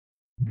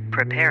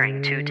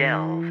Preparing to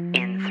delve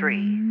in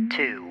 3,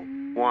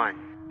 2, 1.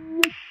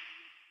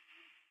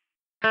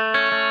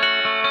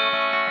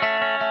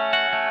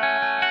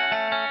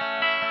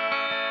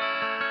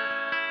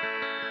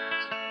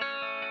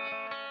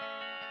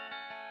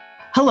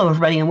 Hello,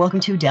 everybody, and welcome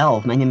to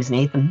Delve. My name is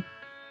Nathan.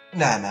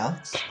 No, I'm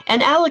Alex.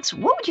 And Alex,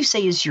 what would you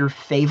say is your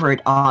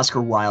favorite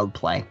Oscar Wilde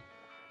play?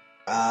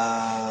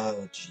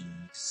 Oh,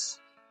 jeez.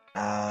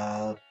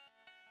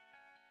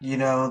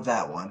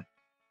 That one.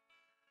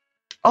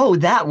 Oh,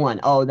 that one.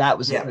 Oh, that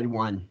was Yeah. a good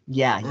one.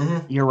 Yeah,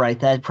 Mm-hmm. you're right.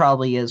 That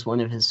probably is one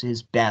of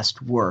his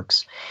best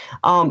works.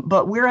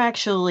 But we're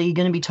actually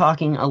going to be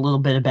talking a little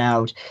bit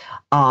about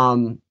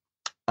we're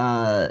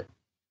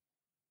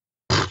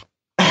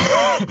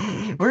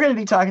going to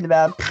be talking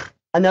about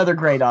another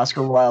great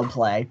Oscar Wilde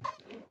play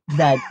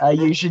that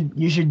you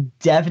should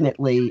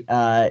definitely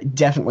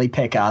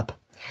pick up.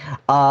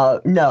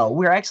 No,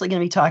 we're actually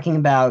going to be talking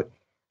about.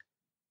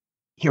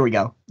 Here we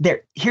go.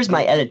 Here's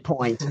my edit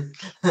point.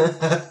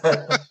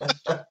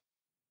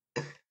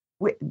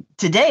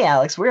 Today,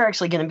 Alex, we're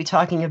actually going to be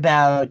talking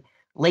about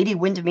Lady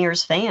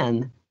Windermere's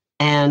Fan,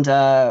 and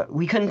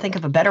we couldn't think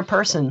of a better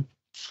person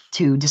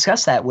to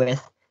discuss that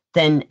with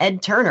than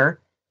Ed Turner,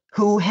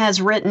 who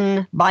has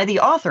written by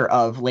the author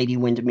of Lady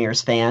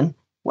Windermere's Fan.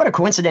 What a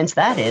coincidence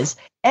that is.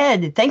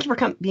 Ed, thank you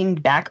for being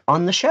back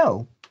on the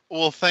show.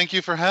 Well, thank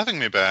you for having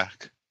me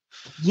back.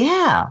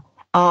 Yeah.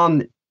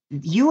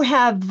 You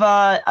have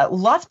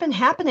lots been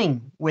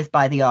happening with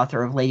by the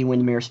author of Lady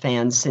Windermere's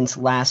Fan since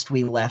last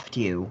we left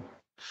you.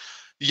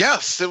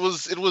 Yes, it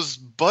was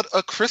but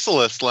a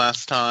chrysalis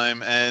last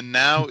time, and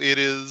now it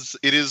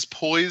is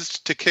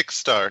poised to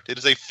kickstart. It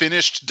is a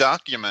finished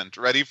document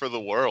ready for the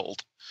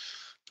world.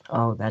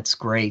 Oh, that's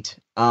great.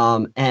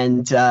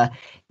 And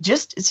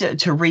just to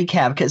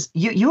recap, because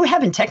you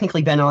haven't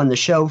technically been on the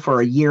show for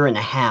a year and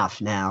a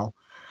half now.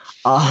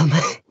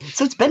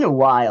 So it's been a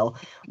while.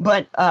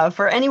 But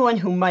for anyone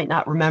who might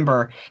not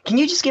remember, can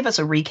you just give us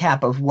a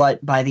recap of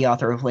what by the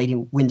author of Lady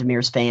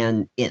Windermere's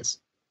Fan is?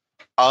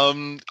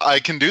 I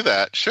can do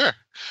that, sure.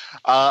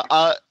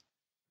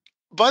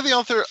 By the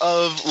author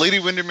of Lady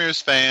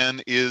Windermere's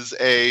Fan is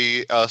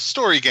a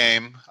story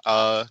game,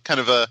 kind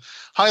of a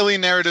highly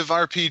narrative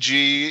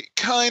RPG,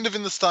 kind of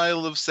in the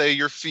style of, say,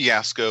 your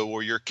Fiasco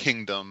or your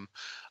Kingdom.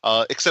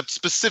 Except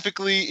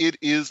specifically, it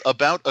is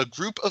about a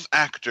group of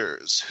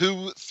actors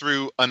who,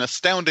 through an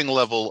astounding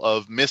level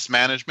of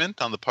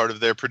mismanagement on the part of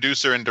their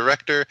producer and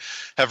director,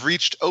 have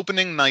reached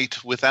opening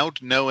night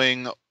without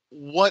knowing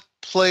what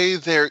play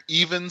they're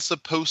even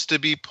supposed to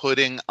be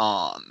putting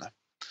on.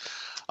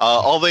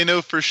 All they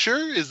know for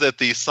sure is that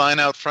the sign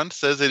out front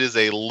says it is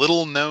a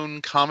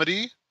little-known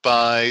comedy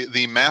by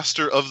the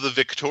master of the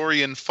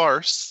Victorian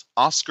farce,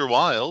 Oscar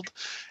Wilde,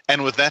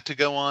 and with that to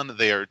go on,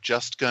 they are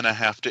just going to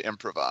have to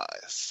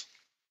improvise.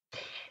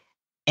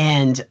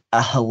 And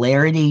a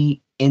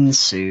hilarity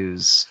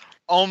ensues.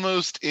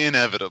 Almost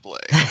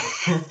inevitably.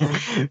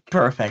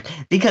 Perfect.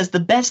 Because the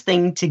best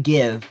thing to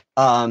give,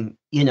 a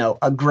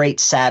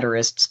great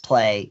satirist's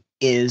play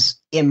is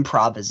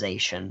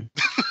improvisation.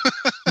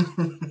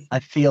 I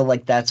feel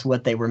like that's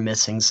what they were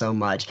missing so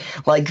much.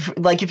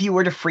 Like if you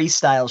were to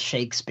freestyle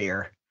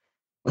Shakespeare,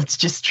 let's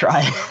just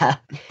try it.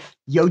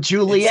 Yo,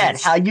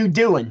 Juliet, how you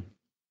doing?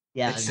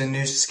 Yeah, it's a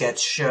new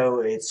sketch show.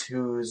 It's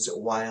Whose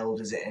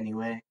Wild Is It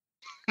Anyway?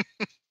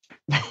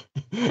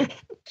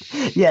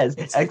 Yes.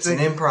 It's an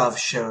improv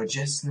show,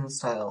 just in the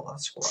style of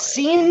Oscar Wilde.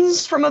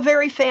 Scenes from a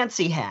Very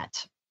Fancy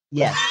Hat.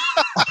 Yes.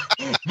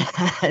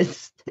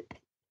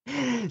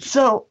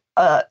 So,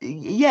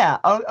 yeah,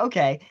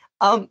 okay.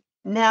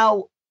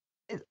 Now,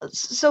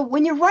 so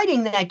when you're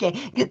writing that game,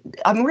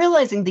 I'm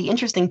realizing the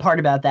interesting part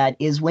about that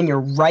is when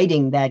you're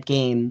writing that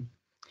game,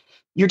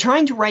 you're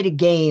trying to write a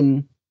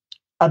game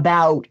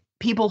about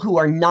people who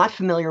are not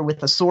familiar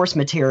with the source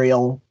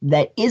material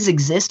that is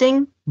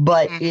existing,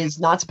 but is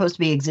not supposed to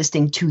be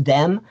existing to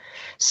them.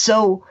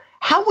 So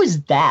how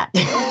was that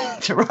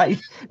to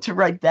write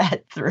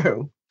that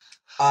through?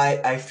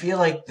 I feel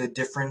like the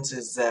difference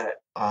is that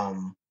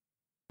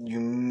you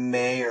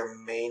may or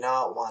may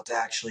not want to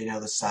actually know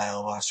the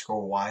style of Oscar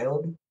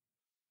Wilde,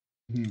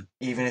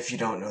 even if you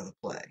don't know the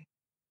play.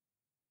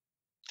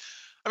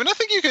 I mean, I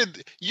think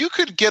you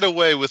could get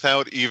away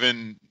without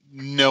even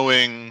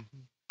knowing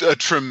a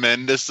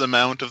tremendous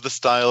amount of the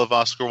style of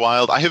Oscar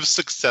Wilde. I have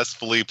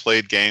successfully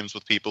played games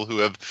with people who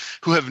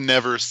have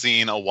never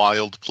seen a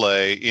Wilde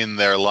play in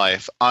their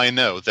life. I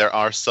know there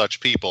are such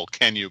people.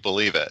 Can you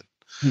believe it?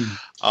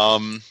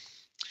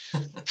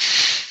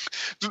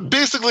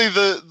 Basically,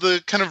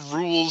 the kind of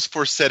rules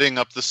for setting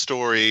up the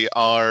story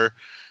are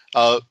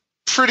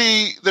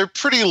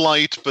pretty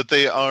light, but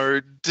they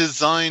are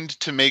designed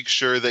to make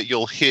sure that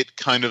you'll hit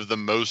kind of the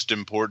most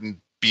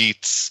important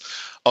beats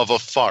of a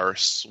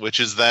farce, which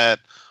is that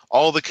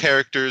all the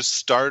characters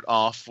start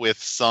off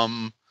with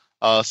some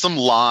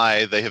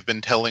lie they have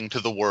been telling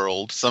to the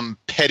world, some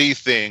petty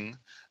thing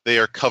they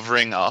are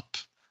covering up,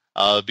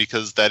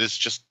 because that is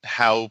just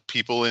how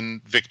people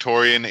in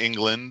Victorian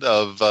England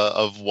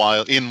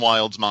in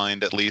Wilde's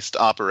mind at least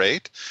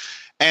operate.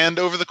 And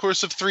over the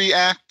course of 3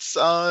 acts,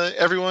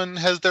 everyone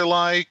has their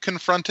lie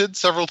confronted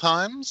several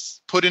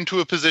times, put into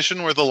a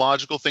position where the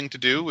logical thing to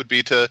do would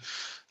be to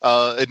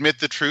admit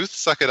the truth,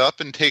 suck it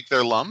up, and take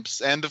their lumps.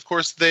 And of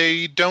course,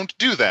 they don't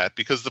do that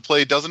because the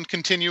play doesn't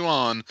continue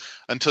on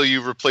until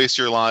you replace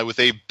your lie with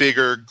a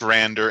bigger,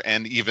 grander,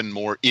 and even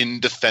more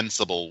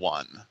indefensible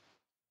one.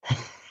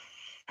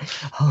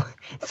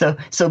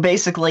 So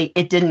basically,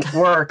 it didn't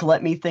work.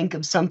 Let me think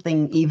of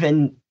something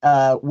even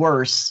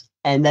worse,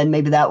 and then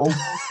maybe that will.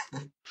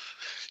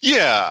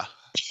 Yeah.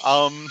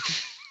 To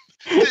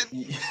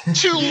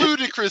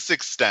ludicrous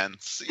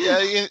extents. Yeah,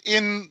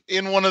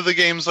 in one of the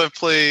games I've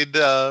played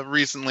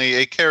recently,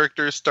 a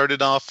character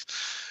started off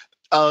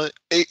a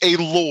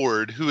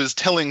lord who is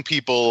telling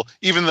people,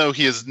 even though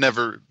he has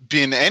never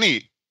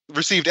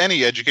received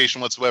any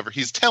education whatsoever,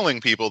 he's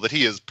telling people that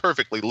he is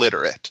perfectly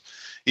literate,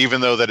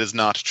 even though that is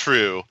not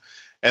true.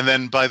 And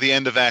then by the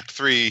end of Act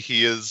 3,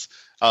 he is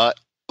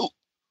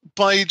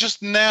by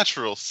just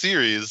natural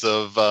series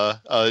of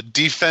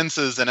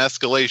defenses and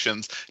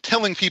escalations,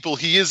 telling people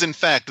he is, in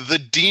fact, the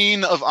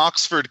Dean of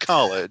Oxford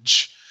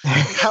College.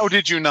 How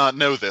did you not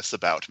know this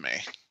about me?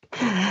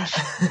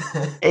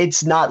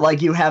 It's not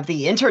like you have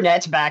the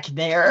internet back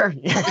there.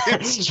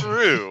 It's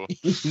true.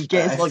 You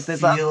can't look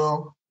this up.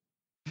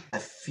 I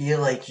feel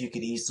like you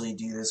could easily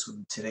do this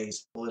with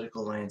today's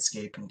political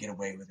landscape and get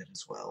away with it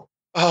as well.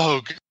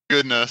 Oh,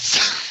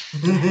 goodness.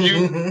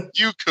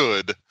 You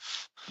could.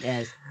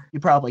 Yes, you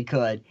probably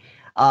could.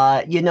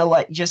 You know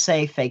what? Just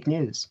say fake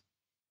news.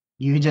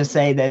 You could just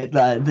say that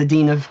the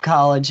dean of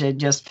college,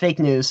 just fake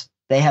news.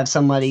 They have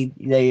somebody,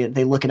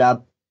 they look it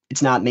up.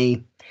 It's not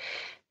me.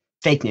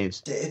 Fake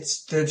news.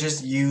 They're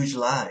just huge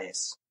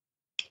lies.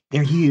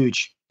 They're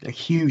huge. They're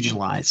huge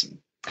lies.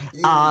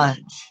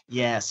 Huge.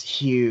 Yes,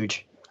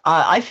 huge.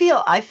 I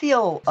feel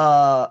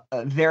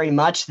very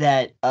much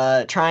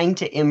that trying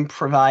to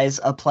improvise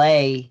a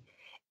play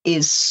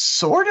is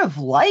sort of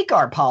like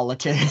our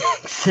politics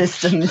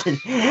system.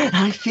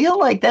 I feel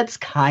like that's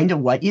kind of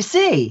what you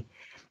see.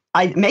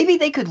 Maybe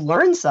they could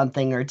learn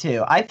something or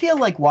two. I feel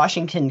like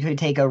Washington could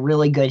take a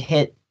really good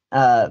hit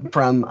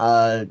from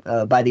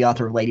by the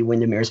author of Lady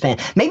Windermere's Fan.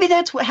 Maybe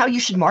that's how you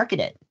should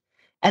market it,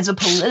 as a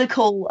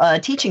political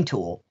teaching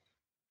tool.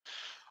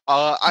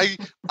 I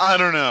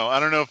don't know. I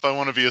don't know if I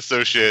want to be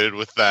associated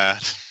with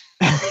that.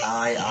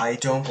 I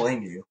don't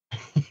blame you.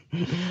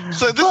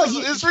 So this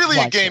is really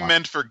a game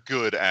meant for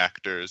good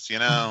actors, you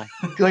know?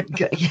 Good.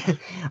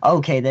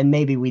 Okay, then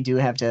maybe we do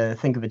have to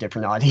think of a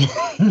different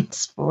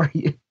audience for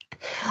you.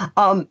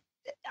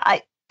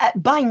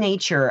 By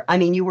nature, I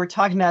mean, you were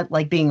talking about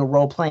like being a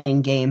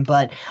role-playing game,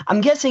 but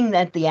I'm guessing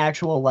that the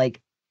actual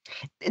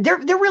there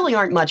really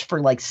aren't much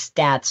for like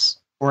stats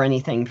or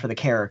anything for the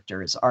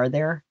characters, are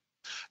there?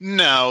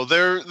 No,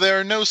 there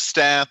are no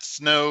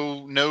stats,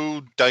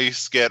 no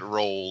dice get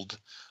rolled.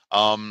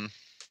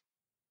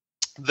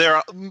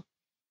 There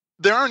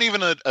aren't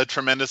even a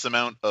tremendous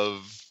amount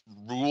of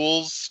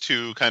rules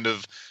to kind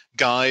of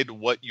guide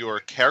what your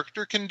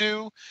character can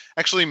do.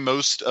 Actually,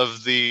 much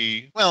of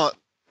the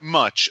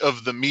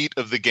meat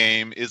of the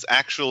game is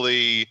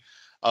actually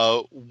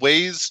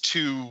ways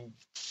to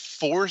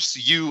force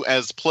you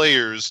as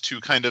players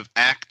to kind of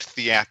act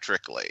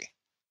theatrically.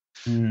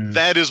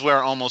 That is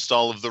where almost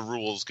all of the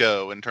rules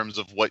go in terms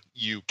of what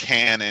you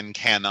can and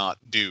cannot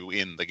do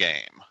in the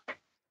game.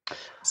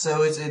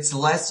 So it's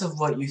less of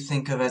what you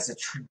think of as a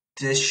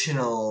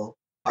traditional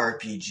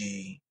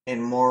RPG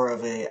and more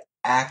of a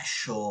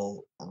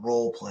actual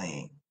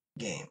role-playing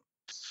game.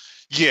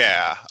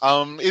 Yeah.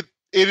 It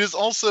is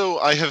also,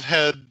 I have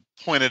had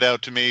pointed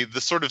out to me,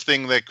 the sort of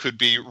thing that could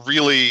be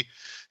really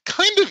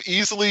kind of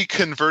easily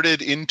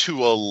converted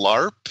into a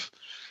LARP,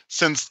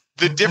 since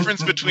the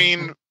difference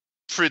between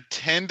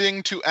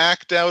pretending to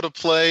act out a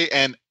play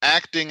and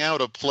acting out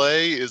a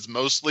play is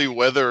mostly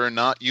whether or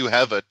not you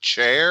have a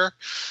chair.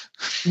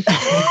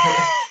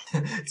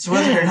 It's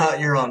whether or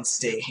not you're on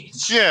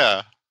stage.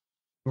 Yeah.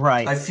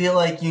 Right. I feel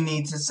like you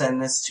need to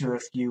send this to a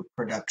few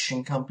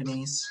production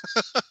companies,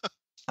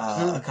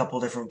 a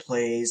couple different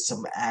plays,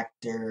 some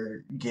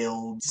actor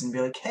guilds, and be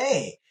like,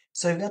 hey,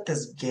 so I've got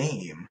this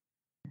game.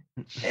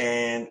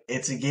 And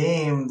it's a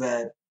game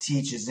that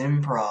teaches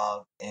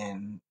improv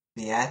and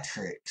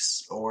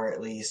theatrics, or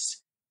at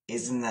least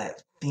is in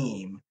that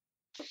theme.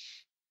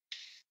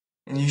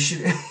 And you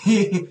should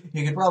you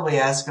could probably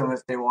ask them if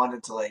they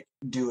wanted to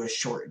do a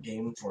short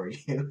game for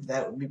you.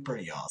 That would be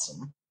pretty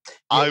awesome.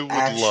 I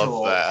would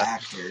love that.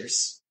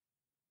 Actors.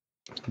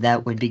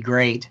 That would be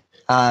great.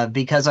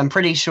 Because I'm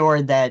pretty sure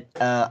that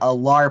a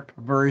LARP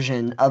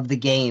version of the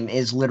game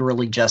is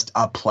literally just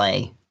a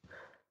play.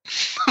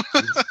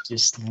 It's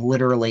just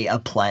literally a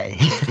play.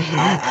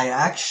 I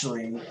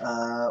actually,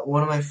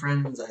 one of my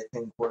friends, I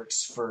think,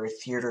 works for a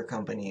theater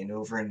company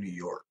over in New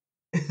York.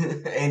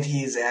 And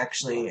he's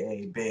actually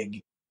a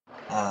big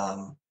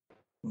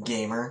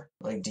gamer,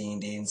 like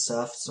D&D and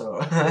stuff. So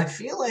I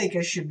feel like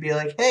I should be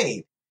like,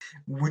 hey,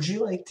 would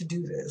you like to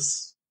do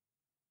this?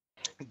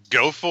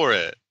 Go for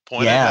it.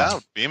 Point it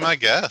out. Be my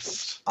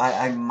guest.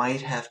 I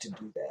might have to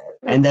do that.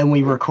 And then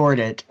we record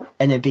it,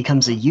 and it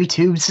becomes a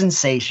YouTube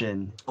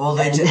sensation. Well,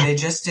 they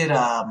just did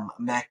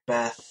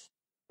Macbeth,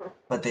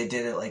 but they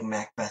did it like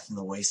Macbeth in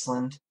the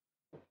Wasteland.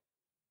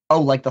 Oh,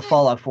 like the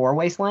Fallout 4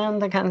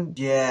 Wasteland? That kind of...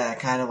 Yeah,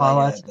 kind of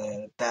like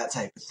that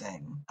type of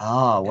thing.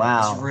 Oh,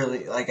 wow. It was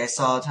really, like, I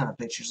saw a ton of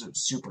pictures. It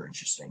was super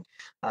interesting.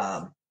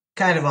 Kind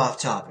of off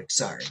topic,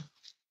 sorry.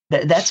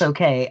 That's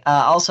okay.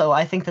 Also,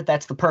 I think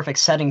that's the perfect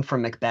setting for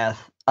Macbeth,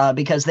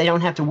 because they don't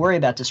have to worry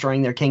about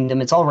destroying their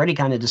kingdom. It's already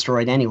kind of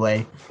destroyed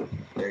anyway.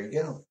 There you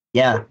go.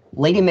 Yeah,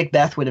 Lady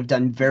Macbeth would have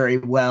done very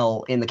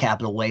well in the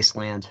Capital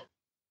Wasteland.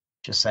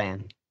 Just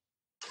saying.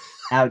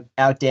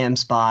 Out damn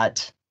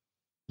spot.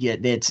 Yeah,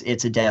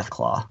 it's a death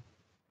claw.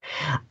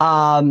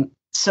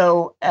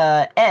 So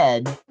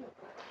Ed,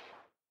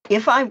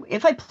 if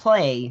I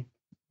play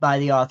by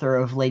the author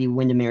of Lady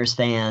Windermere's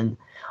Fan,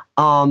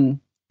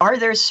 are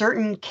there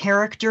certain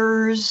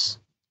characters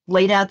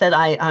laid out that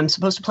I'm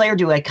supposed to play, or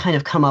do I kind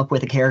of come up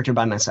with a character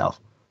by myself?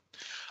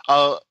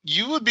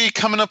 You would be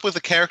coming up with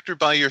a character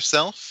by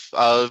yourself.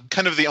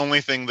 Kind of the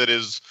only thing that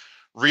is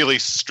really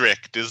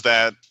strict is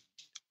that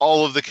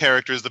all of the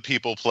characters that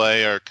people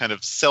play are kind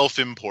of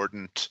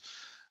self-important.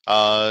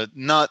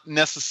 Not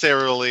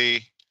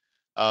necessarily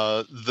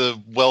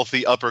the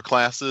wealthy upper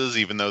classes,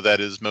 even though that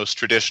is most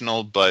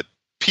traditional, but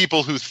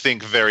people who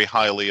think very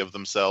highly of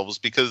themselves,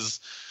 because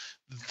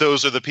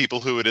those are the people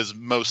who it is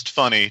most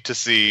funny to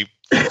see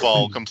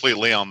fall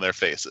completely on their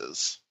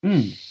faces.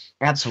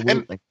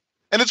 Absolutely.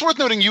 And it's worth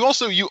noting, you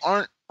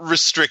aren't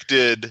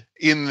restricted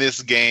in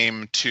this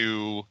game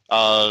to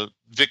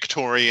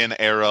Victorian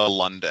era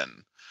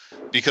London.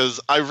 Because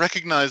I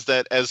recognize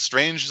that, as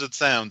strange as it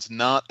sounds,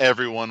 not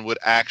everyone would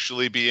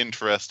actually be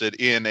interested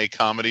in a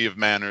comedy of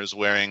manners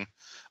wearing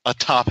a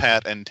top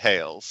hat and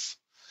tails.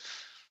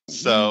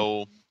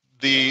 So,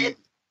 it's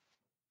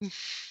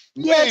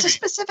a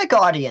specific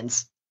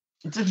audience.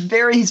 It's a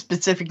very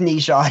specific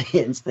niche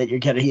audience that you're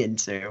getting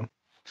into.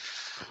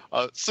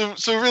 So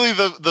really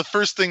the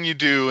first thing you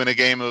do in a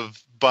game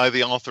of by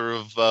the author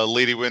of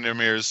Lady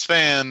Windermere's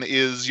Fan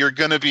is you're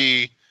going to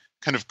be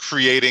kind of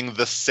creating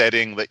the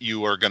setting that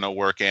you are going to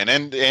work in.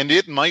 And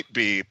it might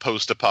be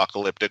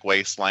post-apocalyptic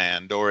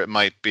wasteland, or it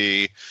might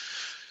be,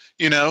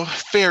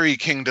 fairy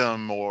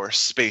kingdom or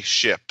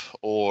spaceship,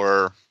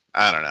 or,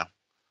 I don't know,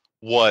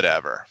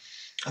 whatever.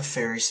 A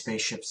fairy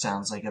spaceship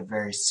sounds like a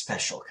very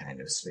special kind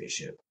of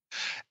spaceship.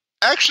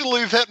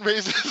 Actually, that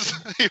raises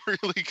a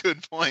really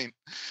good point,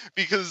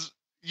 because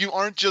you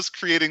aren't just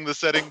creating the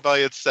setting by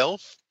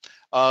itself.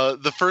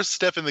 The first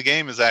step in the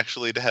game is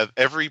actually to have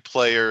every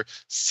player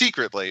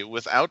secretly,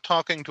 without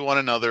talking to one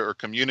another or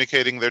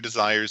communicating their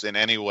desires in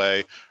any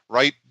way,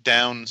 write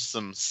down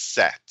some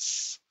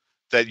sets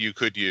that you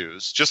could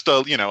use. Just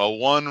a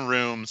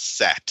one-room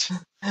set.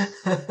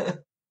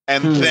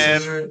 And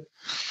then...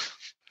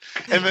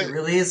 It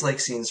really is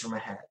like scenes from a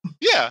hat.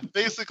 Yeah,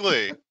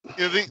 basically.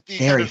 The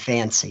very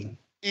fancy.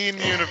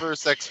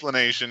 In-universe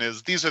explanation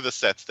is these are the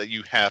sets that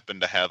you happen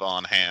to have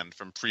on hand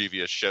from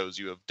previous shows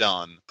you have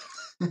done.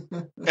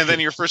 And then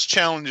your first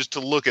challenge is to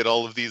look at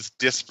all of these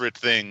disparate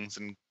things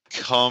and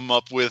come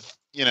up with,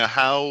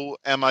 how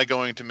am I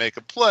going to make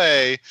a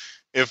play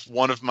if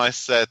one of my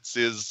sets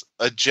is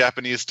a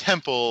Japanese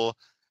temple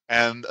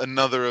and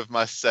another of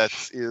my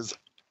sets is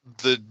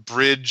the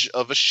bridge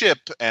of a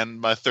ship and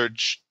my third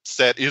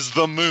set is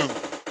the moon.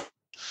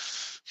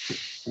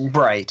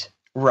 Right.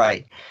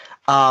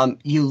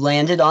 You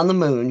landed on the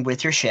moon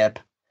with your ship.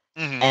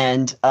 Mm-hmm.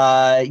 And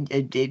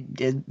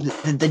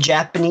the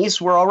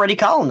Japanese were already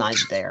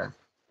colonized there.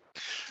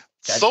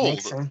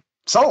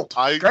 Sold.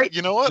 Great.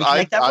 You know what?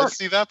 I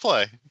see that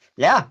play.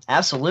 Yeah,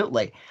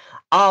 absolutely.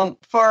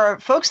 For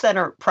folks that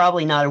are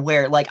probably not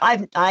aware, like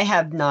I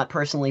have not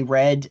personally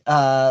read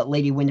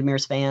Lady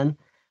Windermere's Fan.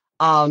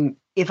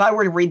 If I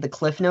were to read the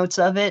cliff notes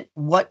of it,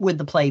 what would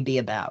the play be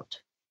about?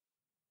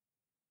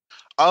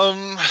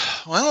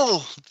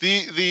 Well,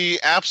 the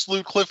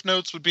absolute cliff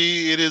notes would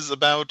be it is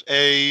about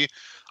the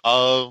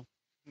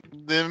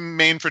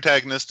main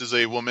protagonist is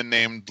a woman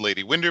named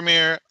Lady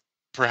Windermere,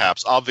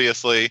 perhaps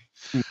obviously,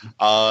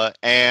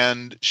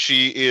 and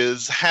she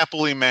is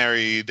happily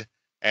married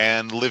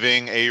and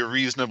living a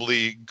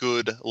reasonably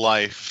good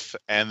life,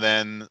 and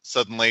then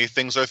suddenly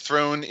things are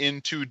thrown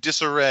into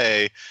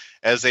disarray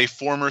as a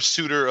former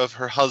suitor of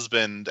her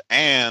husband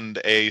and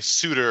a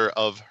suitor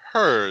of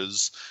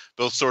hers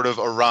both sort of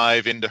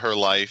arrive into her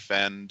life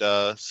and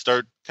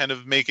start kind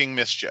of making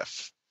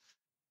mischief.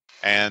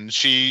 And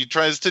she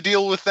tries to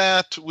deal with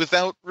that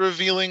without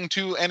revealing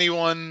to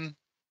anyone,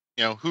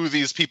 who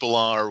these people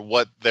are,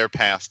 what their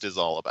past is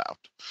all about.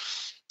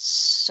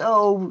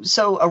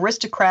 So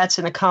aristocrats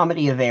in a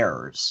comedy of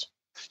errors.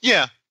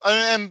 Yeah,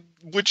 and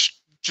which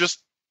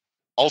just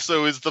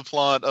also is the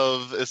plot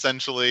of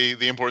essentially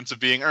The Importance of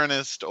Being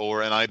Earnest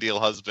or An Ideal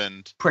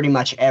Husband. Pretty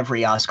much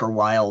every Oscar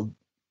Wilde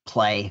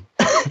play.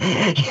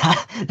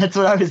 Yeah, that's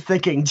what I was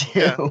thinking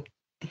too.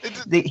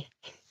 Yeah.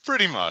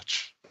 Pretty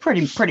much.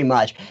 Pretty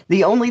much.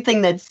 The only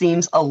thing that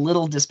seems a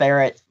little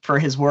disparate for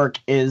his work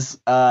is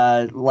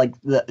like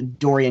the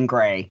Dorian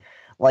Gray.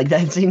 Like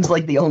that seems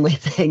like the only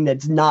thing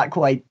that's not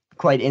quite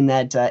in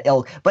that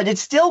ilk. But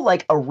it's still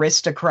like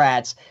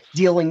aristocrats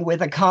dealing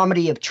with a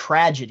comedy of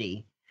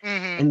tragedy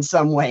in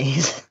some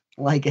ways,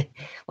 like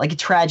a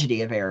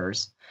tragedy of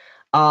errors.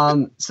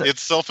 So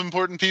it's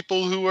self-important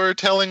people who are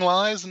telling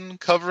lies and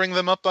covering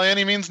them up by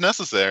any means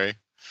necessary.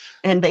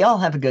 And they all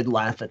have a good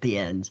laugh at the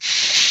end.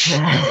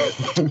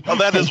 Well,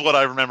 that is what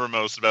I remember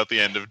most about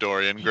the end of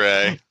Dorian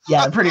Gray.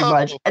 Yeah, pretty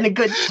much. And a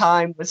good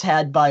time was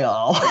had by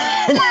all.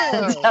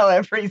 That's how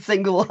every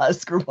single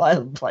Oscar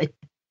Wilde plays.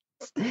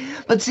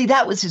 But see,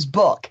 that was his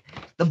book.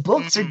 The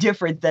books are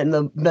different than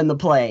the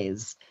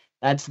plays.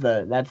 That's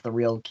the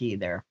real key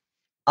there.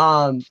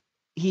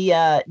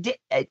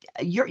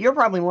 You're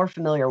probably more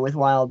familiar with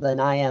Wilde than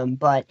I am,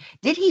 but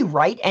did he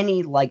write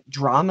any like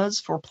dramas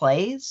for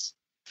plays?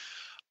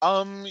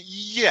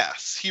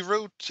 Yes, he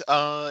wrote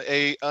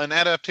an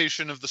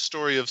adaptation of the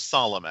story of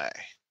Salome,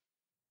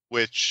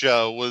 which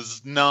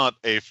was not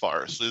a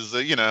farce. Is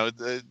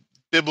a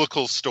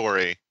biblical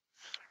story,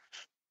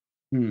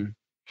 and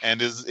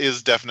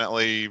is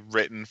definitely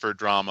written for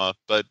drama.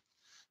 But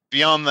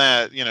beyond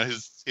that,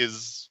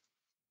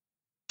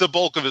 the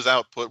bulk of his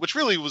output, which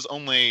really was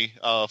only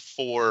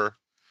four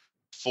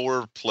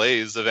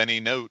plays of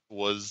any note,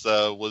 was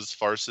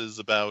farces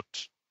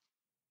about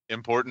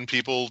important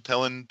people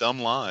telling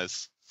dumb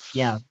lies.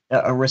 Yeah,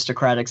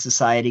 aristocratic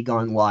society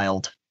gone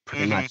wild,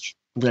 pretty much,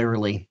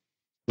 literally.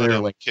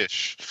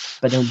 Kish.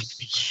 But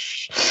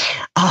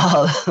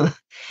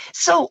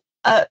so,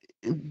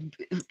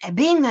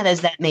 being that as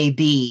that may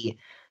be,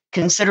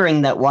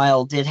 considering that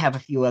Wilde did have a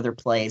few other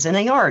plays, and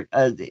they are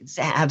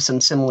have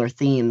some similar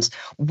themes,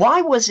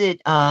 why was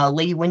it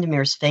Lady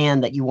Windermere's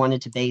Fan that you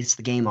wanted to base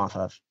the game off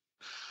of?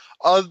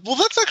 Well,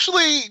 that's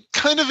actually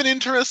kind of an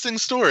interesting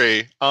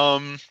story.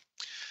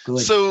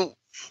 Good. So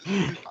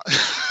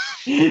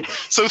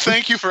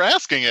thank you for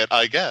asking it,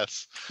 I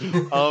guess.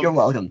 You're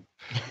welcome.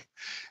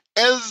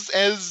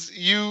 As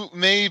you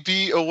may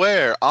be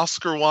aware,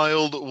 Oscar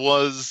Wilde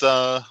was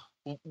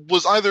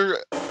either,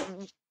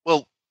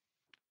 well,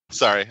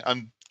 sorry,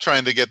 I'm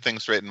trying to get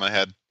things straight in my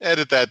head.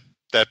 Edit that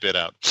bit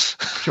out.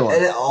 Sure.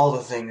 Edit all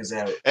the things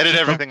out. Edit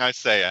everything I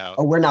say out.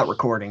 Oh, we're not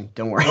recording.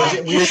 Don't worry.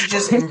 We should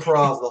just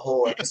improv the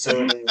whole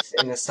episode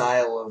in the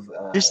style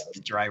of just the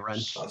dry run.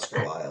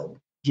 Oscar Wilde.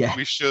 Yeah.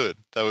 We should.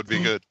 That would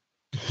be good.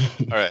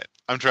 All right.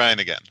 I'm trying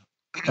again.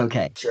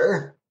 Okay.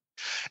 Sure.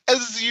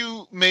 As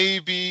you may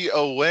be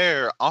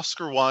aware,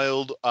 Oscar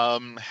Wilde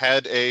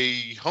had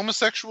a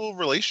homosexual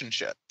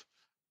relationship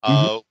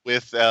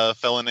with a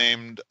fella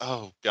named,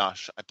 I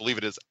believe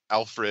it is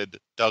Alfred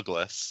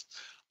Douglas,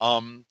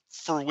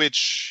 for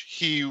which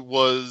he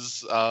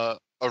was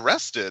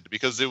arrested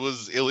because it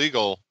was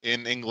illegal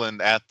in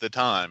England at the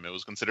time. It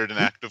was considered an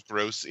act of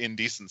gross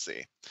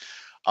indecency.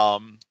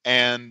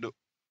 And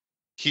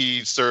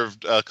he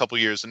served a couple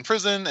years in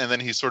prison, and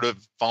then he sort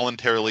of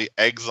voluntarily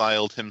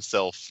exiled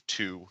himself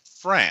to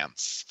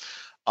France.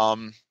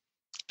 And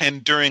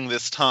during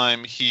this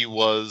time, he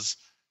was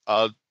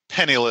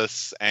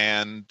penniless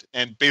and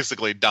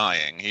basically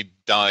dying. He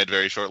died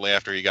very shortly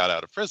after he got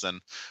out of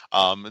prison.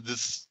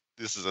 This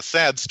is a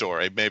sad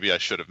story. Maybe I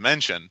should have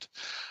mentioned.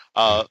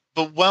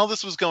 But while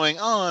this was going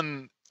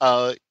on,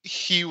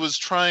 he was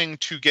trying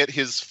to get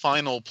his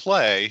final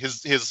play,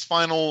 his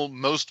final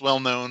most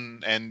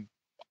well-known and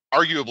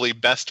arguably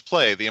best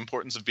play, The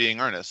Importance of Being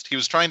Earnest. He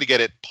was trying to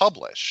get it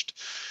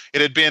published. It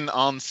had been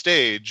on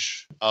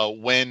stage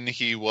when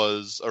he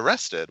was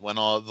arrested, when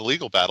the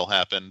legal battle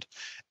happened,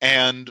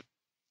 and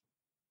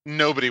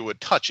nobody would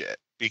touch it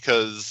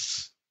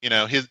because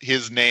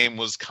his name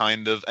was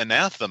kind of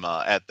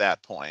anathema at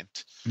that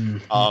point.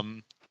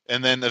 And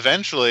then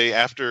eventually,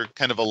 after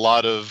kind of a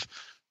lot of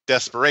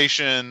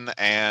desperation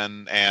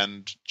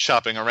and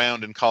shopping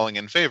around and calling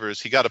in favors,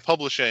 he got a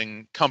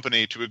publishing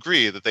company to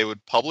agree that they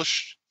would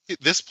publish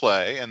this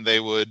play, and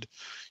they would,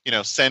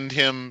 send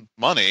him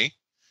money.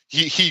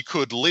 He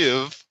could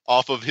live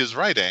off of his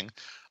writing,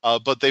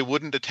 but they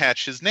wouldn't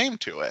attach his name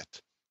to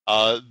it.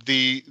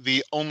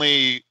 The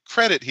only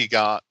credit he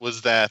got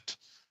was that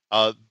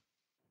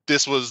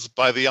this was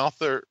by the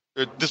author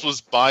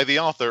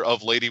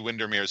of Lady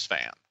Windermere's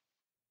Fan.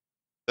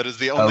 That is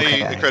the only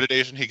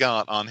accreditation he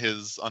got on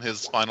his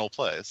final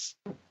plays.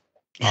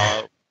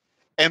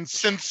 And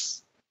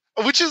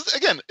which is,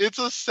 again, it's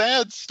a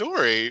sad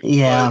story.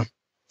 Yeah.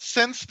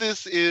 Since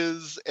this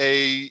is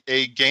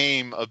a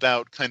game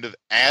about kind of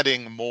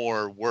adding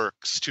more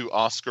works to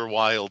Oscar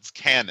Wilde's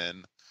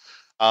canon,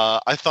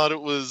 I thought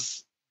it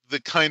was the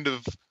kind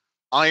of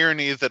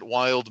irony that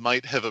Wilde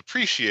might have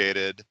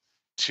appreciated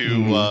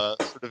to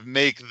sort of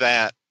make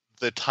that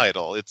the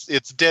title. It's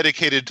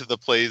dedicated to the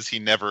plays he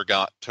never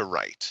got to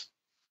write.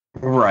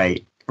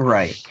 Right.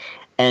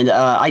 And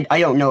I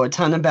don't know a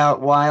ton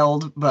about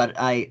Wilde, but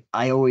I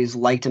always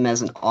liked him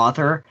as an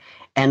author,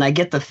 and I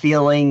get the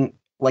feeling,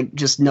 like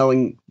just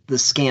knowing the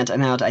scant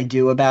amount I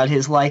do about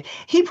his life,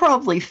 he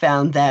probably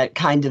found that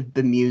kind of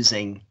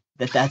bemusing,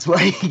 that's what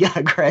he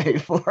got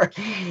credit for.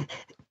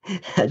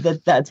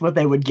 That's what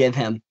they would give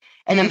him.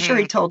 And I'm sure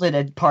he told it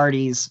at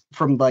parties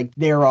from like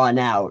there on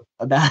out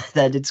about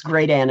that. It's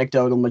great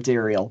anecdotal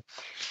material.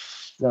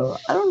 So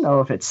I don't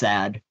know if it's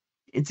sad.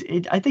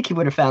 I think he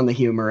would have found the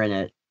humor in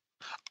it.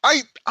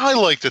 I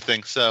like to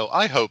think so.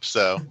 I hope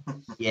so.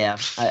 Yeah,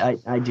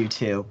 I do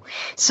too.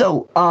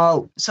 So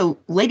so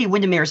Lady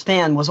Windermere's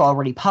Fan was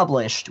already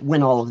published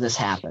when all of this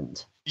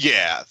happened.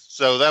 Yeah.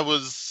 So that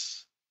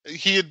was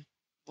he had.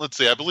 Let's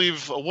see. I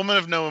believe A Woman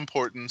of No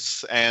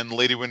Importance and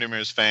Lady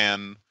Windermere's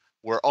Fan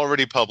were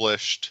already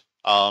published.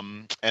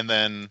 And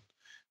then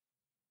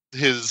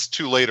his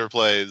two later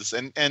plays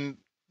and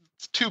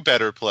two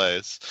better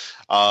plays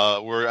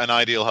were An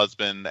Ideal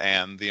Husband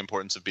and The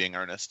Importance of Being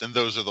Earnest, and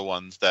those are the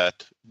ones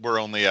that were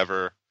only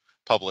ever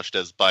published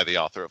as by the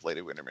author of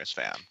Lady Windermere's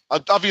Fan.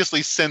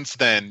 Obviously, since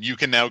then, you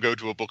can now go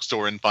to a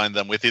bookstore and find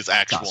them with his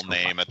actual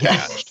name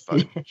attached.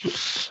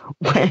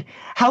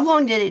 How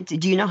long did it?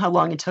 Do you know how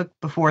long it took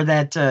before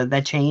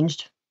that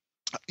changed?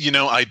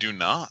 I do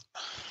not.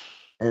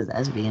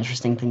 That would be an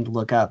interesting thing to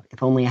look up.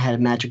 If only I had a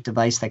magic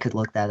device that could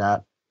look that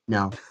up.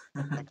 No.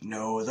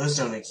 No, those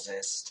don't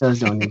exist. Those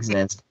don't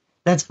exist.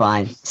 That's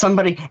fine.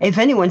 Somebody, if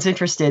anyone's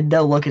interested,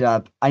 they'll look it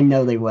up. I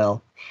know they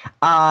will.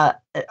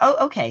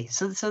 Okay.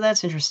 So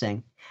that's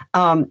interesting.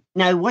 Now,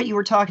 what you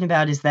were talking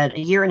about is that a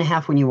year and a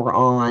half when you were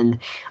on,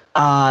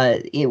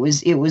 it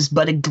was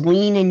but a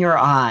gleam in your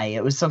eye.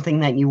 It was something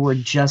that you were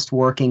just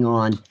working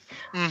on.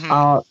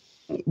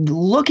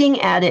 Looking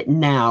at it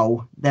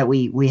now that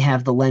we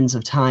have the lens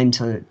of time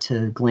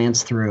to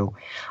glance through,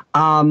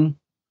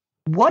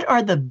 what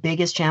are the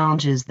biggest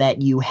challenges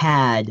that you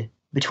had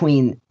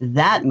between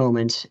that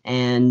moment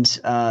and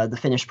the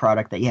finished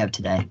product that you have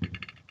today?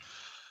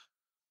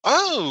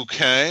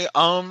 Okay.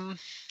 Well,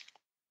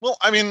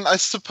 I mean, I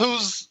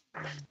suppose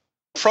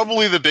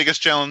probably the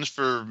biggest challenge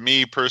for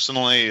me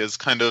personally is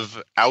kind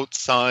of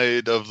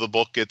outside of the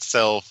book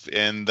itself,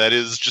 and that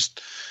is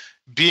just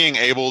being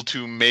able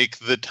to make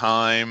the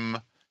time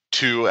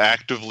to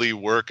actively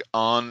work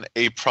on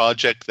a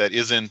project that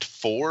isn't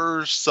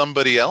for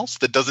somebody else,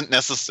 that doesn't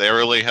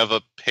necessarily have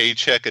a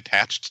paycheck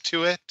attached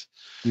to it,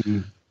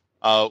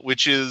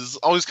 which is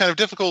always kind of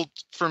difficult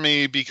for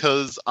me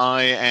because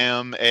I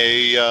am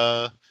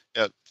a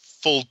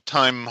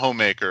full-time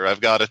homemaker.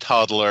 I've got a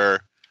toddler,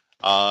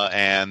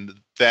 and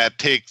that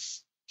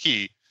takes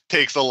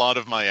a lot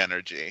of my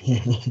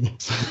energy.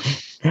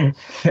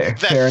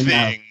 Fair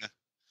enough.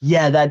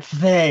 Yeah, that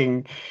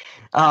thing.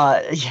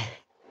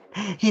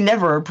 He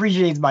never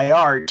appreciates my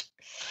art.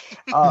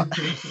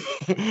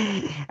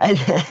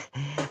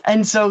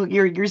 And so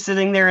you're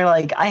sitting there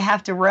like, I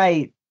have to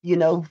write,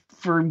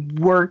 for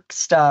work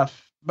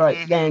stuff, but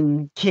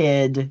then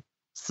kid,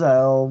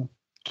 so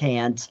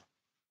can't.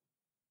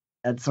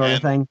 That sort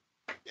of thing.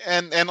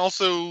 And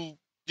also,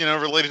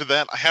 related to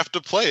that, I have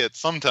to play it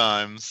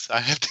sometimes. I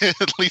have to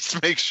at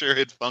least make sure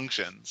it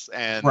functions.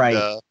 And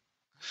right.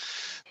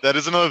 That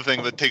is another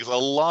thing that takes a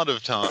lot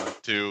of time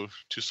to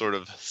sort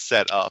of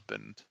set up.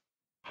 And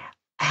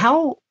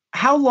how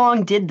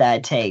long did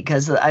that take?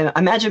 Because I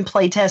imagine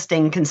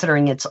playtesting,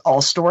 considering it's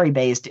all story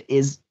based,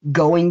 is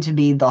going to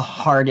be the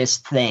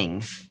hardest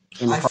thing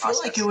in the process. I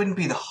feel like it wouldn't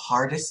be the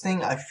hardest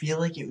thing. I feel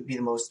like it would be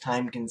the most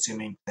time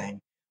consuming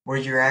thing, where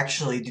you're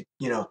actually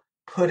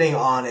putting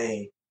on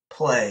a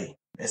play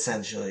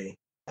essentially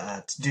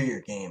to do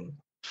your game.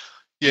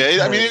 Yeah,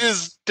 I mean, it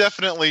is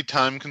definitely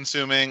time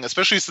consuming,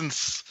 especially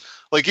since,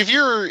 like, if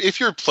you're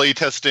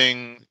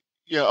playtesting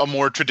a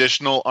more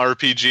traditional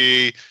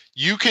RPG,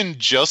 you can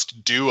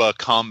just do a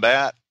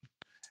combat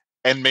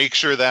and make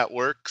sure that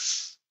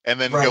works, and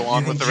then go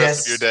on with the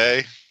rest of your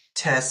day.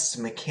 Test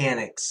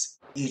mechanics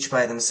each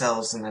by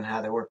themselves and then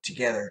how they work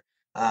together.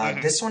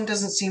 This one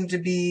doesn't seem to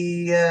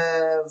be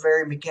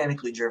very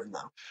mechanically driven,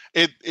 though.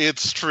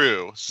 It's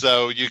true.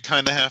 So you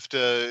kind of have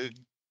to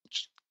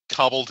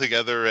cobble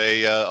together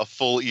a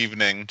full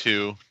evening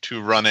to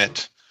run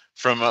it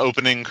from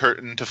opening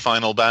curtain to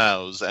final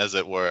bows, as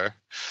it were.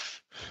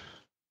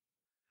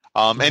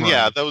 And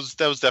yeah, that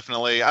was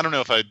definitely, I don't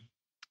know if I'd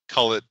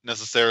call it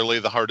necessarily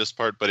the hardest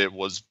part, but it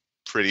was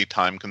pretty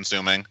time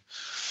consuming.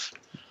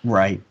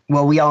 Right.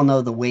 Well, we all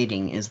know the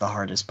waiting is the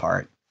hardest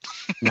part,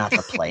 not the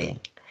playing.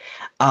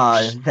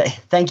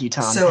 Thank you,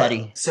 Tom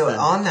Petty. So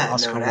on that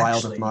Oscar note, Wilde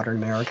actually, of modern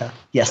America.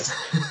 Yes.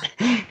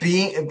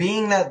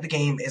 being that the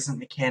game isn't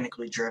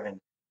mechanically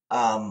driven,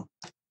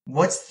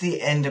 what's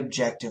the end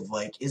objective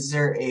like? Is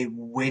there a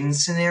win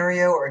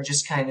scenario or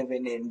just kind of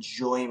an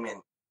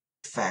enjoyment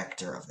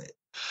factor of it?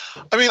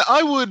 I mean,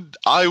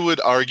 I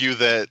would argue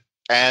that,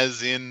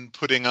 as in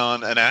putting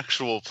on an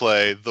actual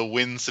play, the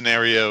win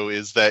scenario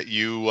is that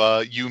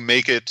you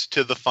make it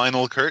to the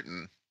final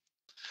curtain.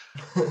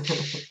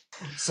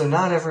 So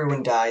not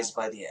everyone dies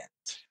by the end.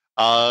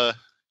 I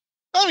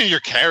mean, your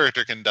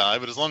character can die,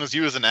 but as long as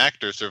you as an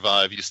actor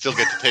survive, you still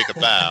get to take a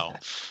bow.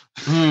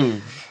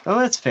 Oh,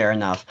 that's fair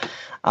enough.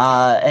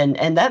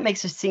 And that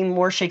makes it seem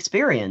more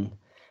Shakespearean.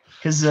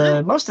 Because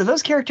most of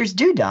those characters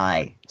do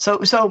die.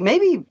 So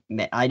maybe,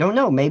 I don't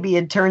know, maybe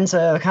it turns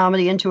a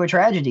comedy into a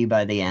tragedy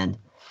by the end.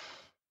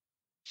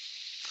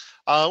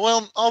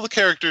 Well, all the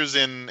characters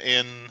in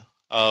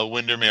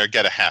Windermere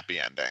get a happy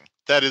ending.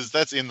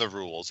 That's in the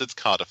rules. It's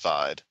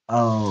codified.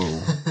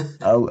 Oh,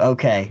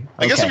 okay.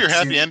 I guess if your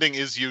happy ending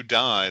is you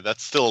die,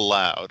 that's still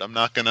allowed. I'm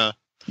not gonna.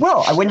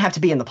 Well, I wouldn't have to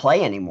be in the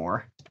play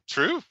anymore.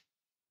 True.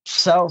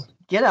 So,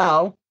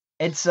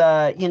 it's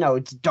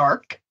it's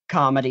dark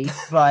comedy,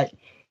 but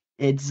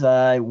it's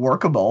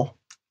workable.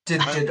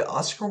 Did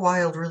Oscar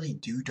Wilde really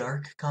do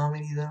dark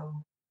comedy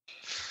though?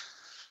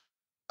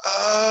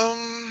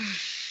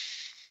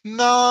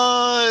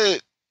 Not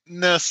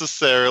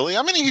necessarily.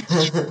 I mean,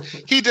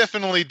 he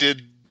definitely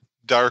did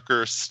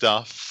darker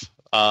stuff,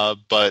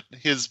 but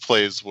his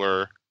plays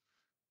were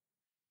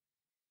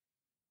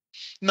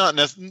not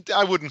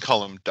I wouldn't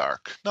call them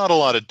dark. Not a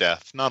lot of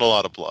death, not a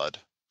lot of blood.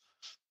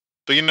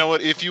 But you know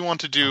what? If you want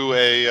to do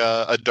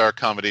a dark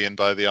comedy and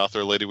by the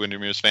author Lady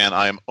Windermere's Fan,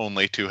 I am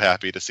only too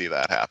happy to see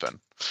that happen.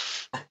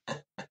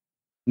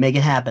 Make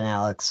it happen,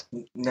 Alex.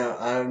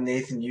 No,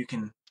 Nathan, you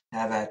can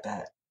have at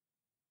that.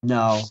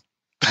 No,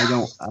 I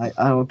don't.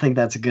 I don't think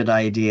that's a good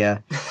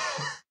idea.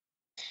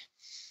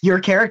 Your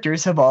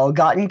characters have all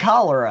gotten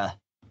cholera.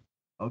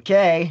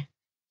 Okay,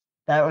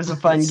 that was a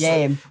fun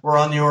game. We're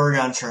on the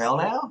Oregon Trail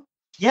now?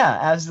 Yeah,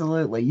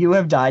 absolutely. You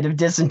have died of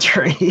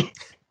dysentery.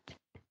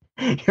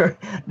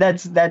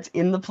 That's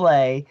in the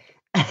play,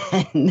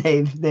 and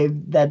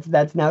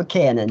that's now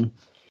canon.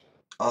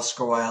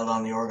 Oscar Wilde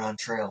on the Oregon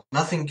Trail.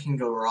 Nothing can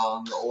go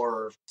wrong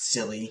or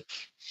silly.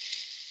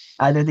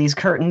 Either these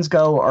curtains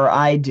go, or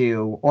I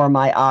do, or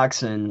my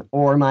oxen,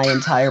 or my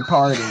entire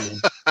party,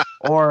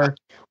 or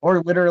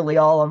literally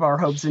all of our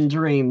hopes and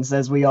dreams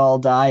as we all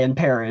die and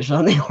perish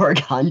on the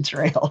Oregon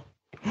Trail.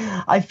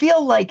 I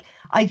feel like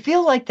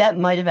that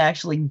might have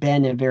actually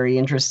been a very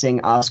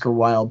interesting Oscar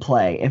Wilde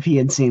play if he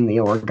had seen the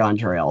Oregon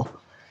Trail.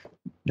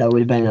 That would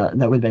have been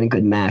a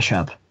good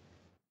mashup.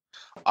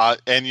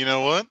 And you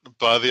know what?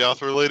 By the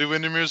author Lady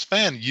Windermere's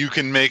Fan, you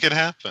can make it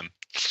happen.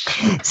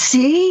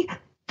 See?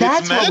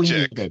 That's what we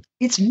needed.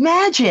 It's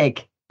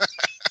magic.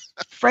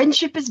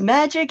 Friendship is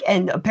magic,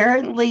 and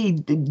apparently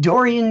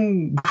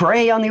Dorian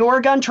Gray on the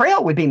Oregon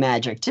Trail would be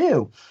magic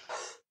too.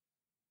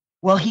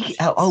 Well,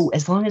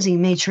 as long as he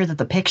made sure that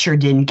the picture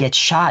didn't get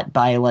shot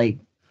by like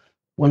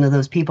one of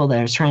those people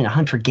that was trying to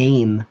hunt for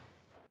game,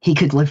 he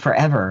could live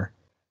forever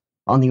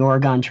on the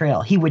Oregon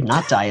Trail. He would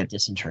not die of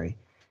dysentery.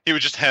 He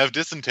would just have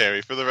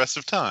dysentery for the rest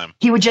of time.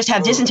 He would just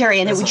have dysentery,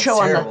 and it would show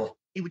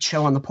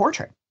on the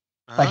portrait.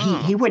 But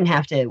he wouldn't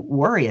have to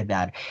worry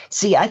about it.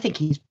 See, I think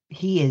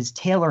he is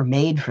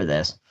tailor-made for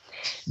this.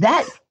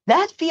 That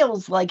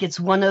feels like it's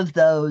one of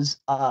those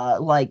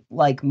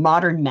like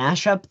modern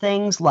mashup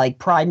things, like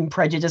Pride and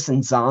Prejudice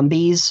and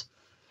Zombies.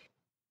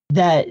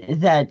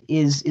 That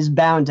is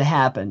bound to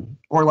happen,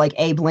 or like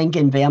Abe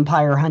Lincoln,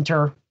 Vampire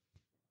Hunter,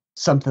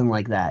 something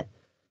like that.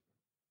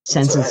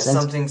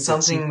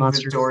 Something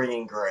with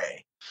Dorian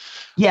Gray.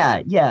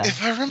 Yeah.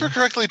 If I remember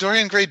correctly,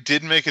 Dorian Gray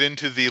did make it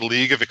into the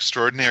League of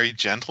Extraordinary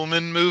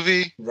Gentlemen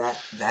movie.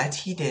 That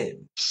he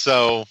did.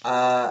 So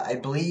I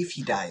believe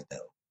he died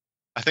though.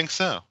 I think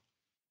so.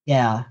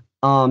 Yeah.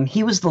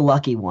 He was the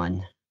lucky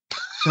one.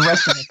 The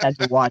rest of us had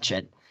to watch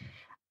it.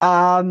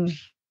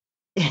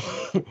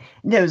 It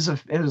was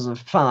a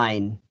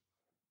fine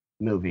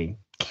movie.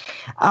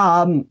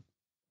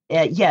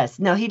 Yes.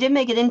 No, he did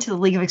make it into the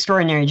League of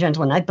Extraordinary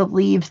Gentlemen. I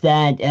believe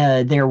that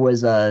there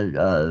was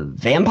a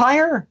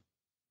vampire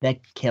that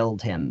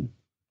killed him,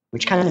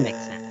 which kind of makes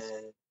sense.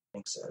 I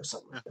think so,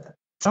 something like that.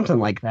 Something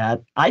like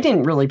that. I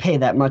didn't really pay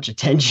that much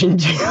attention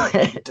to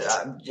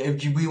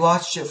it. We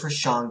watched it for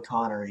Sean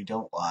Connery,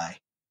 don't lie.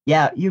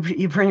 Yeah, you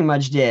pretty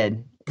much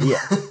did. Yeah,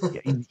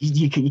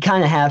 you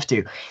kind of have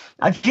to.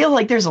 I feel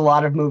like there's a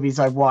lot of movies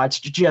I've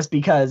watched just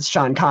because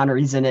Sean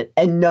Connery's in it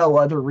and no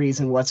other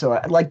reason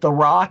whatsoever. Like The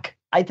Rock.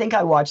 I think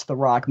I watched The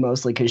Rock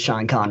mostly because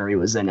Sean Connery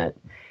was in it.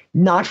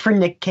 Not for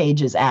Nick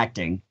Cage's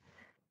acting.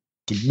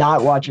 Did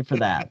not watch it for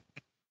that.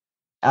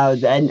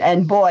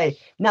 And boy,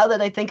 now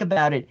that I think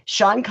about it,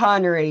 Sean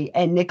Connery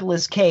and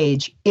Nicolas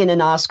Cage in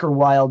an Oscar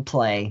Wilde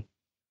play.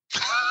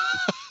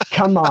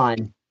 Come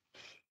on.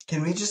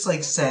 Can we just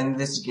send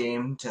this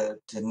game to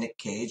Nick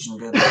Cage and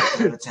go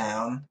to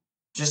town?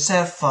 Just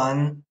have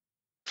fun.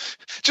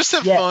 Just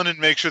have fun and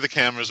make sure the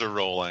cameras are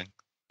rolling.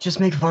 Just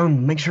make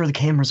fun. Make sure the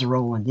cameras are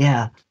rolling.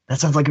 Yeah, that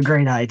sounds like a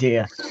great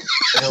idea.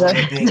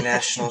 Being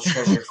National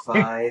Treasure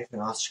 5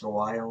 and Oscar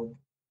Wilde.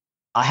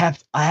 I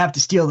have to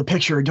steal the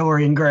picture of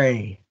Dorian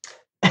Gray.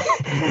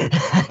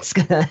 it's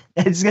gonna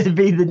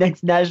be the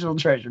next National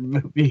Treasure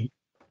movie.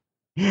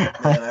 Man,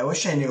 I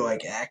wish I knew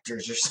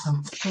actors or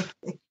something.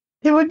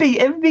 It would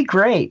be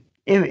great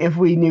if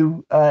we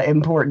knew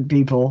important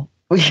people.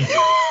 We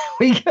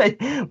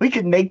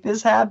could make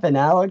this happen,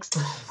 Alex.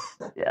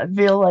 I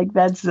feel like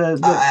that's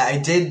I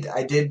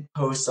did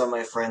post on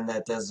my friend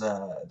that does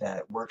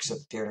that works at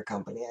the theater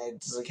company. I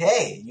was like,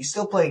 hey, you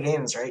still play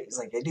games, right? He's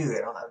like, I do. I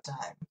don't have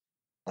time.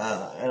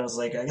 And I was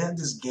like, I got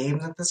this game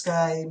that this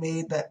guy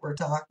made that we're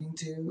talking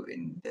to,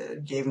 and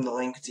gave him the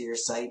link to your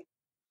site.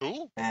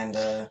 Cool. And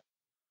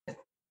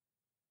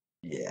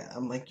yeah,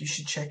 I'm like, you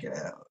should check it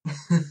out.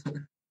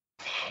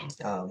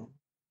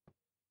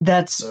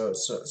 That's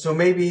so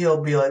maybe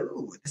he'll be like,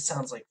 ooh, this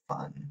sounds like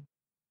fun.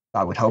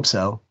 I would hope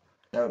so.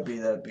 That'd be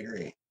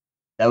great.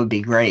 That would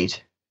be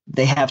great.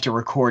 They have to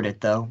record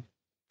it though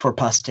for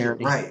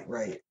posterity. Yeah,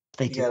 right.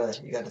 They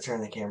you gotta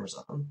turn the cameras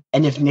on.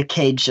 And if Nick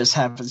Cage just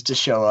happens to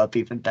show up,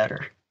 even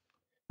better.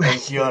 And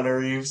Keanu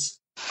Reeves.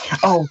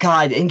 Oh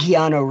God, and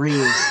Keanu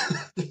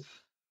Reeves.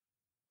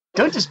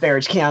 Don't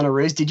disparage Keanu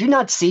Reeves. Did you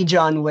not see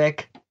John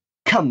Wick?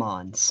 Come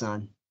on,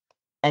 son.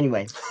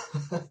 Anyway,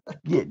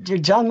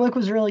 John Wick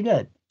was really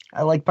good.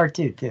 I like part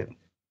 2 too.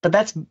 But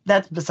that's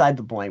beside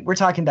the point. We're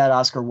talking about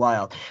Oscar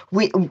Wilde.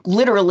 We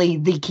literally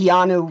the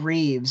Keanu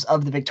Reeves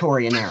of the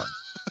Victorian era.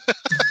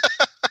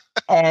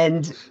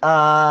 And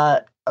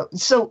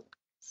so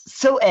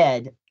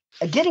Ed,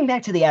 getting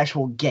back to the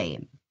actual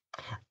game,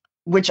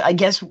 which I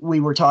guess we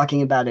were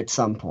talking about at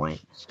some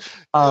point.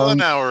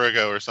 An hour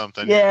ago or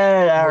something.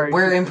 Yeah,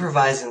 we're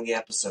improvising the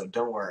episode.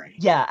 Don't worry.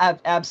 Yeah,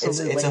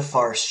 absolutely. It's a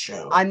farce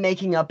show. I'm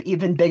making up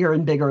even bigger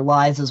and bigger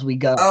lies as we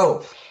go.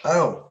 Oh,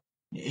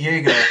 here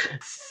you go.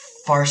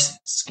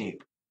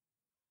 Farscape.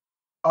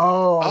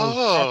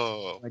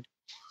 Oh,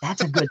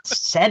 that's a good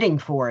setting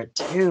for it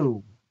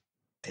too.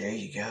 There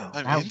you go.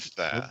 I'm into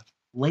that.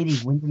 Lady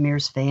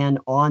Windermere's fan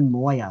on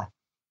Moya.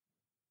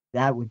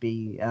 That would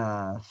be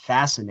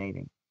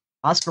fascinating.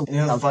 Oscar.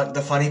 You know,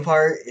 the funny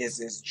part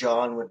is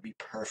John would be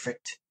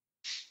perfect.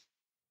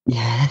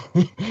 Yeah,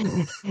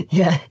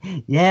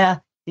 yeah.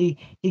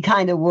 He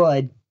kind of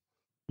would.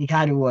 He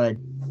kind of would.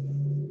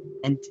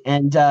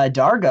 And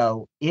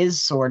Dargo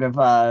is sort of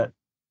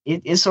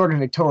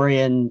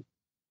Victorian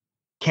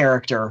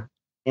character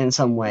in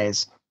some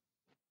ways.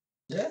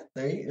 Yeah,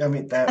 there you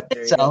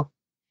so go.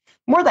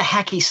 More the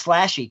hacky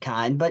slashy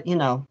kind, but you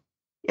know,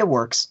 it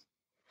works.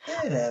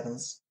 Yeah, it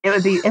happens. It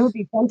would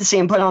be fun to see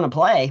him put on a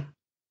play.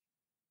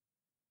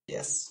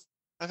 Yes.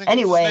 I think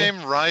anyway, his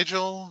name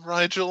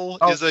Rigel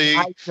is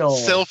a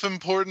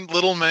self-important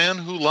little man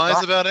who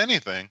lies about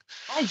anything.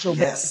 Rigel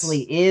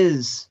basically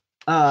is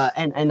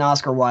an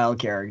Oscar Wilde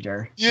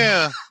character.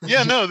 Yeah,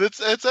 no,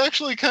 it's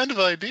actually kind of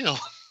ideal.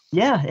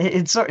 Yeah,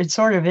 it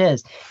sort of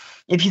is.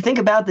 If you think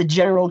about the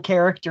general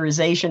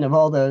characterization of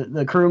all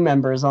the crew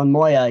members on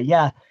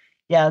Moya,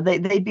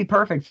 they'd be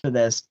perfect for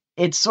this.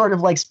 It's sort of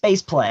like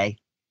space play.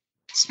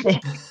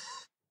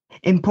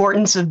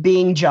 Importance of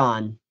being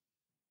John.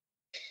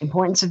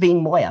 Importance of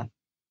being Moya.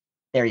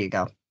 There you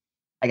go.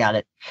 I got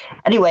it.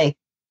 Anyway,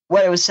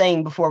 what I was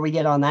saying before we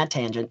get on that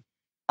tangent,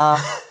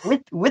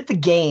 with the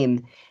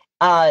game,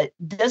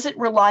 does it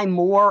rely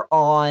more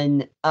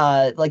on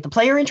like the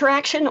player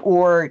interaction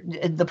or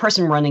the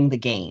person running the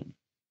game?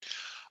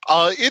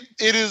 It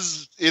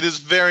is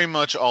very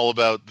much all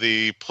about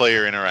the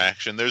player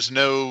interaction. There's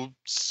no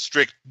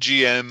strict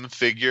GM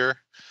figure.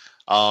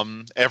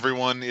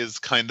 Everyone is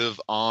kind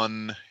of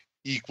on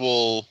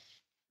equal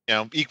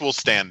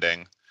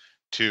standing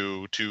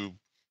to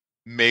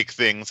make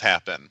things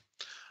happen.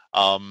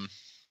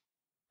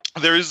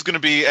 There is going to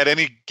be at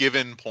any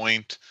given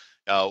point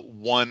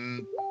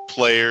one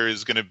player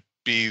is going to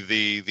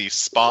be the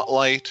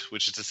spotlight,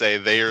 which is to say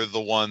they are the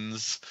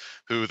ones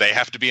who they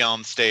have to be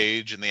on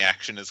stage and the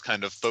action is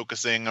kind of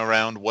focusing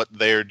around what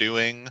they're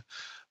doing.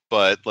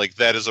 But like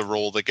that is a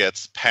role that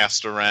gets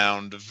passed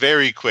around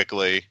very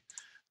quickly,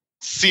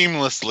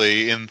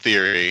 seamlessly in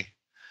theory,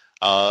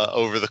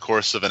 over the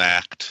course of an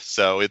act.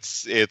 So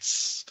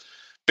it's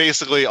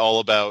basically all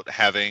about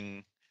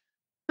having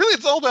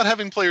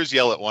players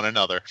yell at one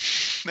another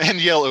and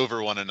yell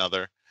over one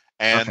another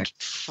and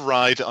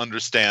try to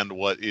understand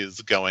what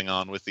is going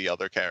on with the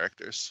other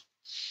characters.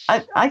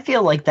 I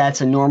feel like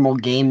that's a normal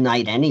game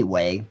night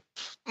anyway.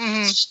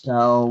 Mm-hmm.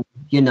 So,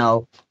 you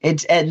know,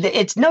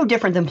 it's no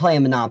different than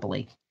playing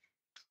Monopoly.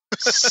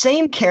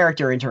 Same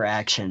character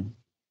interaction,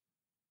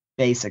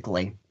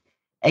 basically,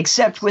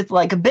 except with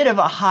like a bit of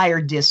a higher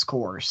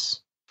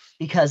discourse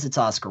because it's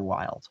Oscar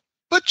Wilde.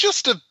 But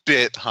just a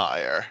bit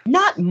higher.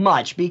 Not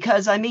much,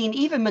 because, I mean,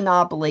 even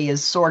Monopoly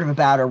is sort of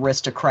about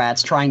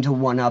aristocrats trying to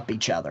one-up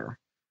each other.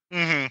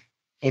 Mm-hmm.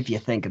 If you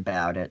think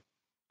about it.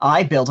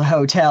 I built a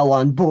hotel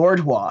on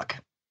Boardwalk.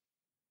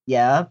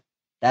 Yeah,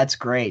 that's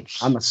great.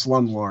 I'm a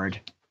slumlord.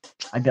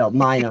 I built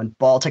mine on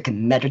Baltic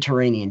and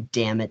Mediterranean,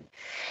 damn it.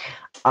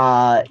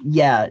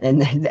 Yeah,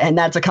 and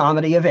that's a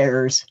comedy of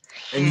errors.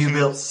 And you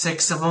built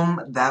 6 of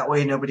them. That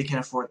way nobody can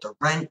afford the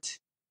rent.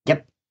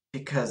 Yep.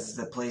 Because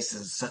the place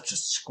is such a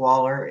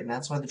squalor, and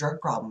that's why the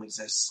drug problem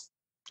exists.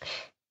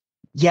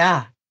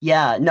 Yeah,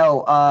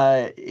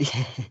 no,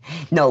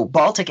 no,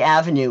 Baltic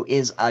Avenue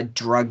is a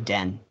drug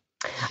den.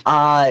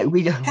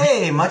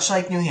 Hey, much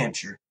like New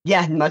Hampshire.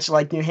 Yeah, much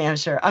like New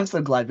Hampshire. I'm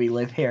so glad we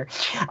live here.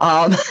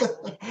 Now,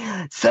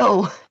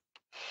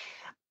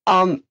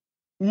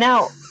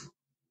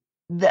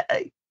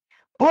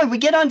 boy, we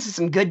get onto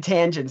some good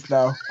tangents,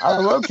 though. I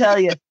will tell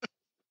you.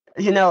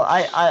 You know,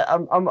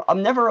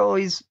 I'm never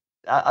always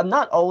I'm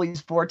not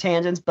always for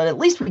tangents, but at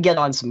least we get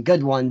on some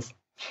good ones.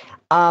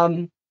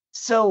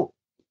 So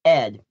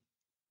Ed,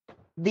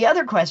 the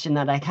other question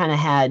that I kind of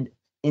had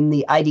in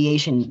the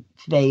ideation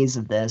phase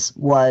of this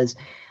was,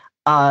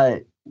 uh,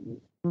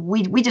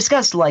 we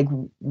discussed like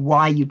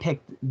why you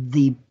picked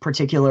the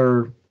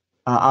particular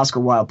Oscar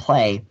Wilde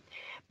play,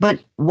 but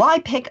why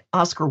pick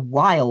Oscar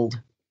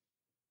Wilde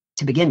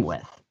to begin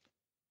with?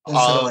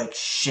 Instead of like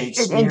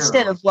Shakespeare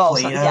Instead or of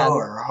like Plato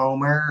or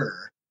Homer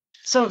or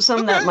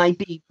some that might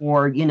be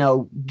more,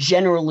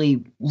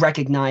 generally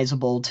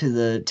recognizable to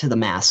the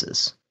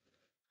masses.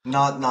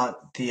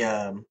 not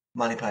the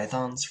Monty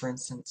Pythons, for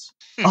instance.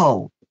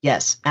 Oh,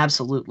 yes,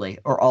 absolutely.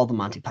 Or all the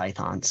Monty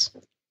Pythons.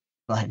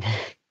 But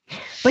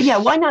but yeah,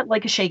 why not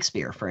like a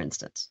Shakespeare, for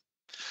instance?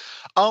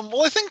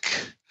 Well,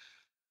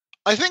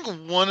 I think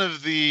one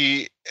of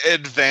the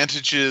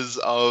advantages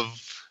of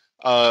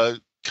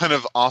kind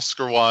of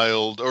Oscar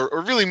Wilde,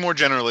 or really more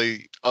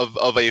generally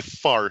of a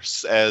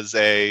farce as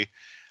a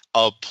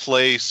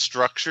play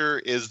structure,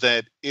 is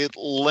that it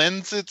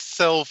lends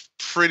itself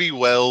pretty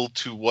well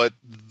to what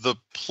the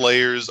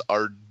players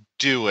are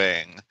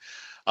doing.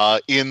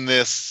 In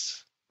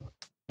this,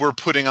 we're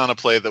putting on a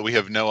play that we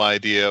have no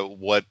idea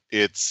what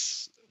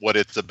it's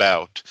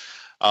about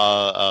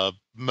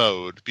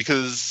mode,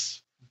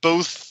 because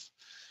both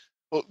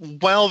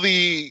while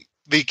the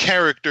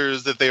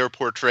characters that they are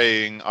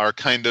portraying are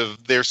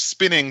they're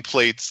spinning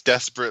plates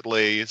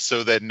desperately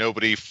so that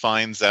nobody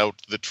finds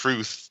out the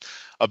truth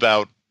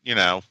about,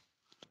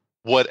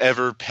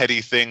 whatever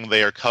petty thing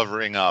they are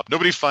covering up.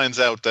 Nobody finds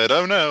out that,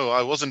 oh no,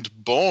 I wasn't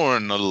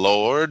born a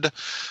lord.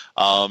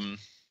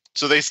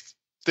 So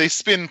they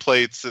spin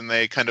plates and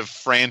they kind of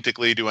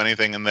frantically do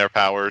anything in their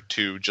power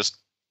to just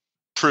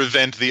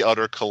prevent the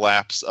utter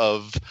collapse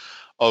of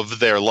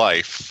their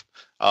life,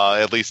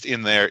 at least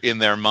in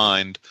their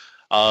mind.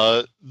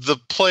 The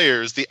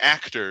players, the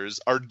actors,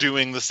 are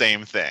doing the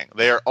same thing.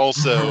 They are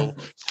also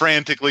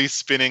frantically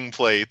spinning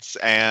plates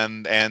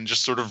and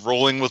just sort of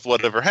rolling with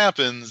whatever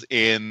happens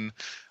in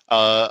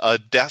a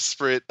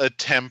desperate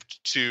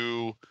attempt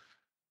to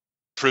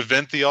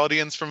prevent the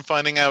audience from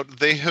finding out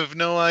they have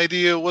no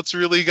idea what's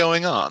really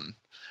going on.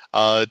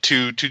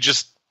 To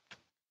just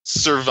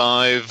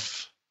survive.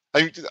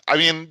 I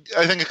mean,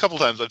 I think a couple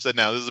times I've said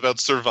now this is about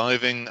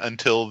surviving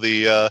until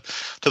the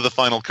to the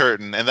final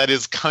curtain, and that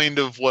is kind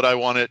of what I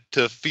want it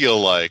to feel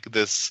like.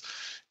 This,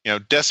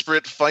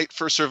 desperate fight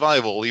for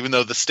survival, even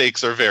though the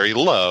stakes are very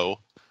low.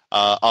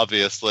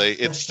 Obviously,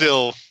 it's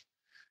still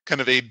kind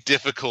of a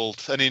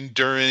difficult, an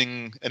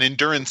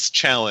endurance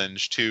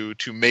challenge to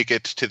make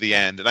it to the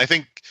end, and I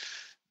think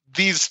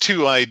these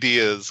two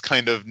ideas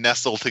kind of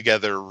nestle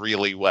together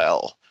really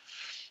well.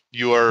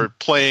 You are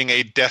playing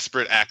a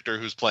desperate actor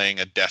who's playing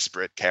a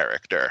desperate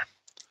character.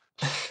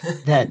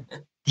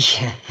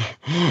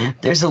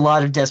 There's a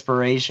lot of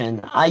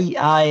desperation.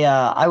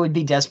 I would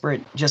be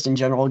desperate just in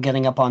general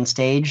getting up on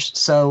stage,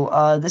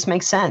 so this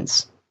makes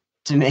sense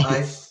to me.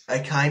 I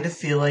kind of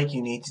feel like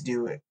you need to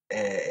do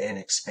an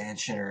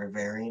expansion or a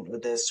variant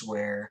with this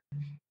where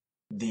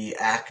the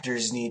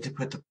actors need to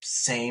put the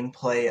same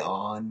play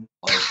on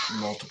like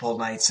multiple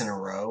nights in a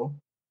row.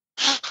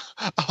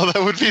 Oh,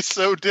 that would be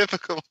so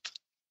difficult.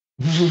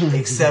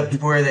 Except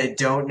where they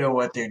don't know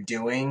what they're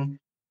doing,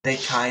 they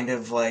kind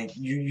of like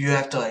you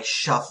have to like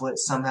shuffle it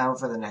somehow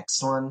for the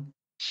next one.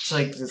 So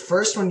like the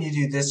first one you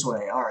do this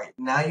way, all right,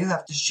 now you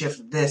have to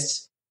shift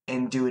this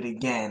and do it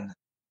again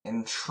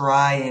and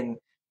try and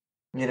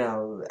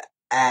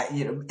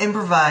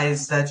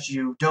improvise that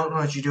you don't know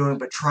what you're doing,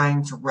 but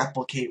trying to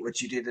replicate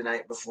what you did the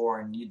night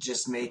before, and you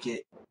just make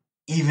it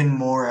even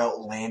more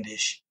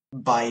outlandish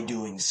by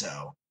doing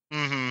so.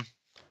 Mm-hmm.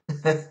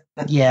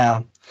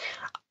 Yeah.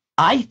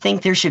 I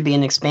think there should be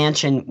an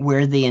expansion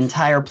where the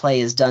entire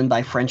play is done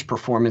by French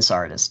performance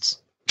artists.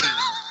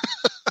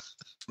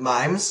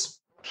 Mimes?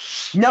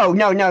 No,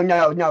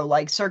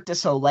 like Cirque du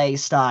Soleil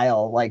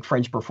style, like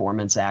French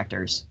performance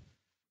actors.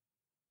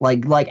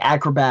 Like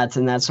acrobats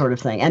and that sort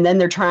of thing. And then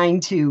they're trying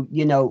to,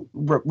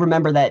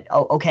 remember that,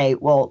 oh, okay,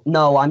 well,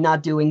 no, I'm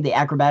not doing the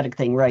acrobatic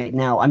thing right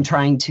now. I'm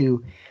trying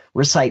to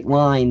recite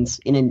lines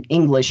in an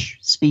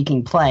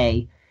English-speaking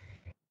play,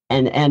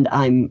 and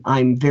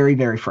I'm very,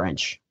 very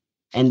French.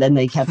 And then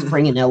they have to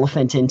bring an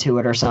elephant into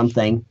it or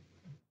something,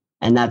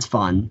 and that's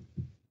fun.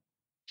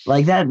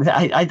 Like that,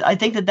 I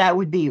think that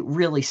would be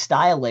really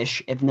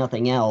stylish, if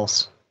nothing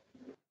else.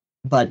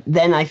 But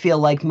then I feel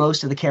like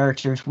most of the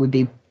characters would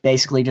be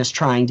basically just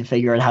trying to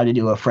figure out how to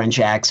do a French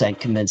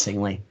accent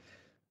convincingly.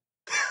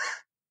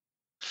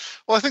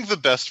 Well, I think the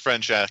best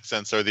French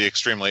accents are the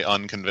extremely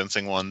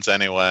unconvincing ones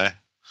anyway.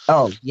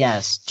 Oh,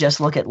 yes.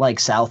 Just look at, like,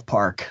 South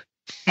Park.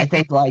 I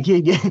think, like,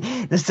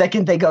 the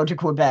second they go to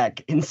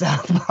Quebec in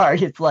South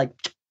Park, it's like,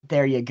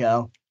 there you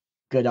go.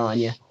 Good on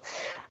you.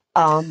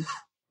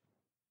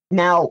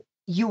 Now,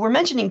 you were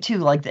mentioning, too,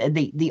 like,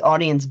 the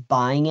audience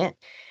buying it.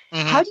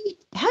 Mm-hmm. How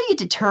do you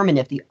determine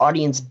if the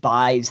audience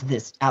buys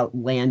this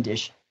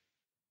outlandish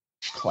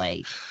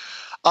play?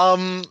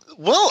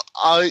 Well,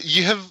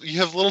 you have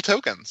little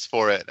tokens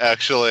for it,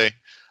 actually.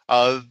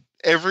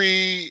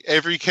 every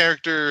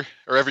character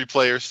or every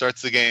player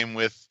starts the game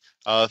with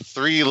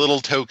 3 little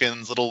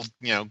tokens, little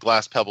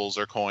glass pebbles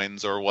or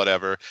coins or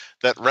whatever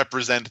that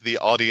represent the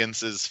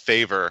audience's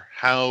favor.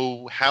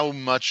 How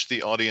much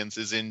the audience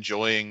is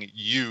enjoying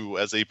you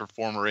as a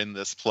performer in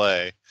this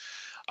play.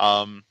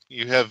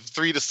 You have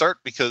 3 to start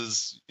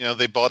because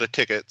they bought a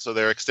ticket, so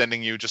they're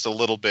extending you just a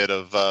little bit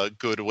of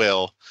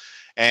goodwill.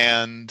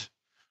 And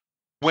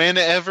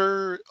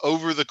whenever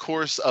over the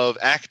course of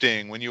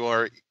acting, when you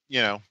are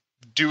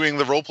doing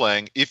the role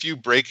playing, if you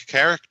break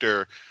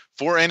character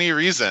for any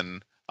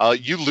reason,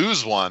 you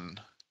lose one.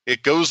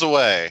 It goes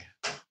away,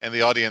 and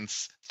the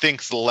audience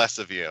thinks less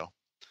of you.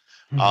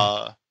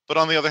 But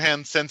on the other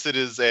hand, since it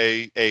is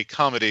a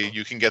comedy,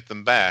 you can get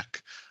them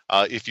back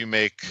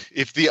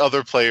if the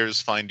other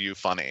players find you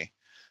funny.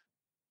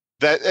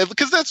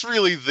 Because that's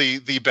really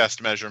the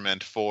best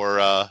measurement for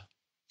a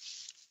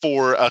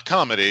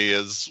comedy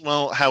is,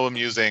 well, how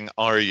amusing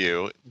are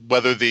you?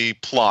 Whether the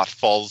plot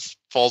falls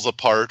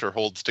apart or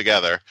holds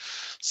together.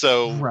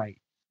 So right.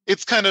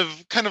 It's kind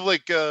of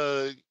like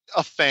a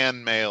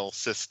fan mail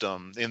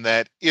system, in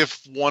that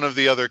if one of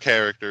the other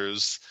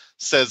characters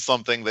says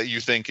something that you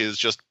think is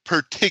just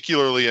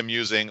particularly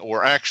amusing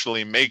or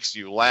actually makes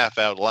you laugh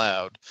out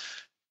loud,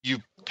 you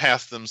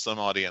pass them some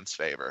audience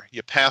favor.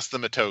 You pass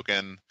them a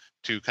token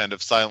to kind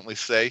of silently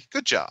say,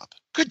 good job,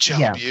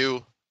 Yeah.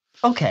 you.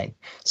 Okay,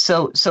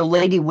 so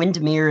Lady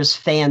Windermere's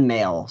fan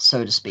mail,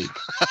 so to speak.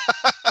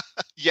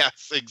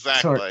 Yes,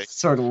 exactly.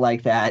 Sort of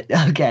like that.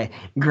 Okay,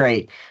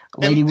 great.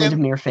 Lady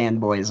Windermere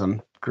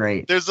fanboyism.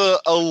 Great. There's a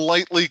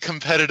lightly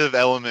competitive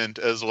element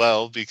as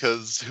well,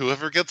 because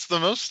whoever gets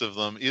the most of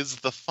them is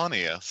the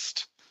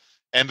funniest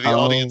and the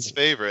audience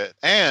favorite.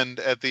 And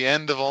at the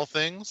end of all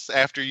things,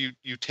 after you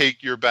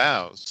take your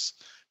bows,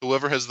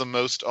 whoever has the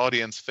most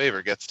audience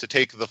favor gets to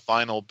take the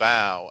final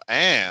bow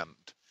and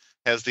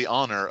has the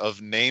honor of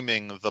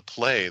naming the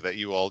play that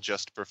you all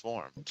just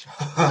performed.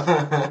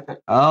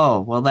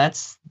 Oh, well,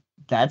 that's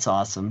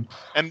awesome.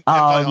 And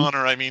by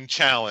honor, I mean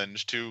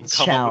challenge to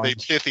come up with a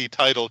pithy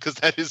title, because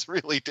that is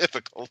really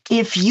difficult.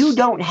 If you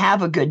don't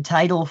have a good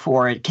title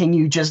for it, can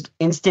you just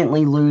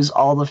instantly lose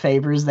all the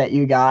favors that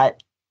you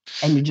got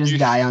and you just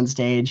die on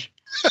stage?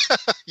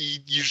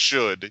 You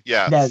should,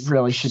 yes. That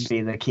really should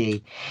be the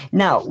key.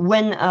 Now,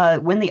 when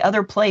the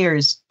other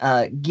players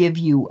give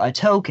you a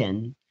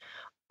token,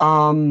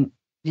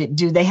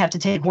 do they have to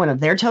take one of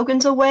their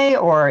tokens away,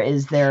 or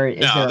is there?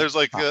 There's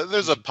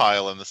there's a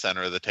pile in the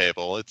center of the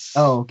table. It's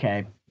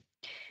okay.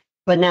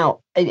 But now,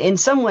 in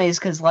some ways,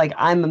 because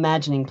I'm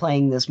imagining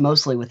playing this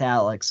mostly with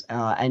Alex,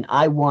 and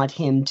I want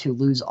him to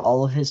lose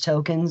all of his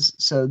tokens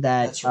so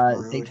that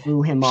they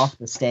boo him off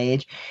the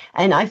stage,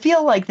 and I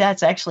feel like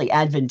that's actually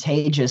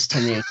advantageous to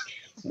me.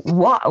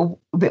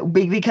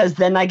 Because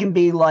then I can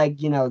be like,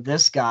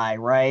 this guy,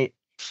 right?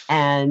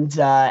 And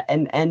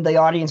the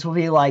audience will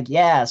be like,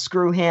 yeah,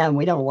 screw him,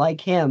 we don't like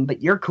him,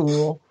 but you're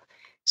cool.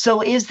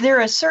 So is there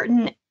a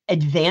certain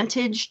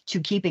advantage to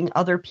keeping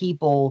other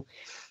people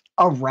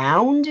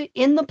around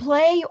in the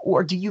play,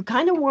 or do you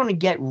kind of want to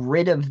get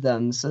rid of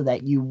them so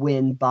that you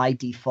win by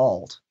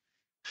default?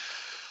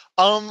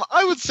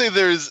 I would say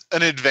there's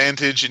an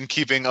advantage in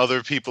keeping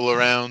other people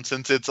around,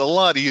 since it's a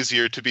lot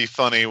easier to be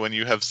funny when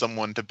you have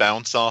someone to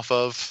bounce off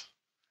of.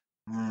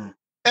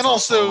 And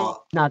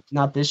also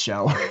not this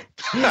show.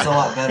 It's a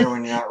lot better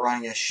when you're not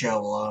running a show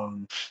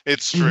alone.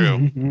 It's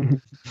true.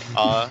 And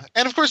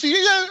of course,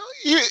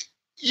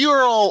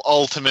 you're all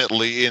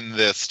ultimately in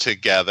this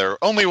together.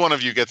 Only one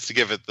of you gets to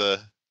give it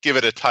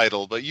a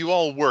title, but you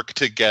all work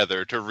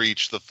together to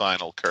reach the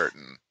final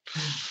curtain.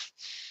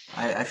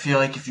 I feel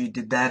like if you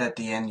did that at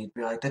the end, you'd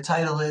be like, the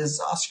title is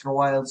Oscar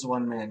Wilde's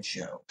one-man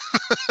show.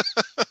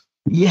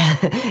 Yeah,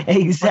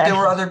 exactly. But there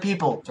were other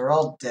people. They're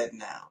all dead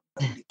now.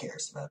 Nobody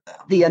cares about them.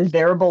 The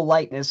unbearable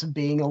lightness of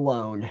being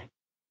alone.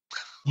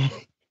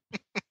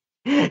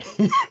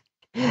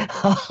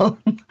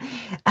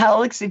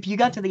 Alex, if you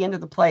got to the end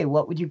of the play,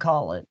 what would you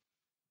call it?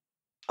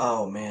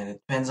 Oh, man,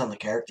 it depends on the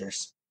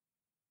characters.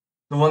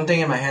 The one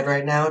thing in my head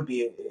right now would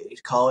be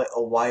call it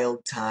A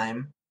Wild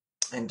Time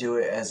and do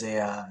it as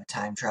a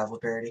time travel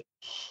parody.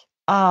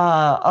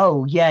 Yeah.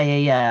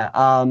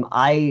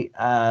 I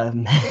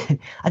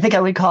think I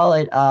would call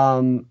it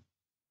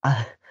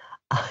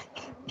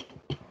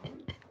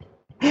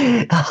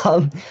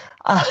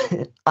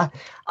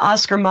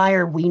Oscar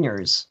Mayer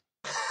Wieners.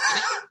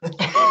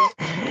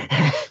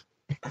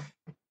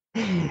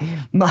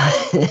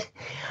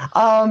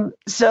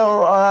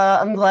 So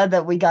I'm glad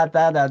that we got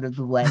that out of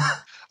the way.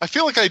 I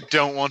feel like I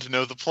don't want to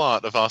know the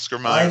plot of Oscar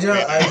Mayer.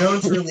 I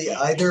don't really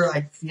either.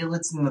 I feel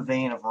it's in the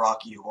vein of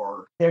Rocky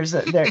Horror.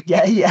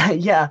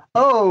 Yeah.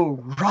 Oh,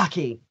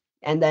 Rocky.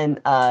 And then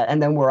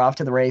we're off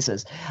to the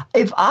races.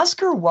 If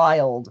Oscar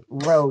Wilde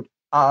wrote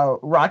a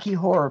Rocky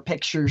Horror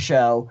Picture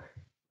Show,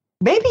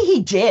 maybe he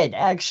did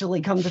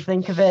actually, come to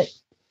think of it.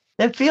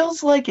 It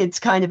feels like it's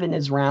kind of in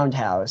his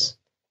roundhouse.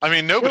 I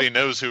mean, nobody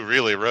knows who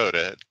really wrote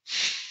it.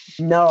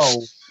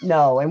 No,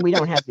 and we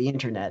don't have the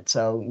internet,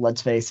 so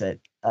let's face it,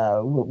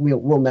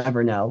 we'll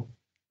never know.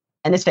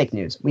 And it's fake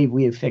news.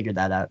 We figured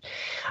that out.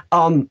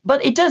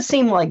 But it does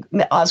seem like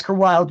Oscar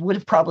Wilde would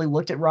have probably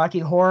looked at Rocky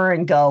Horror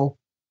and go,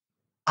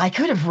 I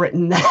could have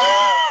written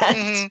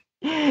that.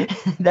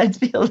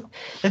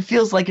 That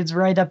feels like it's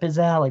right up his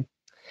alley.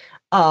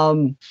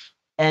 And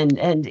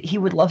he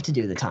would love to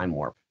do the time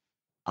warp.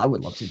 I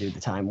would love to do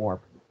the time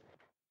warp.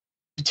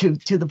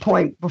 To the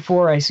point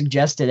before I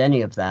suggested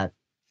any of that.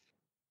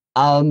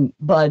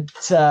 But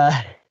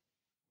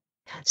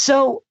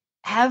so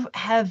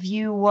have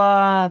you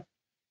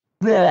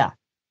bleh.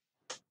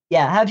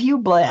 Yeah, have you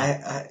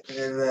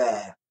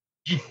bleh.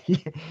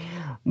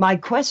 My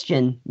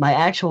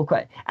actual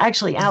question.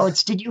 Actually,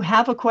 Alex, did you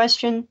have a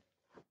question?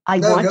 No,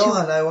 go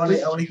on. I want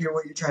to hear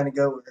what you're trying to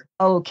go with.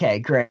 Okay,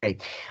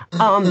 great.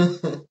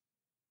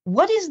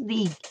 What is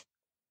the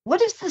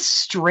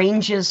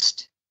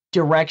strangest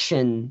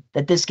direction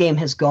that this game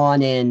has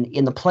gone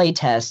in the play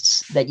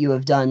tests that you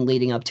have done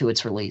leading up to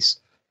its release?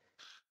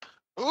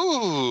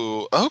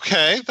 Ooh,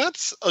 okay,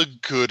 that's a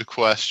good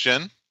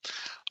question.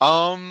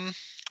 I'm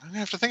gonna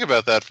have to think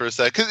about that for a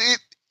sec, because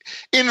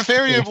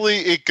invariably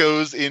it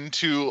goes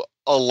into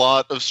a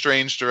lot of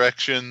strange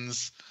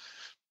directions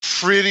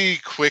pretty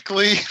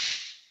quickly.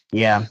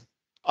 Yeah.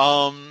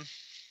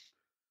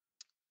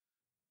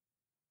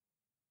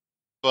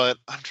 But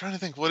I'm trying to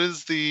think, what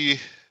is the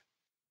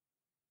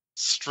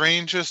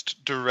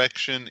strangest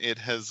direction it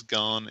has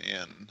gone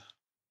in?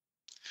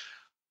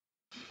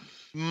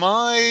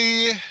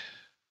 My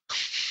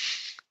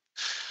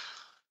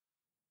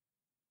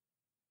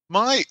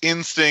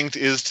instinct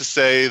is to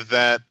say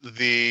that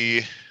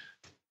the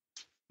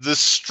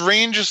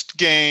strangest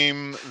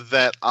game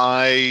that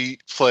I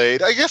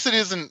played, I guess it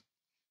isn't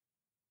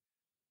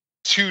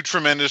too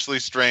tremendously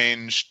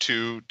strange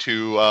to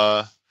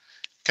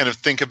kind of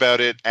think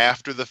about it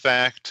after the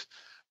fact,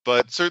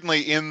 but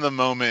certainly in the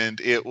moment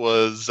it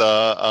was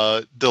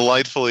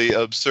delightfully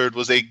absurd,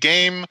 was a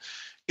game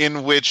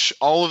in which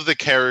all of the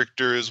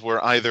characters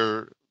were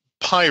either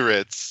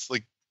pirates,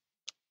 like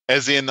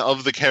as in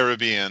of the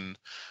Caribbean,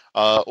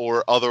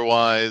 or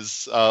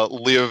otherwise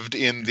lived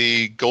in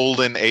the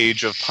golden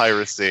age of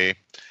piracy.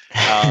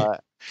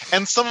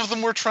 And some of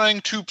them were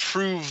trying to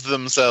prove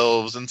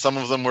themselves, and some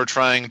of them were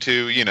trying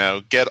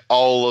to, get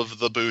all of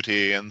the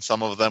booty, and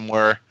some of them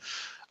were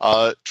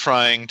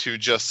trying to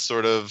just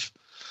sort of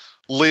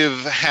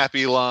live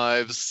happy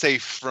lives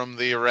safe from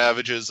the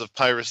ravages of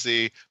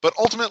piracy. But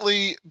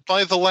ultimately,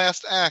 by the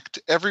last act,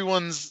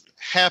 everyone's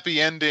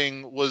happy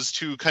ending was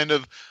to kind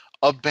of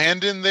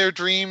abandon their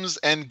dreams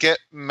and get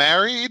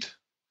married.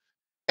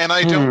 And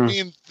I don't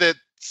mean that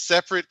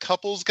separate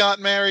couples got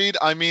married.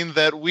 I mean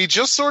that we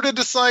just sort of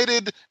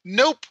decided,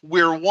 nope,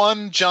 we're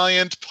one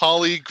giant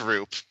poly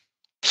group.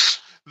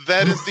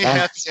 That is the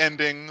happy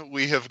ending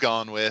we have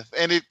gone with.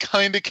 And it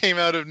kind of came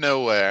out of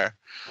nowhere,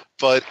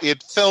 but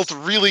it felt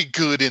really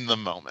good in the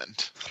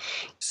moment.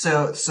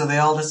 So they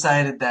all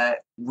decided that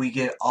we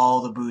get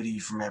all the booty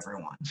from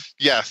everyone.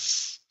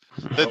 Yes.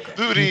 That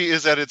booty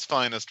is at its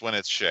finest when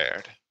it's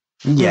shared.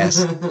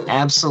 Yes,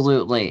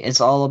 absolutely.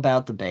 It's all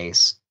about the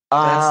base.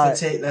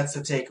 That's the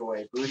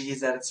takeaway. Booty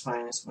is at its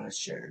finest when it's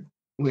shared.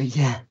 Well,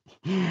 yeah,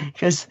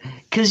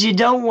 because you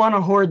don't want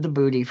to hoard the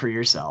booty for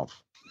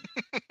yourself.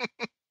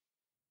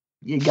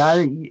 You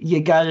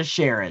gotta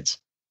share it.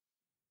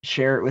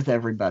 Share it with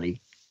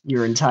everybody,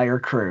 your entire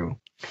crew.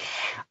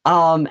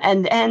 And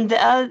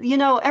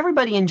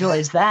everybody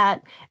enjoys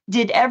that.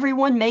 Did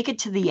everyone make it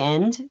to the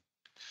end?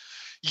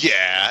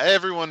 Yeah,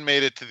 everyone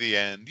made it to the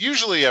end.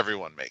 Usually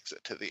everyone makes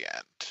it to the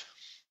end.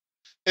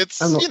 It's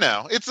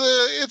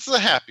it's a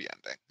happy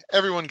ending.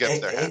 Everyone gets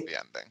their happy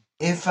ending.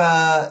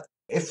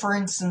 If for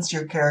instance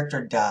your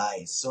character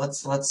dies, so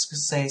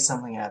let's say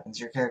something happens,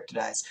 your character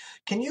dies.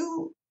 Can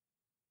you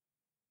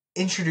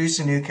introduce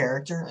a new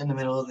character in the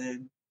middle of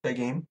the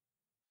game?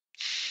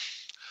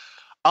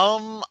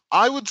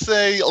 I would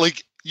say,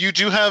 like, you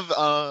do have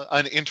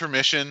an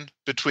intermission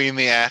between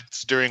the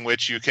acts during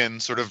which you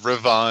can sort of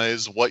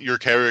revise what your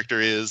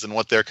character is and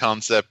what their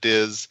concept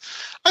is.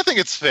 I think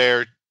it's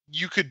fair.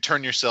 You could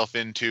turn yourself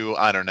into,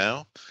 I don't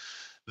know,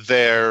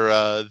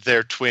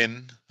 their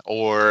twin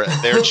or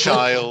their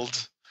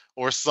child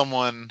or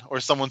someone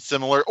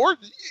similar, or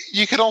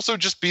you could also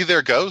just be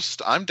their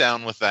ghost. I'm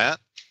down with that.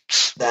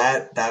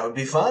 That would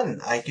be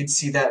fun. I could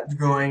see that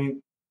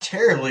going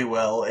terribly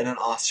well in an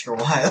Oscar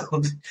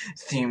Wilde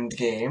themed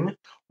game.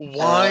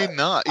 Why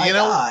not?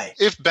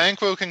 If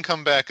Banquo can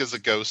come back as a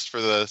ghost for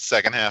the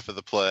second half of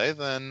the play,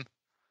 then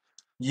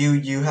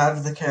you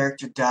have the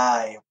character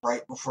die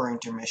right before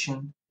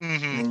intermission,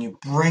 and then you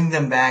bring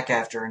them back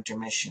after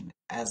intermission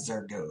as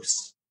their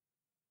ghost,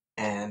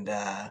 and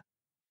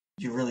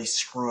you really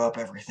screw up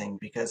everything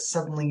because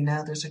suddenly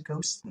now there's a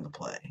ghost in the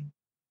play.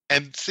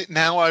 And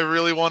now I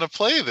really want to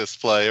play this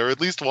play, or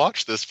at least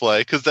watch this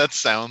play, because that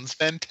sounds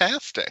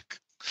fantastic.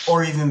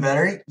 Or even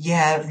better, you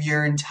have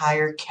your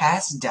entire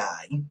cast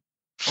die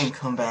and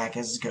come back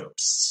as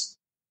ghosts.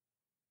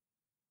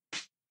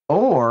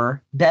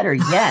 Or, better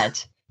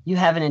yet, you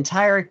have an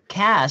entire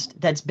cast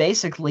that's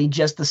basically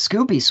just the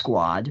Scooby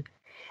Squad,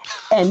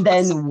 And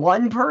then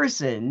one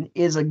person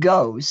is a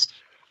ghost,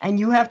 and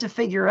you have to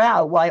figure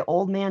out why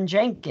Old Man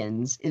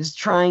Jenkins is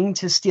trying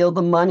to steal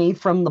the money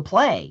from the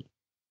play.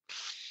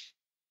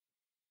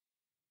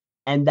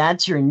 And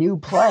that's your new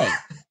play.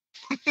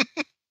 I'm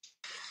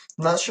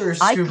not sure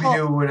if I call-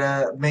 Scooby-Doo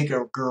would make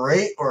a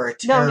great or a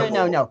No,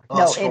 terrible no,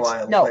 Oscar it's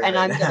Wilde no, play and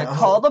right I'm gonna now.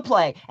 call the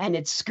play, and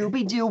it's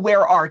Scooby-Doo,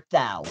 Where Art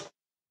Thou?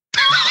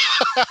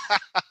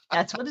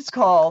 That's what it's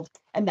called,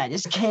 and that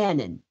is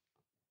canon.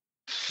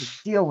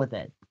 Deal with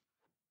it.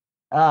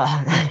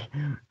 Hark.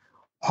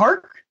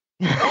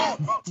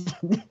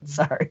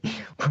 Sorry.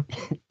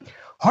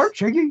 Hark,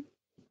 Shaggy.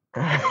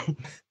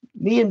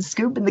 Me and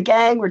Scoop and the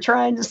gang were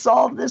trying to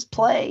solve this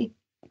play.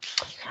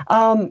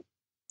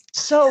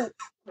 So,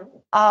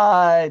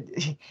 yeah,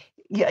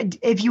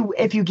 if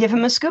you give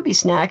him a Scooby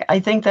snack,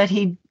 I think that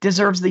he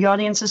deserves the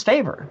audience's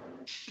favor.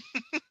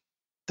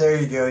 There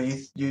you go.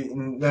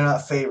 They're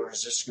not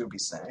favors, they're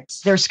Scooby snacks.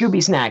 They're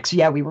Scooby snacks.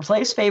 Yeah, we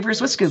replace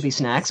favors with Scooby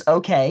snacks.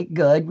 Okay,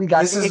 good. We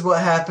got. This is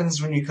what happens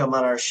when you come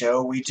on our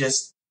show. We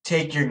just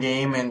take your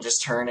game and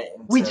just turn it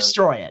into. We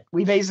destroy it.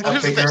 We basically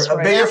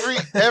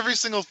every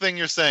single thing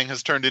you're saying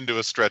has turned into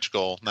a stretch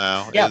goal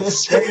now.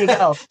 Yes, there you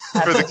go.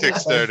 For the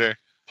Kickstarter.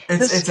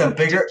 It's a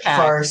bigger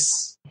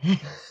farce.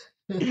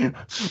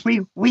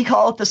 We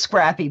call it the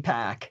Scrappy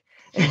Pack.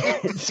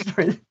 It's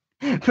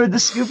for the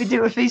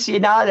Scooby-Doo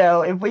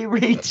aficionado. If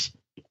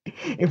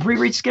we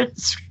reach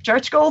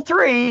stretch goal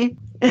 3,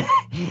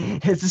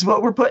 this is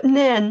what we're putting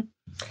in.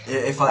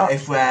 If I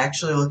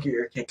actually look at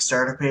your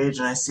Kickstarter page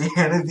and I see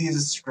any of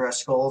these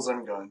stretch goals,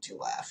 I'm going to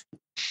laugh.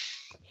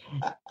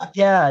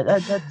 Yeah,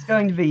 that's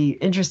going to be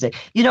interesting.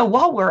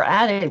 While we're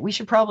at it, we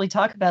should probably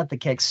talk about the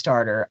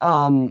Kickstarter.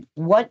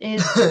 What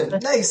is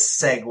nice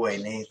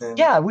segue, Nathan?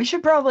 Yeah, we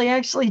should probably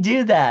actually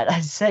do that.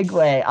 A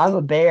segue. I'm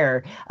a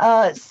bear.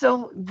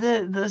 So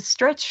the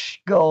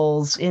stretch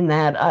goals in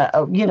that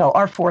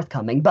are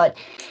forthcoming. But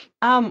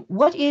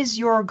what is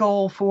your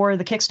goal for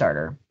the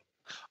Kickstarter?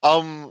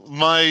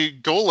 My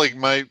goal,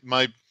 my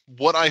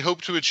what I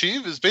hope to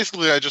achieve is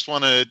basically I just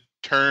want to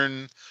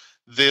turn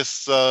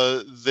this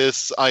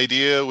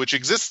idea, which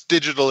exists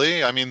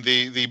digitally. I mean,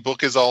 the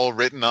book is all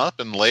written up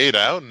and laid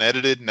out and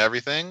edited and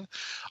everything.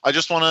 I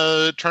just want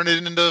to turn it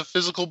into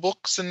physical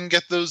books and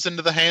get those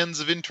into the hands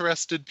of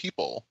interested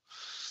people.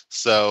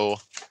 So,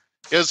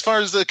 as far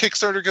as the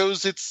Kickstarter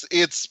goes,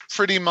 it's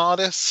pretty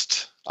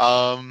modest.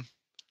 All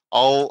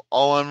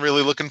I'm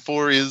really looking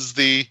for is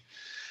the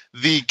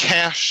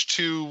cash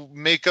to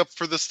make up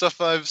for the stuff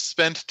I've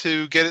spent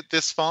to get it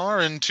this far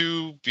and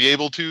to be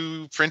able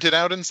to print it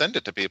out and send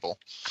it to people.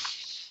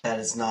 That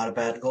is not a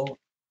bad goal.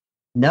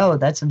 No,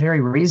 that's a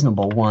very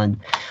reasonable one.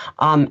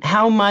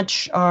 How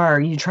much are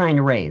you trying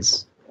to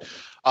raise?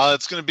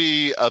 It's going to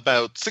be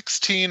about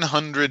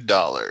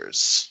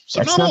 $1,600.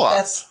 So not a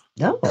lot.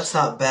 That's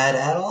not bad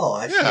at all.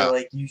 I feel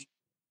like you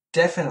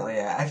definitely.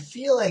 I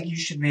feel like you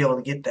should be able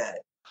to get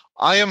that.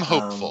 I am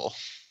hopeful.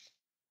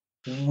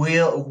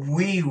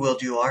 We will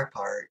do our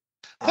part.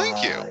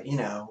 Thank you.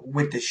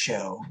 With the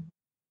show.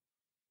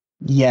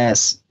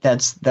 Yes,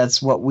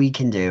 that's what we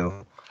can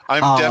do.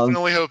 I'm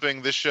definitely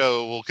hoping this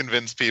show will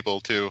convince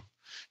people to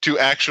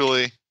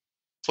actually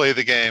play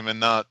the game and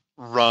not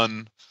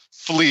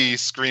flee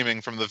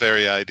screaming from the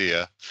very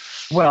idea.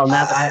 Well,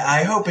 now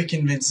I hope it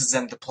convinces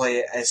them to play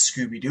it as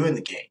Scooby-Doo in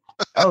the game.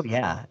 Oh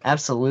yeah,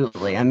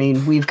 absolutely. I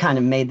mean, we've kind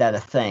of made that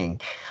a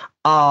thing.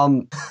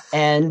 And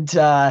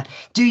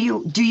do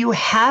you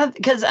have,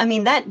 because I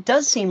mean that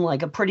does seem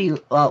like a pretty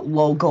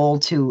low goal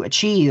to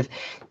achieve.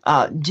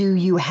 Do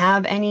you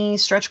have any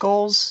stretch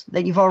goals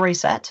that you've already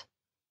set?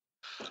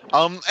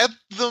 At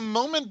the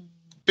moment,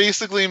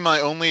 basically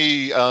my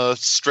only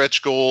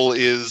stretch goal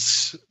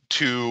is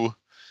to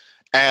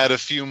add a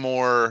few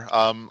more.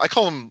 I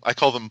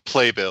call them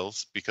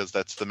playbills because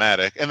that's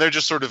thematic, and they're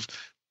just sort of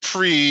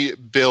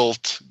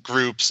pre-built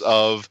groups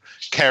of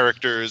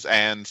characters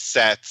and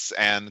sets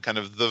and kind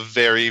of the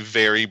very,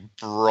 very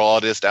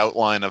broadest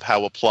outline of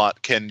how a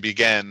plot can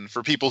begin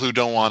for people who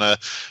don't want to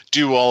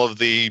do all of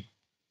the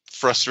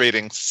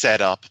frustrating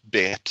setup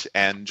bit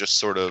and just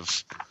sort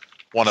of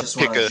want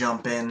to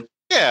jump in.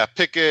 Yeah,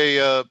 pick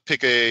an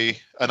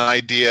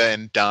idea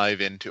and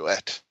dive into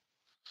it.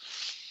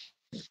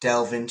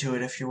 Delve into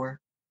it, if you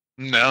were.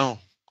 No.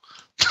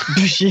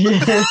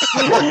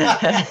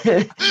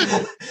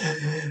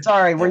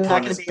 Sorry, we're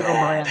not going to be able to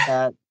brand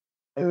that.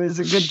 It was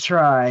a good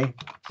try.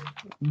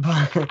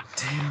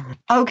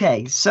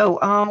 Okay,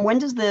 so when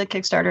does the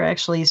Kickstarter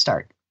actually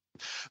start?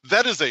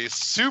 That is a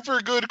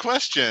super good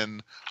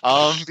question,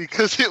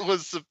 because it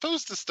was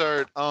supposed to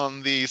start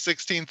on the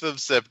 16th of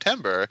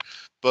September,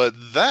 but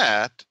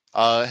that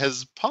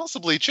has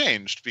possibly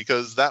changed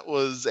because that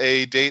was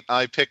a date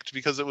I picked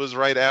because it was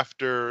right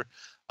after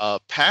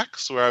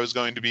PAX, where I was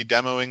going to be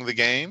demoing the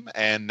game,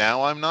 and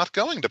now I'm not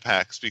going to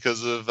PAX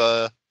because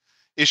of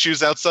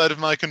issues outside of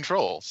my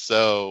control.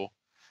 So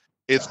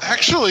it's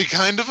actually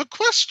kind of a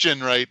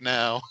question right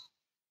now.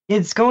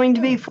 It's going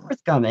to be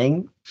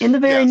forthcoming in the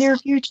very near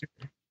future.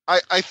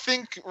 I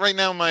think right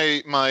now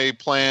my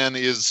plan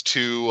is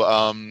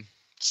to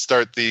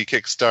start the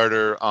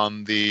Kickstarter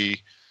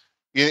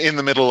in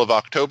the middle of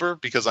October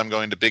because I'm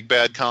going to Big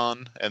Bad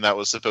Con, and that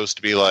was supposed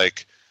to be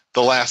like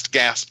the last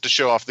gasp to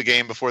show off the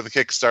game before the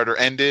Kickstarter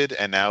ended,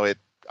 and now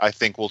I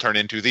think will turn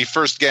into the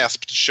first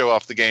gasp to show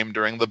off the game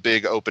during the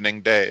big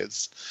opening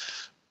days.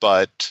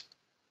 But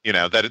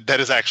that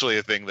is actually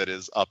a thing that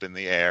is up in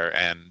the air,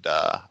 and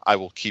I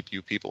will keep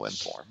you people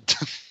informed.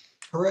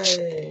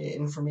 Hooray!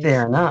 Information.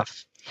 Fair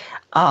enough.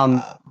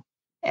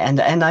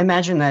 And I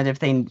imagine that if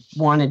they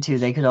wanted to,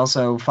 they could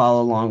also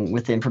follow along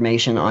with the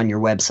information on your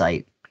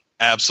website.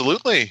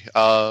 Absolutely.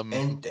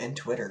 And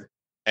Twitter.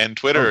 And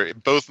Twitter.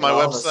 Both my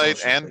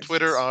website and places.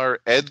 Twitter are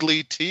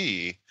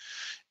EddlyT.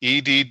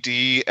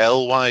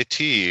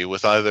 EDDLYT,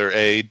 with either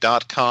a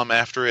 .com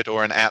after it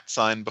or an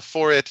 @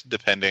 before it,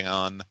 depending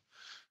on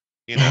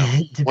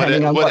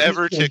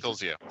whatever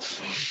tickles you.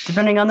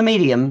 Depending on the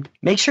medium.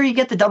 Make sure you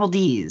get the double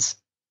D's.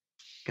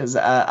 Because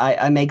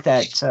I make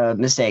that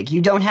mistake.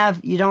 You don't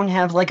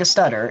have like a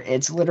stutter.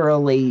 It's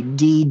literally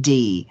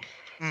DDLYT.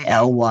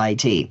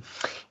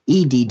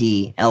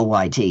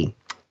 EDDLYT.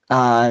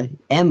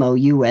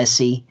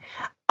 MOUSC.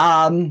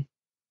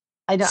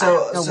 I don't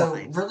So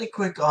why. really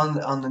quick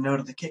on the note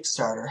of the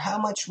Kickstarter, how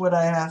much would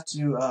I have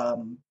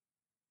to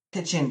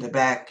pitch into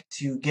back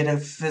to get a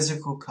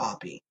physical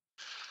copy?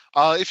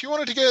 If you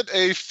wanted to get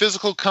a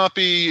physical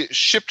copy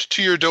shipped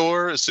to your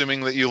door,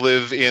 assuming that you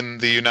live in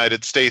the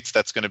United States,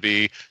 that's going to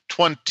be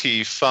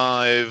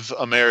 $25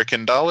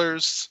 American.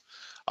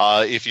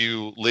 If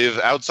you live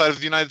outside of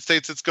the United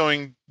States, it's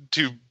going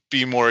to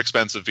be more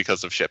expensive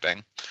because of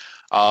shipping.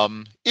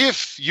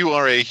 If you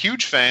are a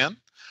huge fan,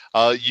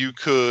 you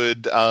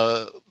could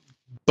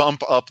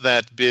bump up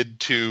that bid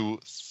to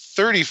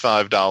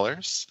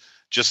 $35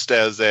 just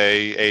as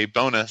a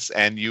bonus,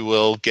 and you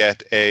will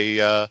get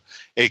a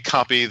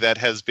copy that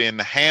has been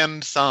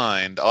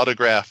hand-signed,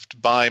 autographed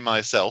by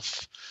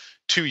myself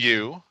to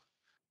you.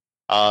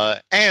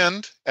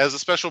 And as a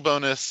special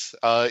bonus,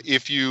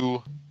 if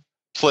you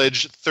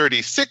pledge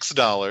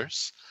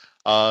 $36,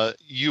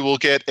 you will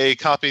get a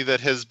copy that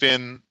has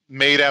been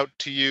made out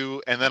to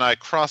you, and then I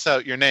cross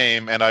out your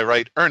name and I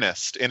write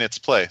Ernest in its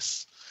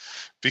place.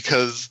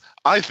 Because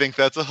I think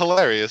that's a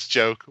hilarious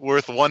joke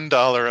worth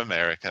 $1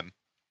 American.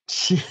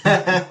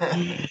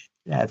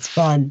 That's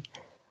fun.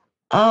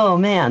 Oh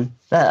man,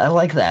 I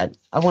like that.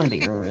 I want to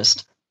be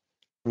Ernest.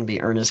 I want to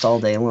be Ernest all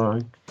day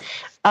long.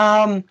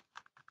 Now,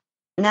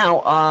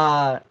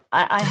 I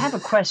have a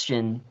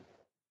question.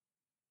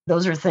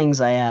 Those are things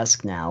I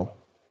ask now.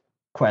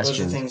 Questions.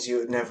 Those are things you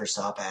would never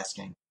stop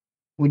asking.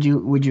 Would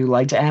you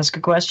like to ask a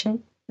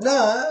question? No,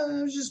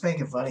 I was just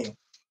making fun of you.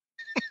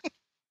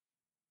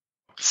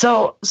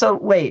 So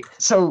wait.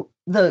 So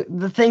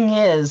the thing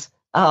is,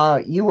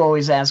 you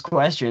always ask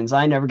questions.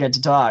 I never get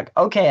to talk.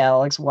 Okay,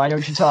 Alex, why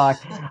don't you talk?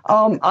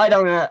 I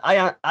don't know.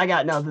 I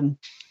got nothing.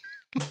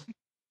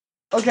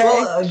 Okay.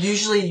 Well,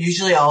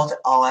 usually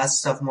I'll ask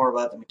stuff more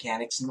about the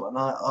mechanics and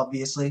whatnot,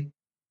 obviously,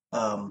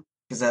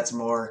 because that's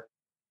more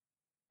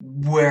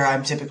where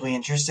I'm typically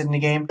interested in the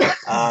game.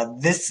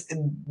 This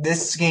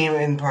game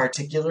in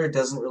particular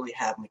doesn't really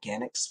have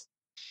mechanics.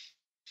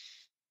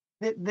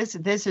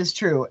 This is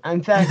true.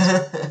 In fact,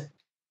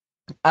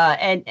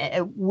 and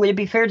would it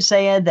be fair to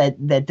say, Ed,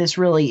 that this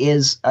really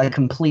is a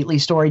completely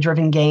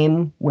story-driven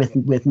game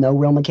with no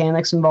real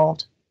mechanics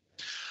involved?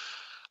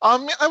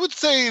 I would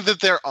say that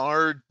there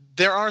are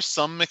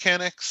some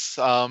mechanics.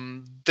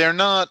 They're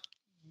not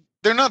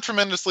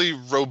tremendously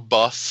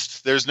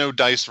robust. There's no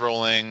dice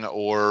rolling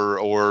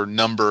or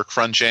number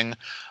crunching,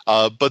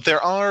 but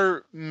there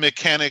are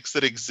mechanics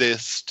that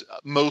exist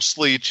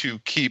mostly to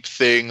keep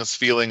things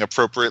feeling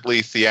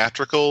appropriately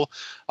theatrical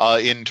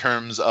in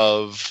terms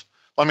of.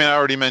 I mean, I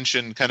already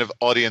mentioned kind of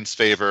audience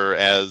favor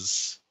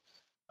as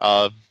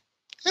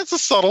it's a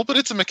subtle, but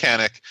it's a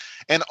mechanic,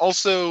 and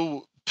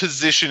also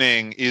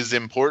positioning is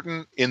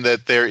important in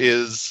that there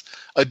is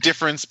a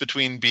difference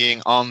between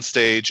being on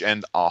stage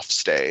and off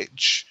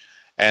stage.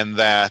 And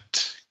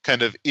that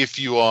kind of if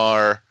you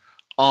are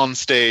on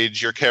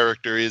stage, your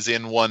character is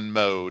in one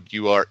mode.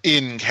 You are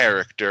in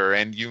character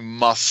and you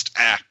must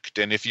act.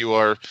 And if you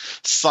are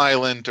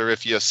silent or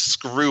if you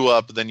screw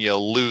up, then you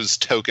lose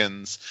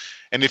tokens.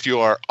 And if you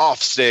are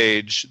off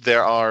stage,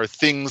 there are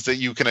things that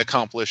you can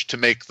accomplish to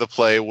make the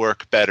play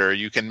work better.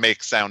 You can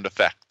make sound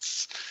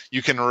effects.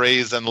 You can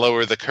raise and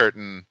lower the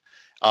curtain.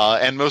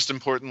 And most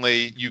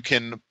importantly, you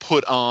can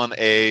put on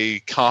a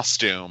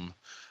costume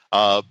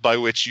by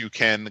which you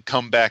can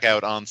come back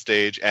out on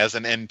stage as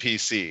an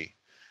NPC,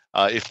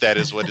 if that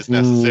is what is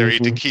necessary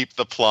to keep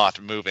the plot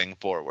moving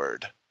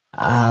forward.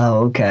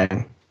 Okay.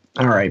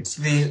 All right.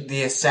 So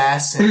the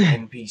assassin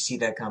NPC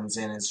that comes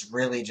in is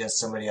really just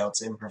somebody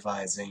else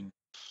improvising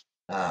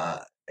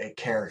a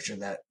character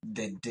that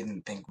they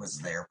didn't think was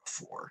there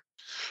before.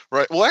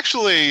 Right. Well,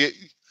 actually,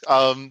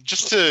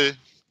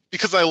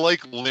 because I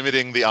like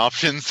limiting the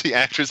options the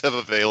actors have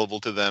available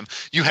to them,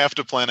 you have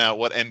to plan out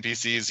what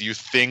NPCs you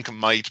think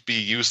might be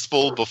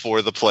useful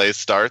before the play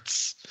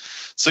starts.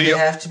 So you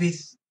have to be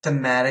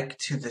thematic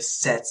to the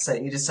sets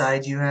that you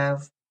decide you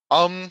have?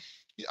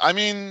 I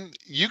mean,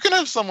 you can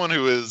have someone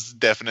who is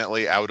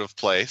definitely out of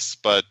place,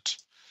 but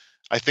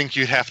I think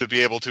you'd have to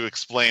be able to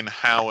explain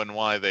how and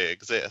why they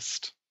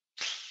exist.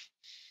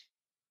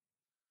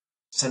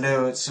 So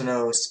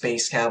no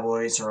space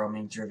cowboys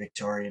roaming through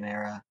Victorian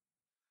era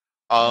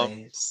Um,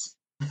 place.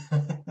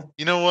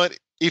 you know what?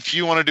 If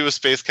you want to do a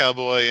space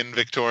cowboy in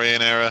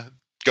Victorian era,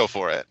 go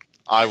for it.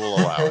 I will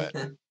allow it.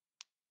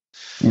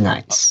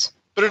 Nice.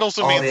 But it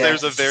also All means the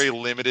there's a actors. very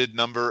limited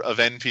number of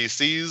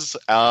NPCs,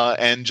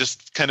 and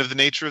just kind of the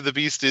nature of the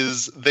beast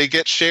is they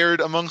get shared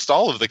amongst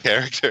all of the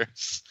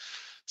characters.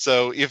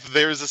 So if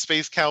there's a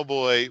space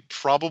cowboy,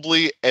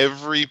 probably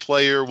every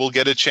player will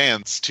get a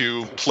chance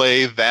to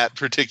play that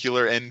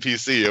particular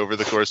NPC over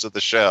the course of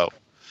the show.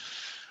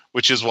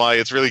 Which is why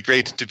it's really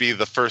great to be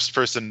the first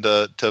person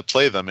to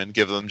play them and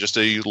give them just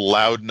a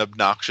loud and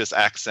obnoxious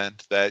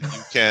accent that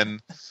you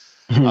can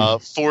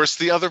force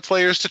the other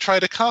players to try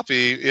to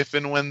copy if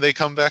and when they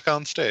come back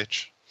on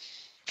stage.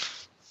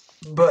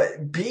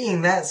 But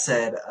being that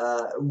said,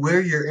 where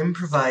you're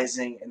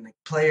improvising and the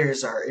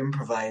players are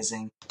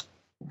improvising,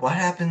 what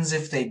happens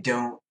if they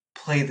don't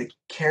play the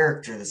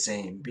character the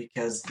same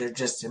because they're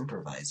just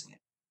improvising it?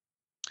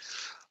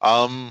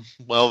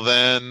 Well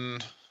then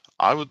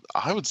I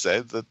would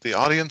say that the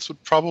audience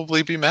would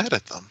probably be mad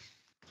at them.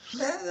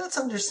 That's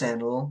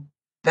understandable.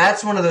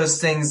 That's one of those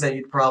things that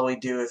you'd probably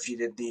do if you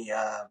did the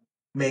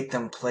make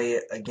them play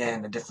it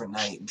again a different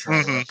night and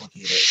try to Mm-hmm.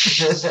 replicate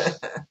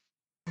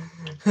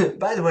it.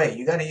 By the way,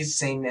 you gotta use the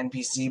same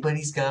NPC, but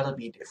he's gotta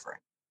be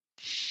different.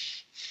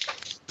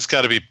 It's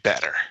got to be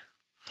better.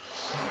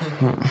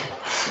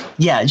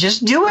 Yeah,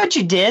 just do what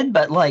you did,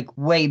 but like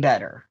way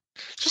better.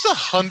 Just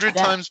 100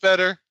 times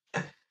better.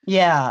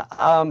 Yeah,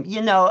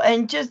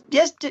 and just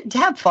to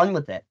have fun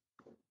with it.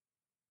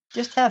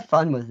 Just have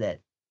fun with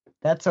it.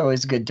 That's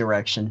always a good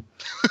direction.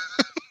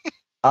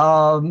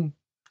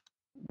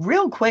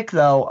 Real quick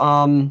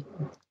though,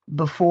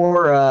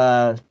 before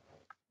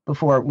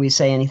we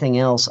say anything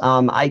else,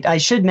 I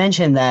should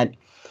mention that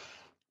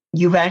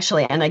you've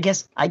actually, and I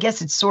guess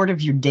it's sort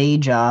of your day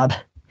job,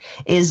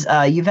 is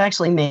you've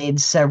actually made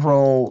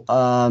several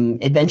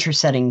adventure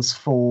settings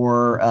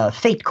for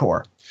Fate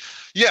Core.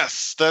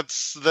 Yes, that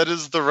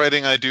is the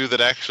writing I do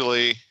that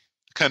actually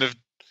kind of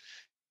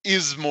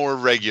is more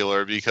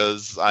regular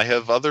because I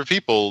have other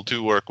people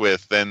to work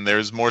with and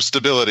there's more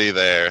stability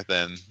there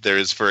than there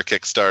is for a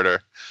Kickstarter.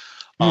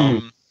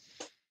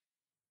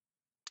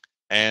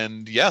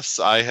 And yes,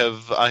 I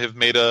have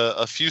made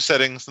a few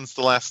settings since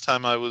the last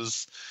time I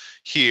was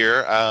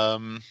here.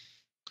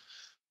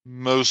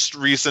 Most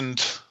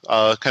recent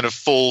kind of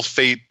full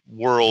Fate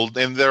world,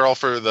 and they're all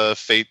for the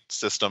Fate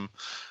system.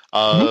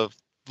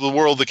 The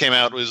world that came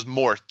out was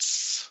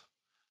Morts,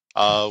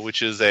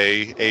 which is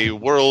a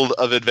world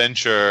of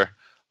adventure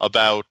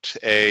about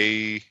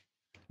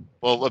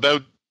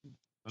about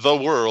the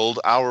world,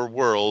 our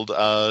world,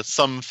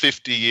 some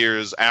 50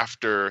 years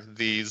after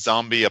the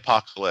zombie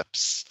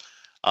apocalypse,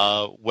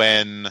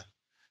 when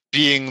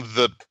being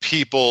the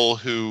people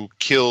who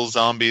kill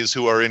zombies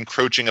who are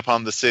encroaching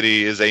upon the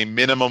city is a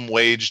minimum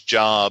wage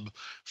job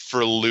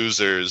for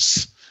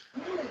losers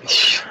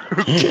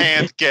who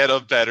can't get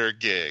a better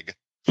gig.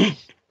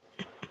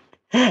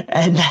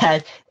 And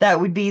that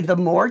would be the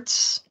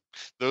Morts?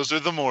 Those are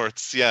the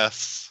Morts,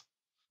 yes.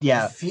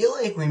 Yeah. I feel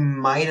like we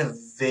might have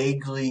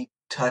vaguely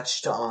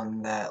touched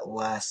on that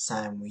last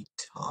time we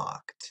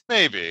talked.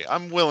 Maybe.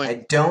 I'm willing.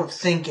 I don't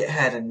think it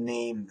had a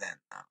name then,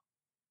 though.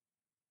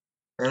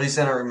 Or at least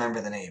I don't remember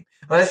the name.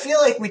 But I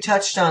feel like we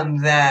touched on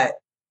that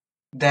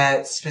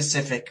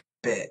specific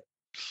bit.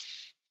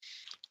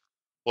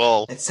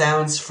 Well, it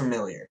sounds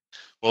familiar.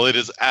 Well, it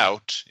is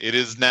out. It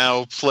is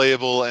now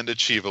playable and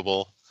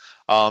achievable.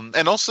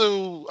 And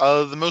also,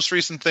 the most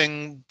recent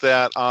thing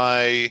that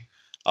I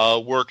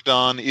worked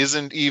on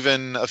isn't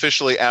even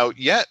officially out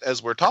yet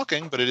as we're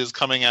talking, but it is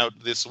coming out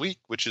this week,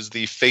 which is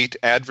the Fate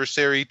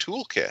Adversary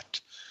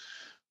Toolkit,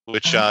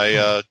 which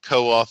I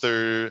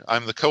co-author.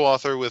 I'm the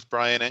co-author with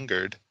Brian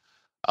Engard,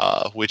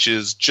 which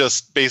is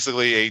just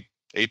basically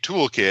a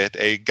toolkit,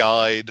 a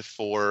guide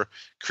for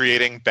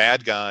creating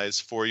bad guys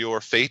for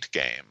your Fate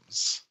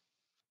games.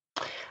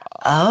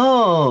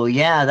 Oh,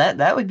 yeah,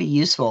 that would be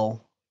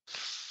useful.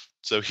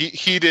 So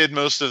he did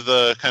most of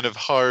the kind of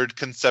hard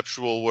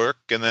conceptual work,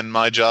 and then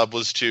my job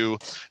was to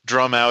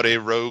drum out a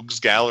rogues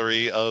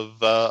gallery of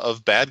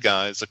bad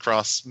guys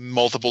across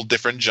multiple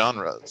different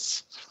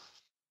genres.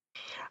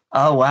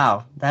 Oh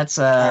wow, that's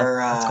cool.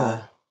 Are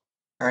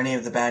any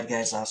of the bad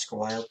guys Oscar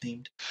Wilde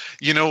themed?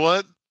 You know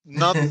what?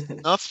 Not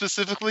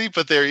specifically,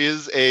 but there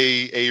is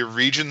a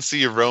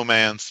Regency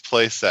romance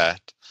playset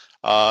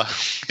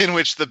in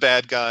which the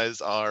bad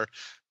guys are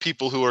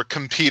people who are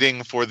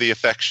competing for the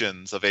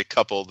affections of a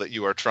couple that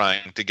you are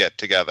trying to get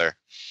together,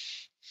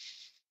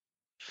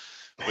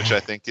 which I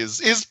think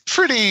is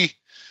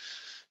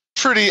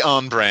pretty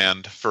on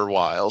brand for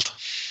Wilde.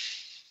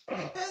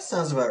 That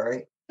sounds about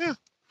right. Yeah.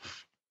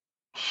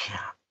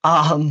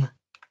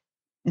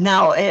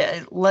 Now,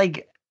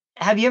 like,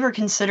 have you ever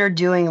considered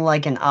doing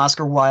like an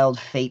Oscar Wilde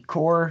Fate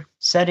Core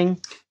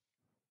setting?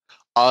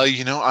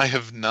 I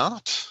have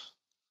not.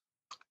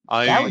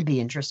 That I would be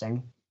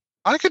interesting.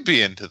 I could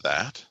be into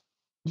that.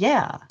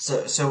 Yeah.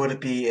 So would it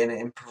be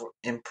an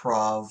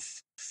improv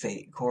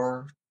Fate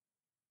Core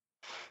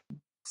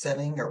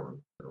setting or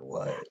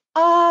what?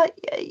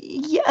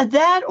 Yeah,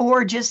 that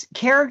or just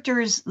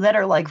characters that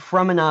are like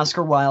from an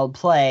Oscar Wilde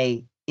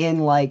play in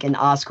like an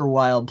Oscar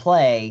Wilde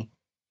play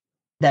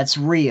that's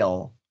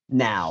real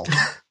now.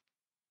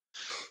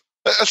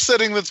 A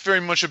setting that's very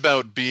much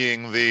about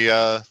being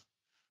the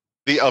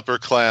upper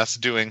class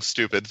doing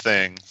stupid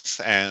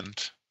things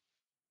and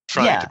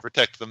trying to Yeah,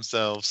 protect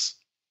themselves.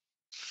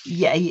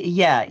 yeah.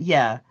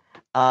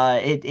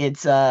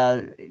 It's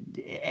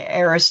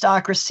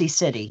aristocracy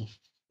city.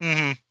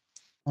 Hmm.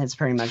 That's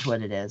pretty much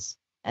what it is.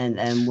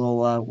 And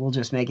we'll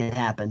just make it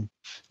happen.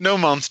 No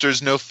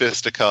monsters, no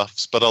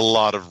fisticuffs, but a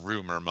lot of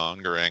rumor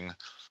mongering.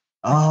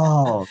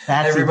 Oh,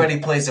 that's even Everybody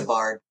plays a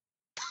bard.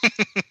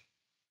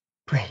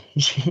 I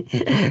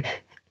mean,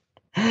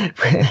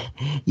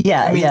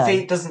 yeah.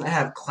 Fate doesn't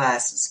have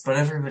classes, but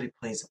everybody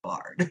plays a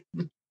bard.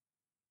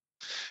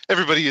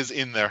 Everybody is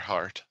in their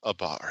heart a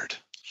bard.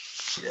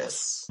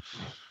 Yes.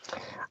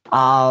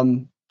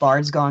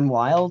 Bard's Gone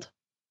Wild.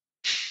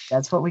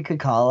 That's what we could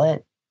call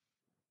it.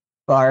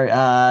 Bard.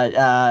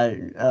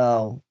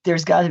 Oh,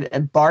 there's got to be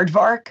a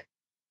Bardvark.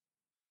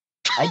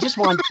 I just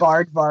want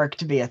Bardvark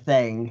to be a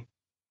thing.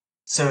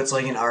 So it's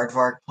like an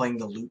aardvark playing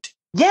the lute.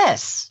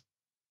 Yes,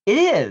 it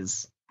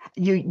is.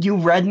 You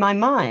read my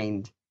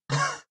mind.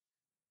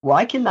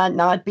 Why can that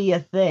not be a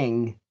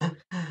thing? If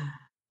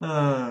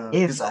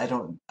Because I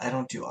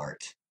don't do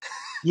art.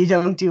 you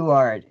don't do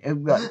art,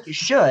 you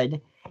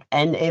should.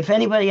 And if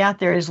anybody out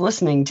there is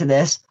listening to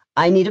this,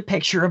 I need a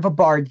picture of a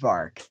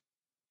Bardvark.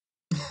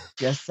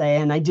 Just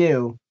saying, I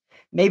do.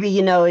 Maybe,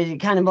 it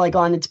kind of like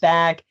on its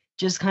back,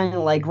 just kind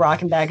of like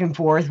rocking back and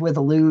forth with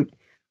a lute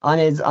on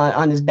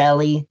his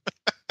belly.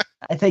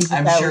 I think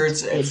I'm that sure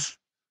looks good.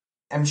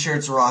 I'm sure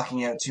it's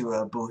rocking out to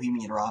a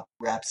Bohemian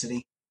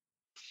Rhapsody.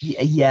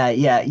 Yeah.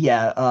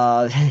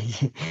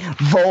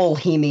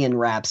 Volhemian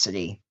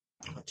Rhapsody.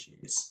 Oh,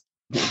 jeez.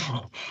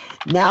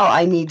 Now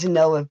I need to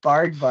know if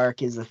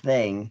Bardvark is a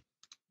thing.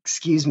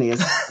 Excuse me.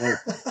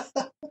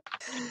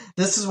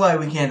 This is why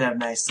we can't have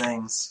nice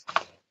things.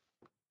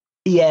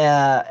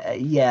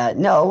 Yeah.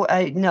 No,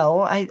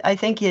 I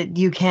think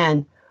you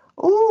can.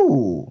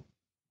 Ooh.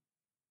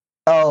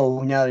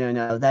 Oh,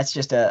 no. That's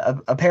just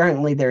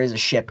apparently there is a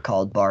ship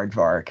called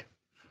Bardvark.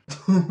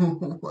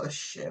 A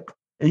ship.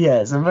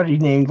 Yeah, somebody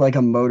named like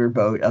a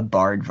motorboat a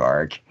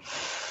Bardvark.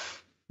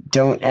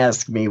 Don't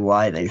ask me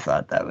why they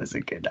thought that was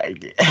a good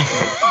idea.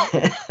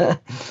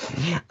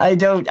 I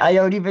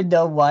don't even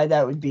know why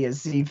that would be a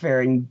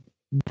seafaring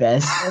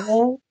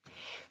vessel,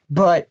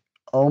 but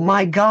oh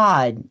my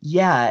God,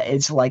 yeah,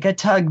 it's like a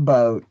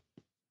tugboat.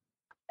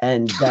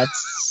 And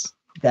that's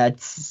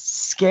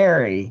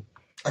scary.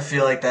 I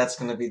feel like that's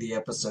going to be the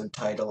episode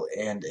title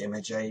and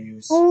image I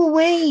use. Oh,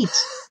 wait.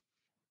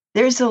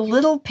 There's a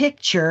little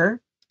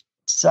picture.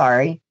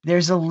 Sorry.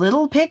 There's a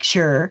little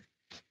picture.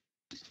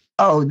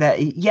 Oh,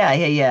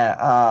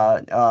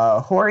 yeah.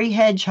 Hoary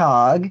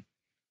Hedgehog,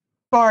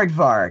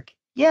 Bardvark.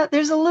 Yeah,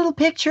 there's a little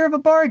picture of a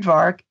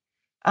Bardvark.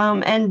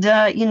 And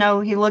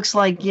he looks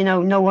like,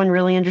 no one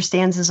really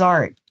understands his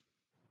art.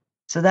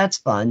 So that's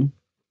fun.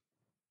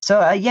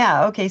 So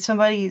yeah, okay,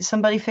 somebody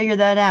figured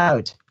that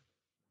out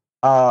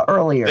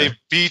earlier. They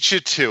beat you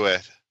to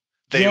it.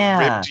 They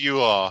Yeah. ripped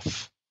you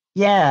off.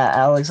 Yeah,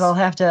 Alex, I'll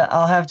have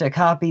to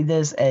copy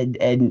this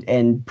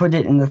and put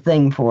it in the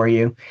thing for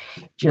you,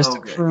 just to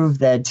good. prove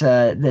that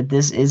that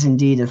this is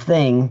indeed a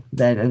thing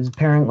that is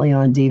apparently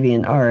on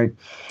DeviantArt.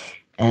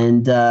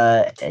 And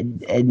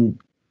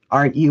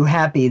aren't you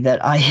happy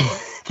that I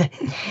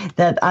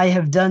that I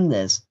have done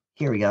this?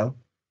 Here we go.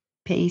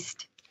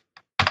 Paste.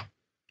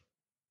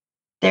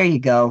 There you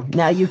go.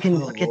 Now you can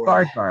look at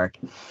Lord. Bardvark.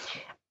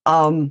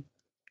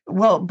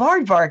 Well,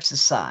 Bardvark's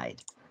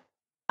aside.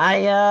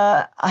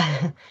 That's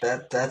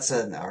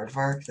an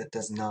aardvark? That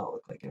does not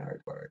look like an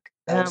aardvark.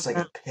 That looks like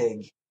a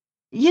pig.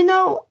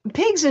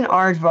 Pigs and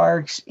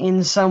aardvarks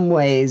in some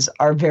ways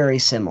are very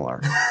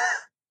similar.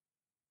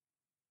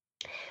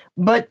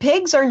 But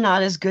pigs are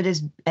not as good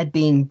at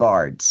being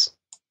bards.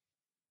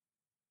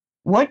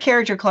 What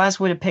character class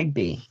would a pig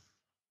be?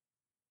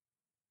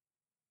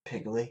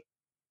 Piggly.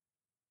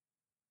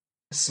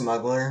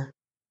 Smuggler.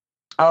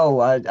 Oh,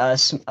 a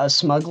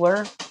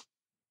smuggler?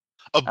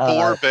 A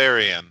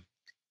barbarian.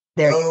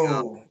 There you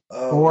go.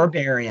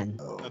 Barbarian.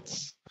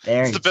 That's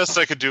There. the best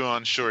I could do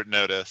on short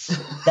notice.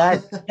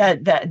 That's okay.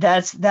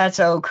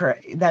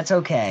 That's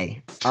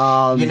okay.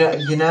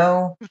 You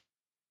know,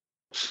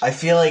 I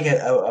feel like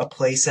a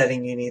play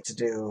setting you need to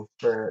do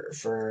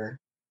for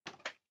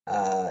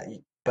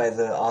by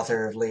the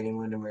author of Lady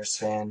Windermere's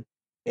Fan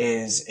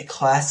is a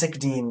classic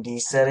D&D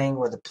setting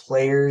where the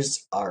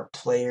players are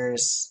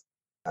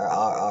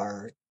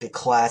the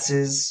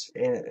classes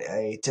in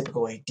a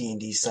typical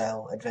D&D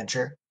style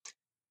adventure,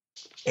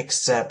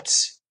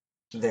 except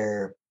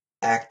they're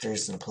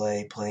actors in a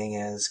play playing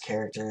as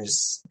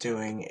characters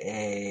doing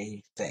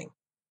a thing.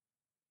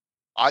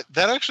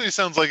 That actually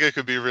sounds like it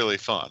could be really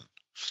fun.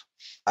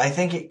 I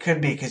think it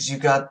could be because you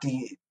got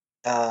it's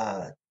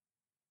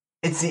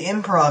the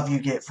improv you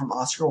get from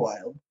Oscar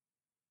Wilde,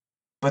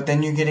 but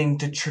then you're getting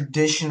the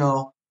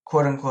traditional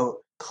quote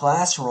unquote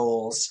class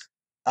roles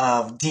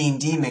of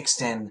D&D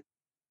mixed in,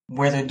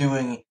 where they're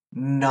doing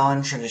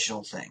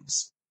non-traditional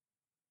things.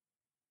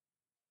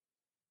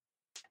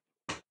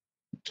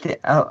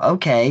 Oh,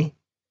 okay.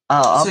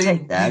 I'll So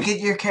take that.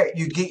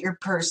 you get your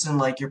person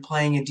like you're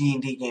playing a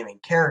D&D gaming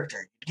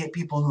character. You get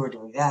people who are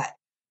doing that,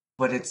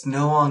 but it's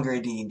no longer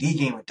a D&D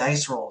game with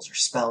dice rolls or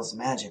spells and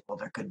magic. Well,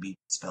 there could be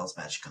spells,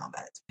 magic,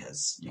 combat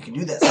because you can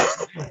do that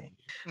sort of play.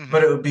 Mm-hmm.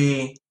 But it would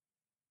be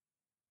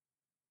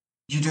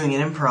you doing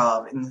an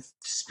improv in the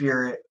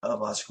spirit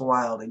of Oscar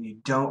Wilde, and you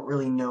don't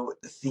really know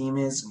what the theme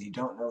is, and you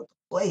don't know what the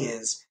play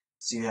is,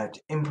 so you have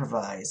to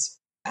improvise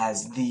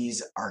as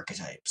these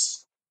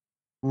archetypes.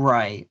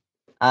 Right.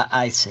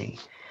 I see.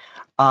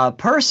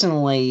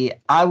 Personally,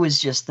 I was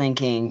just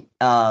thinking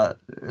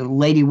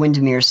Lady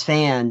Windermere's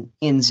fan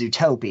in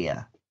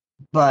Zootopia.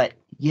 But,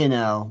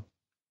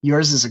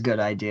 yours is a good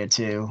idea,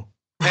 too.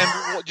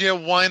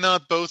 And why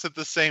not both at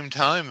the same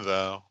time,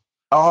 though?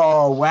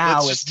 Oh,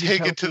 wow. Let's just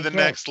take it to the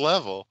next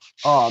level.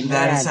 Oh, man.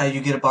 That is how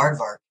you get a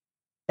Bardvark.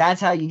 That's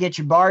how you get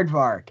your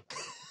Bardvark.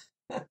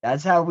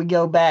 That's how we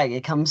go back.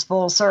 It comes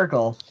full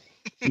circle.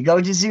 You go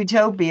to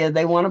Zootopia,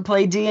 they want to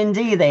play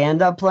D&D. They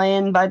end up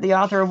playing by the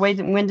author of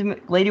Lady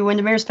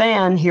Windermere's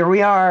fan. Here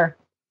we are.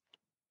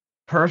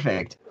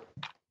 Perfect.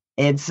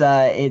 It's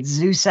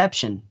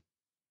Zooception.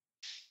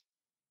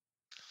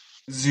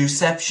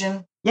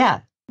 Zooception?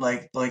 Yeah.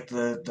 Like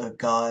the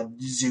god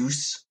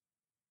Zeus?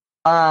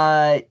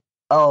 I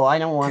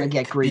don't want to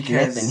get Greek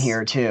myth in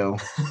here, too.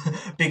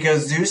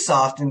 Because Zeus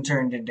often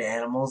turned into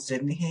animals,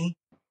 didn't he?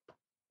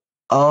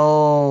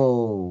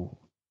 Oh,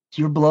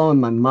 you're blowing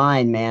my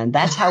mind, man.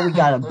 That's how we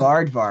got a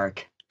Bardvark.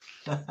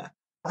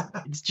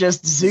 It's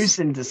just Zeus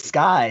in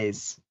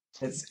disguise.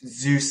 It's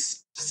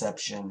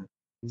Zeusception.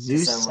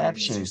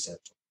 Zeusception.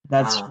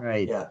 That's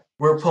right. Yeah,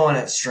 we're pulling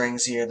at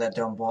strings here that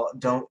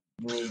don't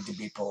need to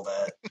be pulled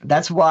at.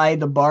 That's why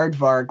the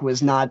Bardvark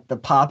was not the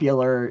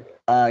popular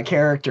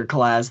character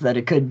class that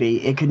it could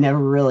be. It could never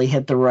really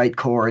hit the right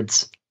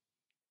chords.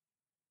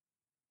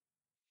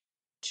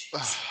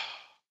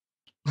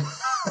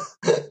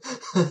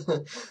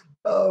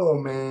 Oh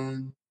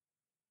man.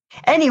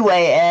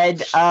 Anyway, Ed,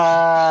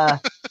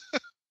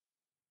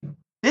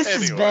 this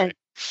has been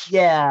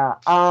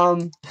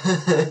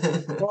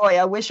boy,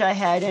 I wish I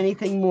had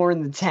anything more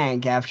in the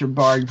tank after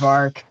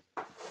Bardvark.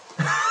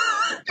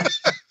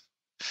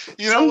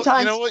 You know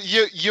what?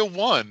 You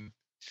won.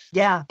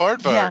 Yeah.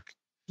 Bardvark.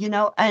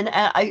 Yeah. And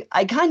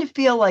I kind of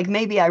feel like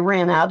maybe I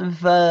ran out of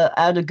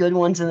good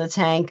ones in the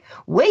tank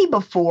way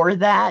before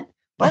that,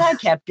 but I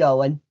kept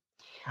going.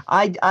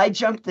 I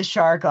jumped the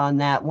shark on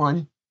that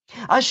one.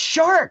 A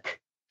shark!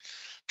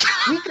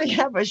 We could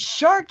have a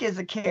shark as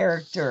a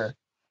character.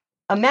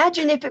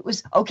 Imagine if it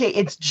was, okay,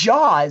 it's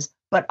Jaws,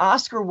 but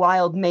Oscar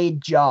Wilde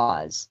made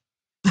Jaws.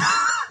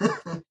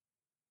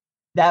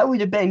 That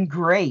would have been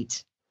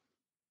great.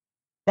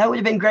 That would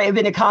have been great. It would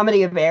have been a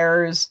comedy of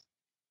errors.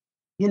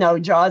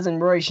 Jaws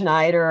and Roy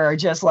Schneider are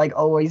just like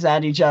always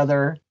at each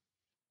other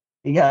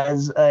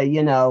because,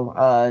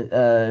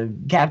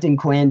 Captain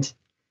Quint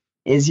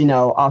is,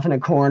 off in a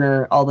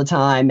corner all the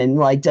time. And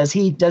like, does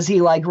he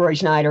like Roy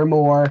Schneider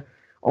more?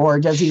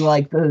 Or does he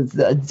like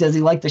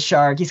the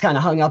shark? He's kind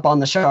of hung up on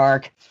the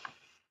shark.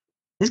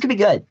 This could be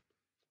good.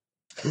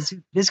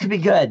 This could be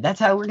good. That's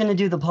how we're going to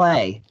do the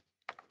play.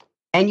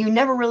 And you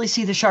never really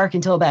see the shark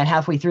until about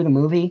halfway through the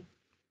movie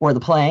or the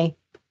play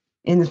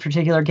in this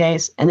particular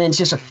case. And then it's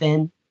just a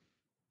fin.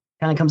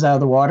 Kind of comes out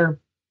of the water.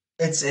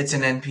 It's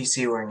an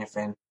NPC wearing a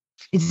fin.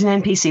 It's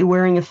an NPC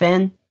wearing a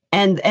fin.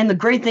 And the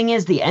great thing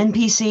is the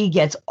NPC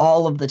gets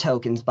all of the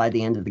tokens by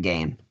the end of the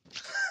game.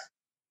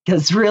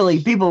 Because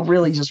really, people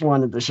really just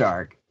wanted the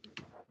shark.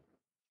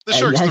 The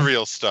shark's the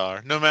real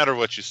star, no matter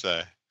what you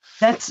say.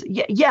 That's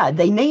yeah.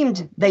 They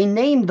named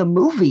the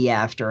movie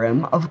after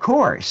him, of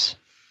course.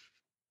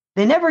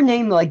 They never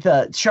named like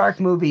the shark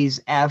movies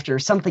after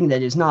something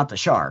that is not the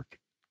shark.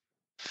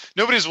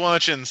 Nobody's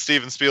watching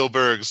Steven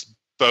Spielberg's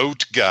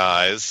Boat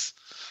Guys.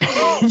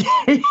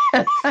 The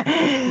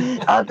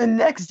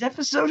next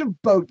episode of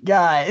Boat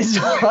Guys.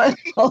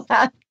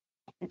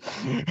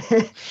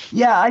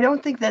 Yeah, I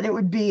don't think that it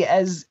would be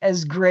as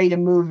great a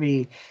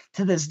movie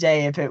to this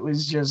day if it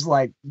was just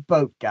like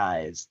Boat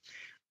Guys,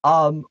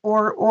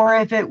 or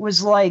if it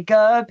was like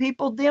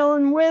people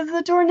dealing with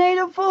a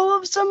tornado full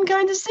of some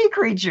kind of sea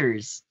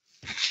creatures.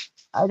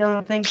 I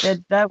don't think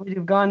that would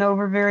have gone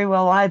over very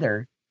well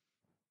either.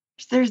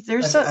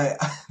 There's so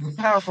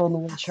powerful in the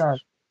word shark.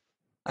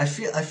 I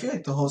feel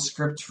like the whole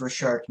script for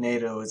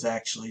Sharknado is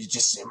actually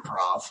just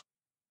improv.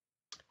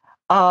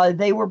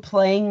 They were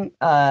playing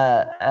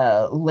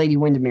Lady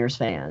Windermere's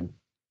fan,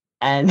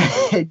 and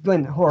it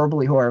went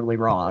horribly, horribly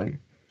wrong.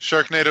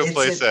 Sharknado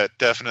playset,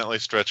 definitely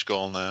stretch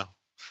goal now.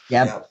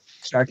 Yep.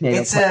 Sharknado.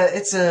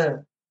 It's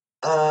a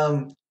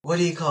what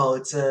do you call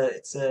it?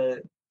 It's a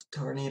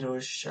Tornado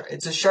shark.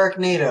 It's a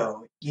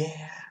Sharknado.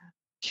 Yeah.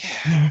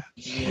 Yeah.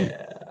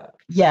 Yeah.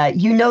 Yeah,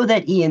 you know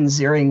that Ian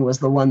Ziering was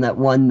the one that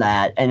won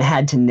that and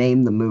had to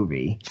name the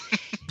movie.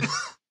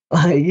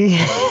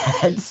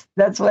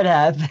 That's what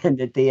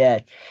happened at the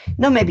end.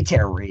 No, maybe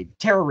Tara Reid.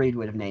 Tara Reid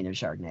would have named it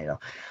Sharknado.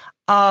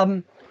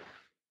 And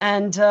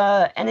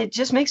it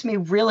just makes me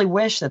really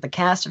wish that the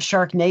cast of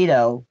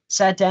Sharknado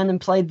sat down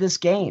and played this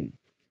game.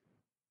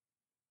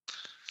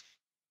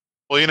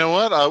 Well, you know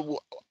what?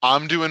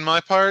 I'm doing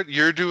my part.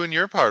 You're doing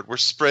your part. We're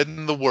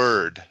spreading the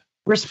word.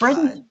 We're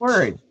spreading the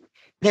word.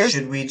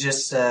 Should we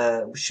just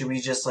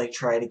like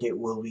try to get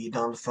Will Wheaton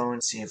on the phone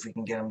and see if we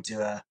can get him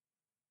to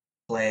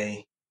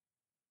play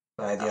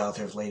by the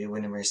author of Lady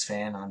Windermere's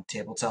Fan on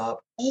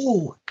tabletop?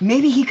 Oh,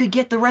 maybe he could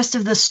get the rest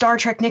of the Star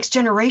Trek Next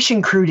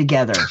Generation crew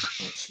together.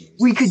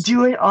 We could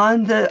do it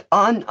on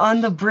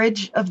the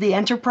bridge of the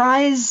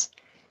Enterprise.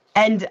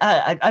 And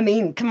I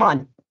mean, come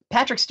on,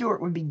 Patrick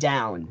Stewart would be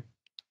down.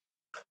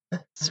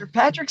 Sir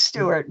Patrick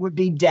Stewart would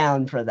be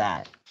down for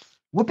that.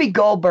 Whoopi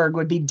Goldberg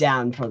would be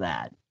down for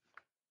that.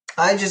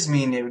 I just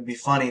mean it would be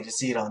funny to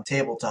see it on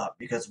tabletop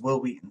because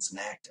Will Wheaton's an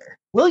actor.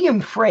 William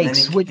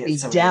Frakes would be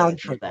down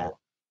for that.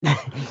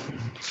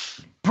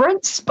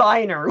 Brent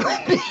Spiner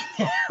would be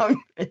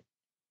down.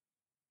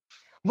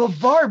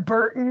 LeVar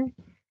Burton,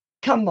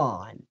 come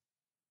on.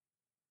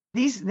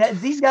 These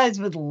guys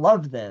would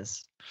love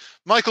this.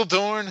 Michael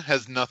Dorn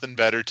has nothing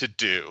better to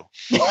do.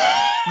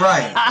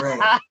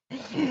 Right.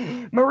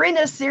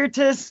 Marina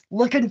Sirtis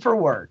looking for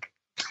work.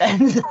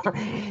 And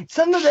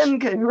some of them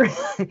could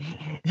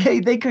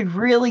they could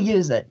really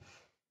use it.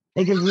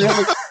 They could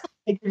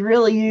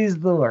really use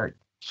the word.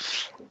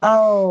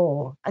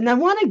 Oh, and I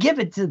want to give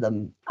it to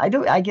them. I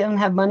don't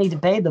have money to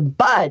pay them,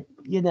 but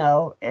you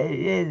know,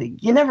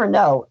 you never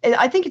know.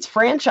 I think it's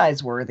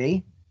franchise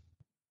worthy.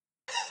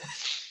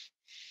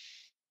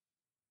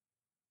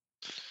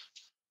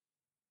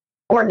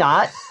 Or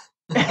not.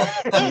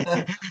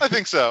 I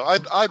think so.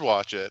 I'd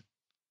watch it.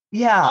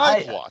 Yeah,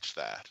 I'd watch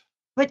that.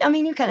 But I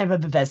mean, you kind of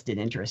have a vested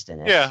interest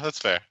in it. Yeah, that's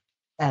fair.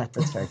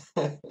 That's fair.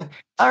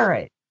 All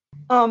right.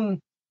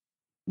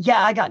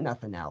 Yeah, I got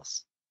nothing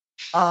else.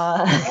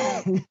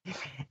 Ed,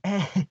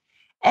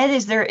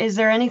 is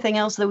there anything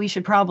else that we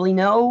should probably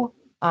know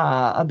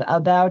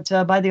about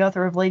by the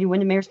author of Lady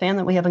Windermere's Fan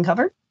that we haven't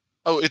covered?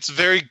 Oh, it's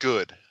very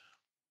good.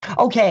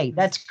 Okay,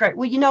 that's great.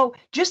 Well, you know,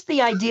 just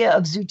the idea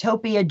of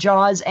Zootopia,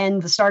 Jaws,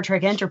 and the Star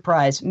Trek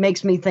Enterprise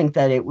makes me think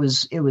that it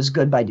was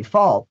good by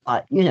default.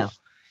 You know,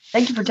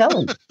 thank you for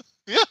telling me.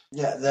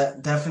 Yeah,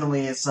 that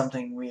definitely is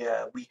something we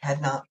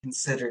had not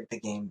considered the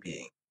game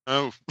being.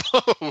 Oh,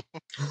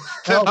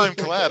 then I'm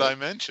glad I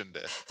mentioned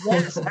it.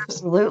 Yes,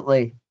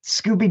 absolutely.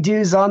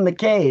 Scooby-Doo's on the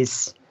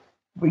case.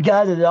 We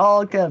got it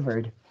all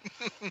covered.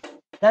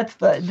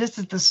 This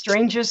is the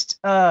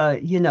strangest,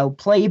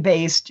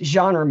 play-based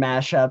genre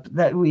mashup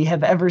that we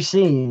have ever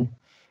seen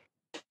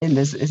in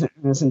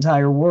this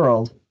entire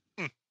world.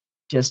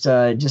 Just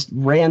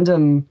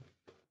random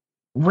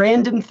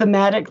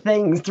thematic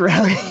things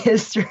throughout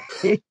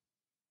history.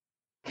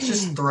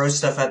 Just throw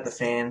stuff at the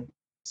fan.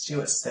 See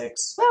what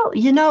sticks. Well,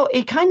 you know,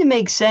 it kind of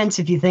makes sense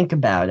if you think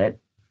about it.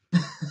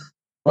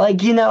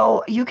 Like, you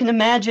know, you can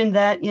imagine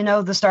that, you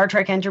know, the Star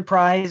Trek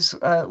Enterprise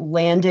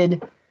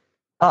landed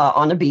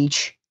on a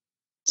beach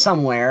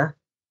somewhere,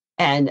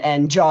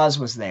 and Jaws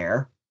was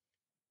there.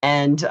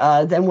 And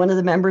then one of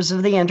the members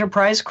of the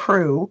Enterprise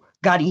crew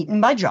got eaten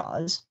by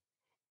Jaws,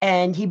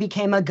 and he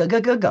became a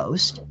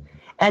ghost.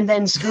 And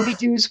then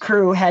Scooby-Doo's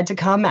crew had to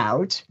come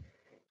out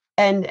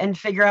and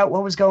figure out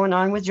what was going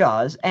on with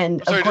Jaws.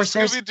 And of course,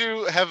 does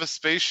Scooby-Doo have a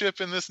spaceship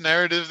in this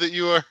narrative that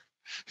you are?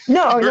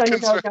 No.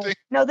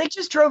 They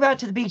just drove out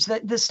to the beach.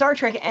 The Star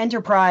Trek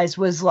Enterprise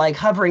was like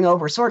hovering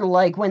over, sort of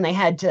like when they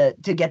had to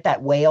get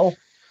that whale,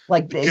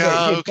 like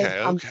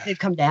they'd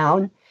come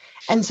down.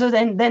 And so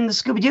then the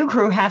Scooby-Doo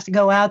crew has to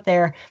go out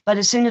there. But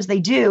as soon as they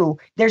do,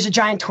 there's a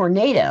giant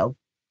tornado,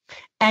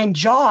 and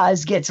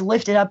Jaws gets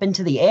lifted up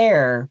into the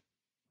air,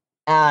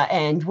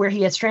 and where he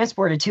gets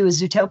transported to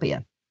is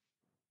Zootopia.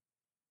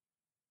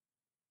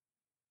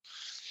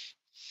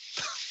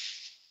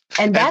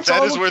 And that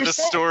is where the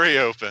story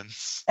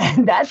opens.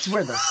 And that's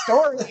where the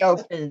story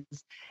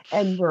opens.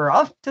 And we're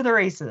off to the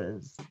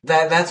races.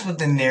 That's what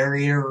the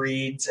narrator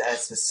reads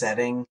as the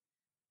setting.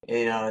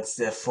 You know, it's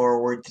the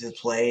forward to the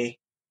play.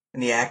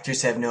 And the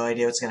actors have no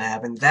idea what's going to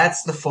happen.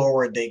 That's the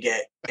forward they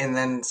get. And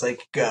then it's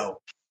like,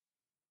 go.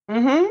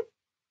 Mm-hmm.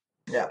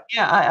 Yeah.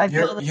 Yeah, I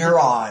feel you're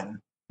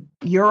on.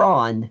 You're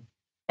on.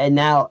 And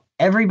now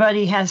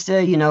everybody has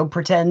to, you know,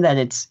 pretend that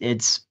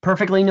it's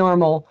perfectly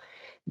normal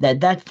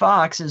that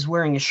fox is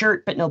wearing a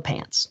shirt but no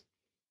pants.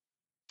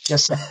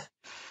 Just so.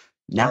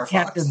 Now,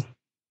 Captain,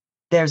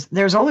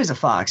 there's always a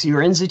fox.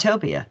 You're in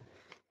Zootopia.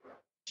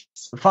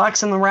 The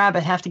fox and the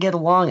rabbit have to get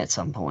along at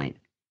some point.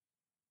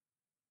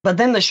 But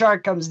then the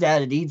shark comes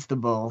down and eats them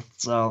both,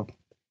 so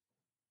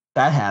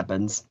that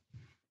happens.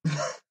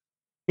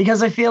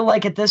 Because I feel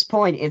like at this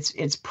point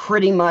it's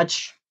pretty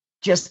much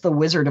just the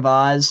Wizard of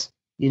Oz.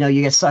 You know,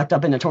 you get sucked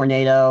up in a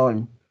tornado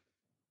and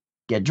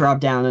get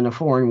dropped down in a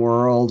foreign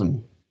world,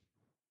 and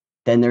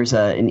Then there's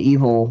an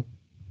evil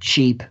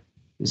sheep.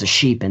 There's a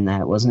sheep in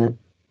that, wasn't it?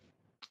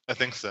 I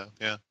think so.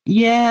 Yeah.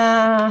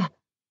 Yeah,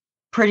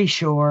 pretty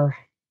sure.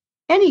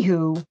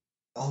 Anywho,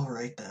 All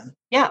right then.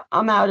 yeah,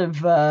 I'm out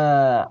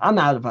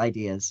of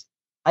ideas.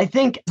 I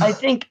think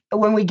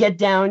when we get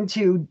down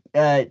to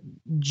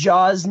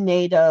Jaws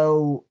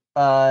NATO,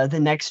 the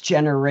next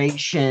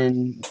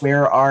generation,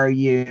 where are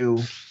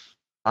you?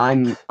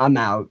 I'm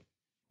out.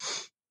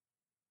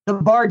 The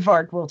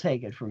Bardvark will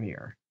take it from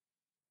here.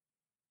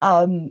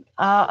 Oh,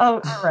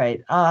 all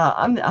right.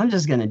 I'm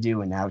just gonna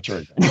do an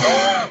outro.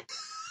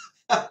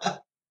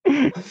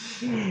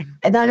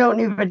 And I don't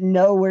even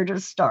know where to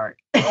start.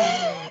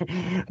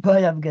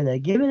 But I'm gonna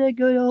give it a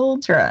good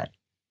old try.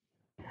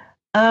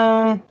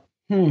 Well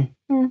then,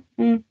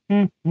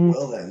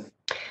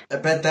 I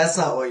bet that's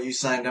not what you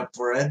signed up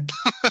for, Ed.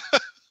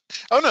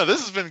 Oh no,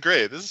 this has been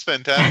great. This is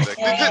fantastic.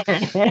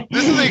 This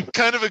is a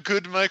kind of a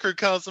good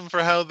microcosm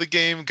for how the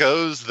game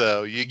goes,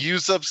 though. You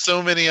use up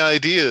so many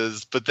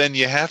ideas, but then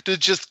you have to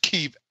just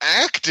keep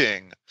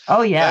acting.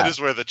 Oh yeah. That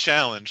is where the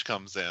challenge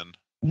comes in.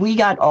 We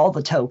got all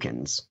the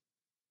tokens.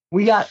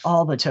 We got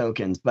all the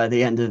tokens by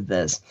the end of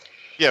this.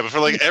 Yeah, but for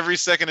like every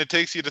second it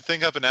takes you to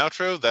think up an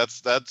outro,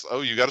 that's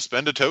you got to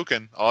spend a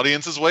token.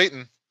 Audience is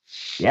waiting.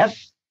 Yep,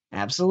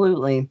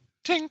 absolutely.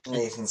 Tink.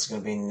 Nathan's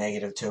gonna be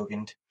negative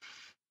tokened.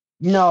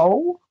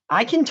 No,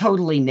 I can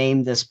totally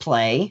name this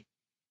play.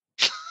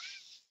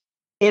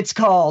 It's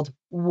called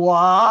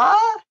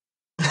what?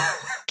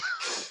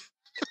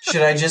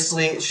 Should I just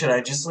leave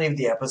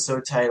the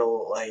episode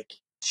title like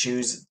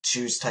choose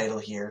title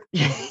here?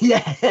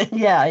 Yeah.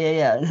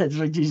 That's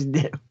what you should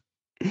do.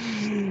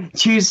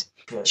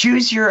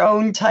 Choose your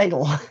own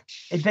title.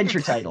 Adventure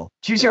title.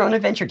 Choose your own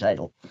adventure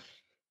title.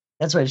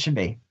 That's what it should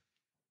be.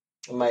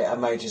 I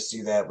might just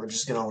do that. We're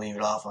just gonna leave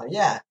it off on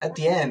at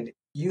the end,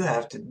 you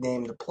have to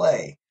name the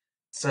play.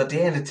 So at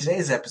the end of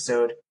today's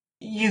episode,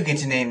 you get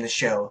to name the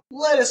show.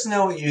 Let us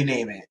know what you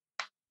name it.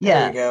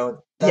 Yeah. There you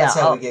go. That's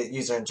how we get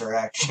user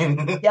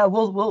interaction. Yeah,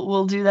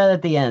 we'll do that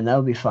at the end.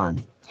 That'll be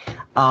fun.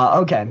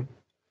 Okay.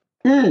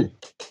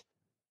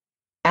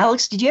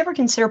 Alex, did you ever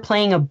consider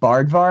playing a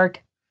Bardvark?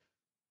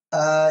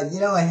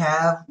 I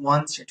have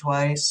once or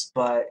twice,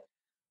 but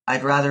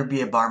I'd rather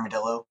be a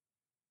Barmadillo.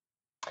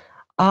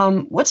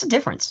 What's the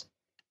difference?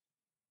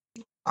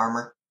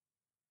 Armor.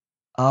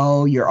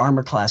 Oh, your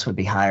armor class would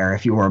be higher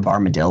if you were a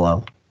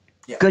Barmadillo.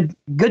 Yeah.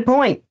 Good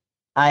point.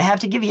 I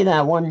have to give you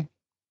that one.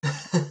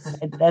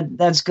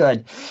 That's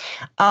good.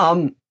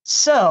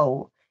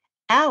 So,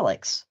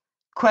 Alex,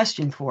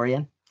 question for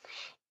you.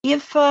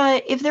 If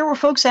there were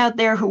folks out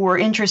there who were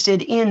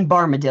interested in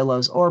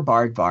Barmadillos or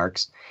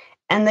Bardvarks,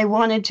 and they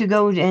wanted to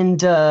go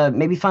and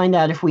maybe find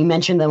out if we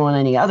mentioned them on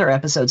any other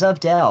episodes of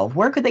Delve,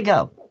 where could they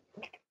go?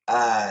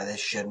 They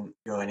shouldn't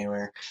go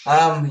anywhere.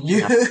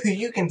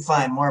 You can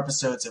find more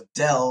episodes of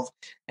Delve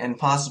and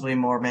possibly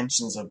more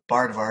mentions of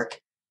Bardvark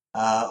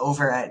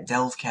over at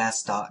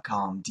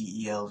delvecast.com,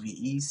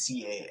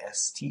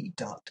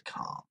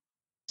 delvecast.com.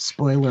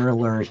 Spoiler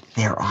alert,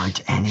 there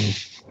aren't any.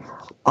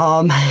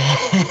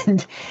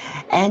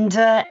 And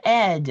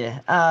Ed,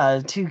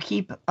 to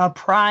keep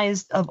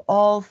apprised of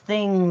all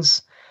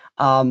things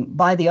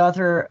by the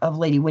author of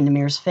Lady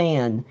Windermere's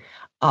Fan,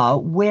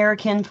 where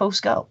can folks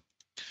go?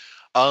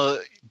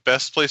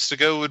 Best place to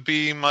go would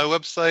be my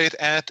website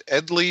at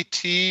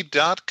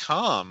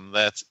edlyt.com.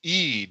 That's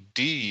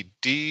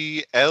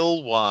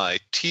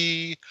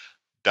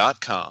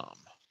EDDLYT.com.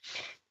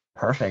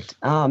 Perfect.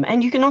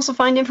 And you can also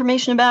find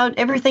information about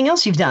everything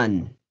else you've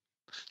done.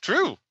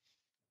 True.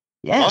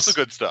 Yes. Lots of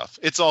good stuff.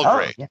 It's all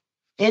great. Yeah.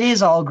 It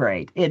is all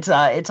great. It's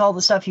all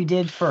the stuff you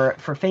did for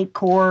Fate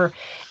Core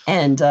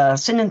and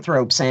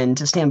Synanthropes and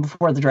To Stand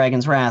Before the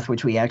Dragon's Wrath,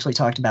 which we actually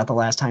talked about the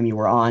last time you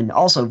were on.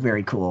 Also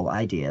very cool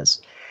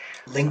ideas.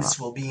 Links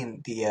will be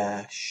in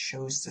the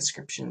show's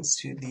descriptions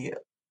to the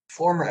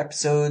former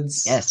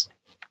episodes. Yes,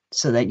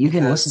 so that you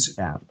can listen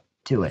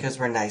to it. Because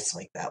we're nice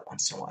like that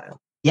once in a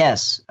while.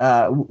 Yes,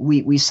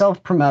 we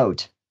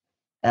self-promote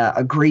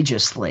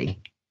egregiously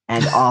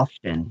and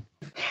often.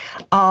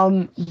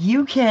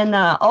 You can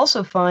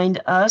also find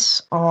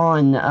us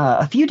on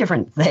a few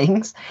different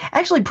things.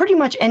 Actually, pretty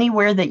much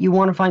anywhere that you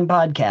want to find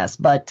podcasts.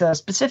 But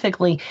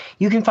specifically,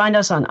 you can find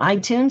us on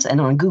iTunes and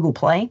on Google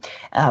Play.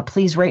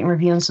 Please rate and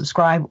review and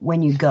subscribe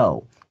when you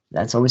go.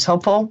 That's always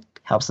helpful.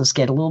 Helps us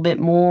get a little bit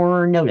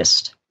more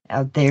noticed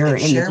out there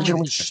in the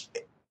digital.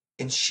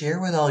 And share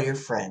with all your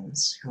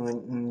friends who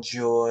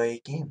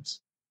enjoy games.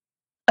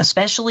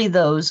 Especially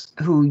those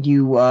who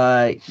you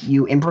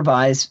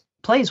improvise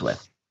plays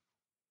with.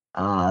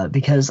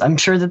 Because I'm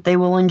sure that they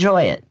will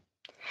enjoy it.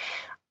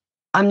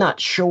 I'm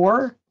not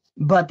sure,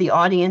 but the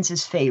audience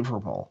is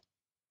favorable.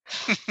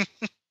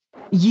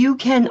 You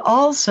can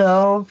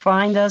also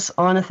find us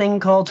on a thing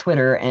called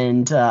Twitter,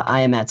 and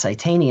I am at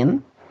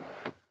Titanium.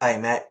 I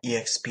am at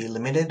EXP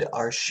Limited.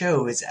 Our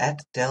show is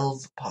at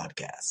Delve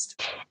Podcast.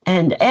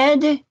 And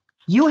Ed,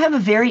 you have a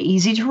very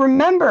easy to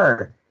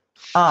remember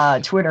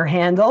Twitter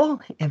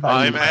handle.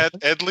 I'm at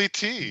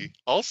EdleyT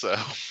also.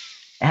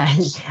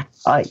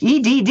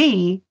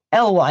 EDDLYT.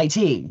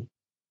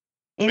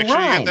 It Make sure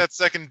you get rhymes. that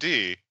second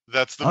D.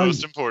 That's the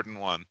most important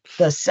one.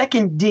 The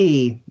second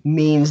D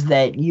means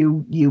that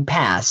you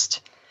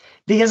passed.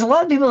 Because a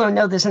lot of people don't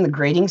know this in the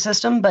grading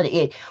system, but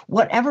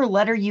whatever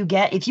letter you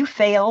get, if you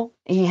fail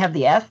and you have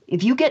the F,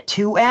 if you get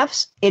 2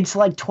 Fs, it's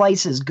like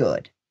twice as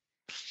good.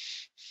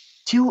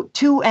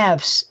 Two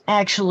Fs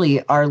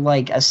actually are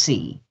like a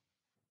C.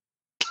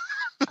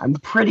 I'm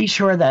pretty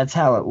sure that's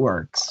how it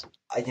works.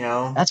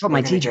 That's what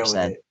my teacher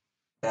said.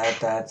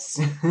 That's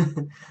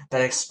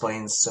that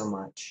explains so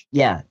much.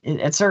 Yeah,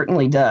 it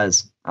certainly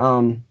does.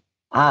 I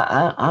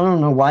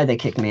don't know why they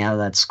kicked me out of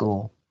that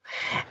school.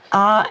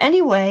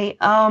 Anyway,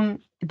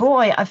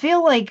 boy, I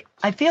feel like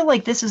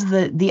this is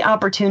the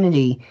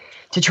opportunity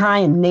to try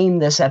and name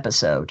this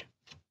episode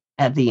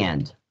at the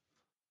end,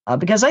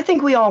 because I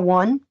think we all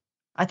won.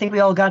 I think we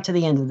all got to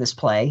the end of this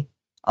play,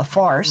 a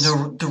farce.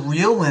 The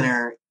real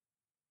winner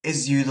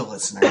is you, the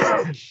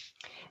listener.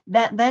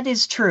 That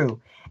is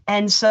true,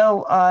 and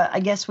so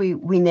I guess we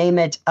name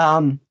it.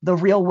 The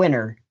real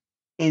winner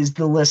is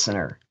the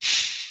listener.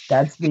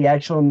 That's the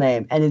actual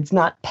name, and it's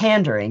not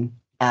pandering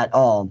at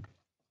all.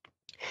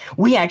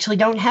 We actually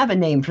don't have a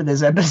name for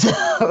this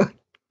episode.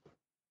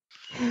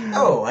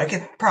 Oh, I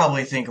could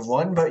probably think of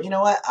one, but you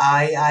know what?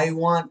 I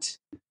want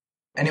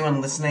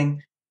anyone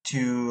listening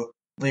to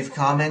leave a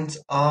comment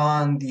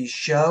on the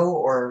show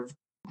or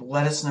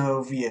let us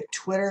know via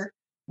Twitter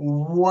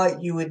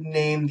what you would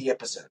name the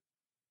episode.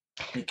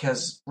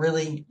 Because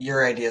really,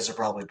 your ideas are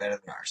probably better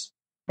than ours.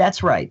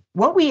 That's right.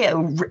 What we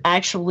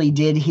actually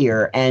did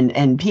here,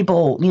 and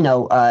people,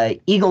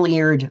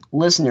 eagle-eared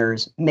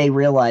listeners may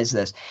realize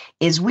this,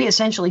 is we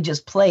essentially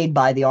just played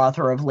by the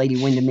author of Lady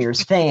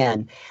Windermere's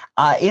Fan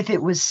if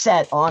it was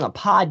set on a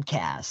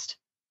podcast.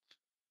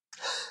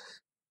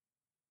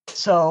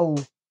 So,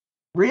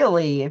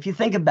 really, if you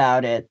think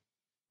about it,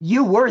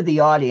 you were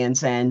the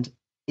audience, and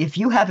if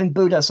you haven't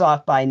booed us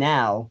off by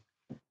now,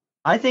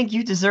 I think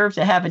you deserve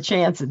to have a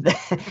chance at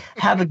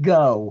have a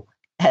go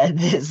at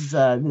this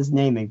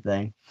naming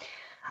thing.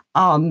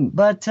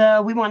 But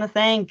we want to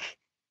thank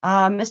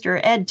Mr.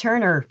 Ed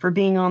Turner for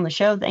being on the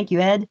show. Thank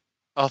you, Ed.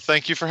 Oh,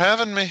 thank you for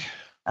having me.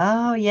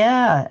 Oh,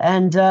 yeah.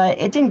 And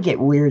it didn't get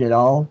weird at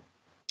all.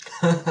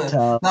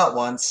 So, not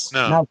once.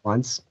 No. Not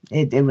once.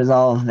 It was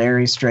all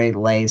very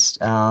straight-laced.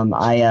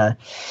 I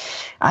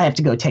have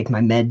to go take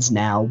my meds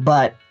now.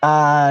 But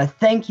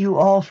thank you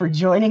all for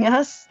joining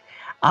us.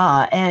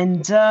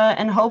 And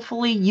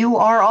hopefully you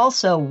are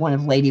also one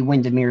of Lady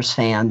Windermere's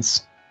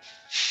fans.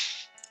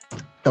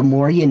 The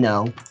more you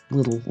know.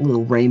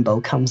 Little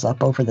rainbow comes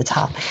up over the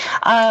top.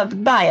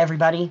 Bye,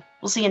 everybody.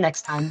 We'll see you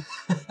next time.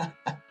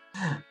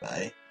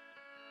 Bye.